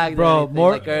get it for- flagged, Bro, or anything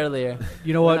more- like earlier.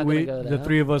 You know We're what? not gonna We, go there, the huh?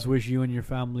 three of us, wish you and your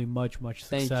family much Thank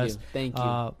success. you. Thank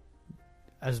you.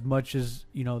 As much as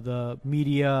the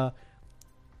media,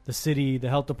 the city, the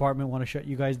health department want to shut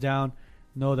you guys down,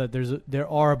 know that there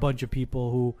are a bunch of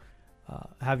people who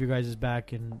have your guys'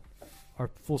 back and are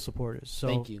full supporters. So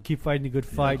Thank you. keep fighting the good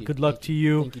fight. you. Good luck Thank to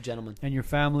you Thank you, gentlemen. and your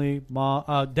family,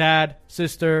 mom, dad,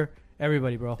 sister,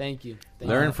 everybody, bro. Thank you. Thank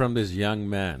Learn you. from this young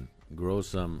man Grow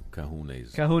some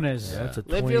cajunes. Cajunes. Yeah. That's a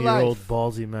Live your 20-year-old life.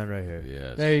 ballsy man right here.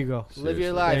 Yes. There you go. Live your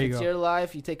Seriously. life. There you It's go. your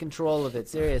life. You take control of it.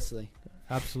 Seriously.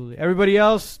 Absolutely. Everybody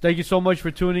else, thank you so much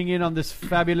for tuning in on this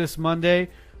fabulous Monday.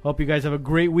 Hope you guys have a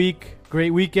great week,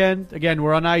 great weekend. Again,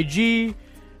 we're on IG,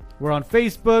 we're on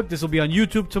Facebook. This will be on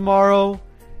YouTube tomorrow.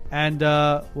 And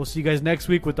we'll see you guys next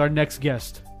week with our next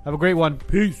guest. Have a great one.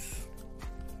 Peace.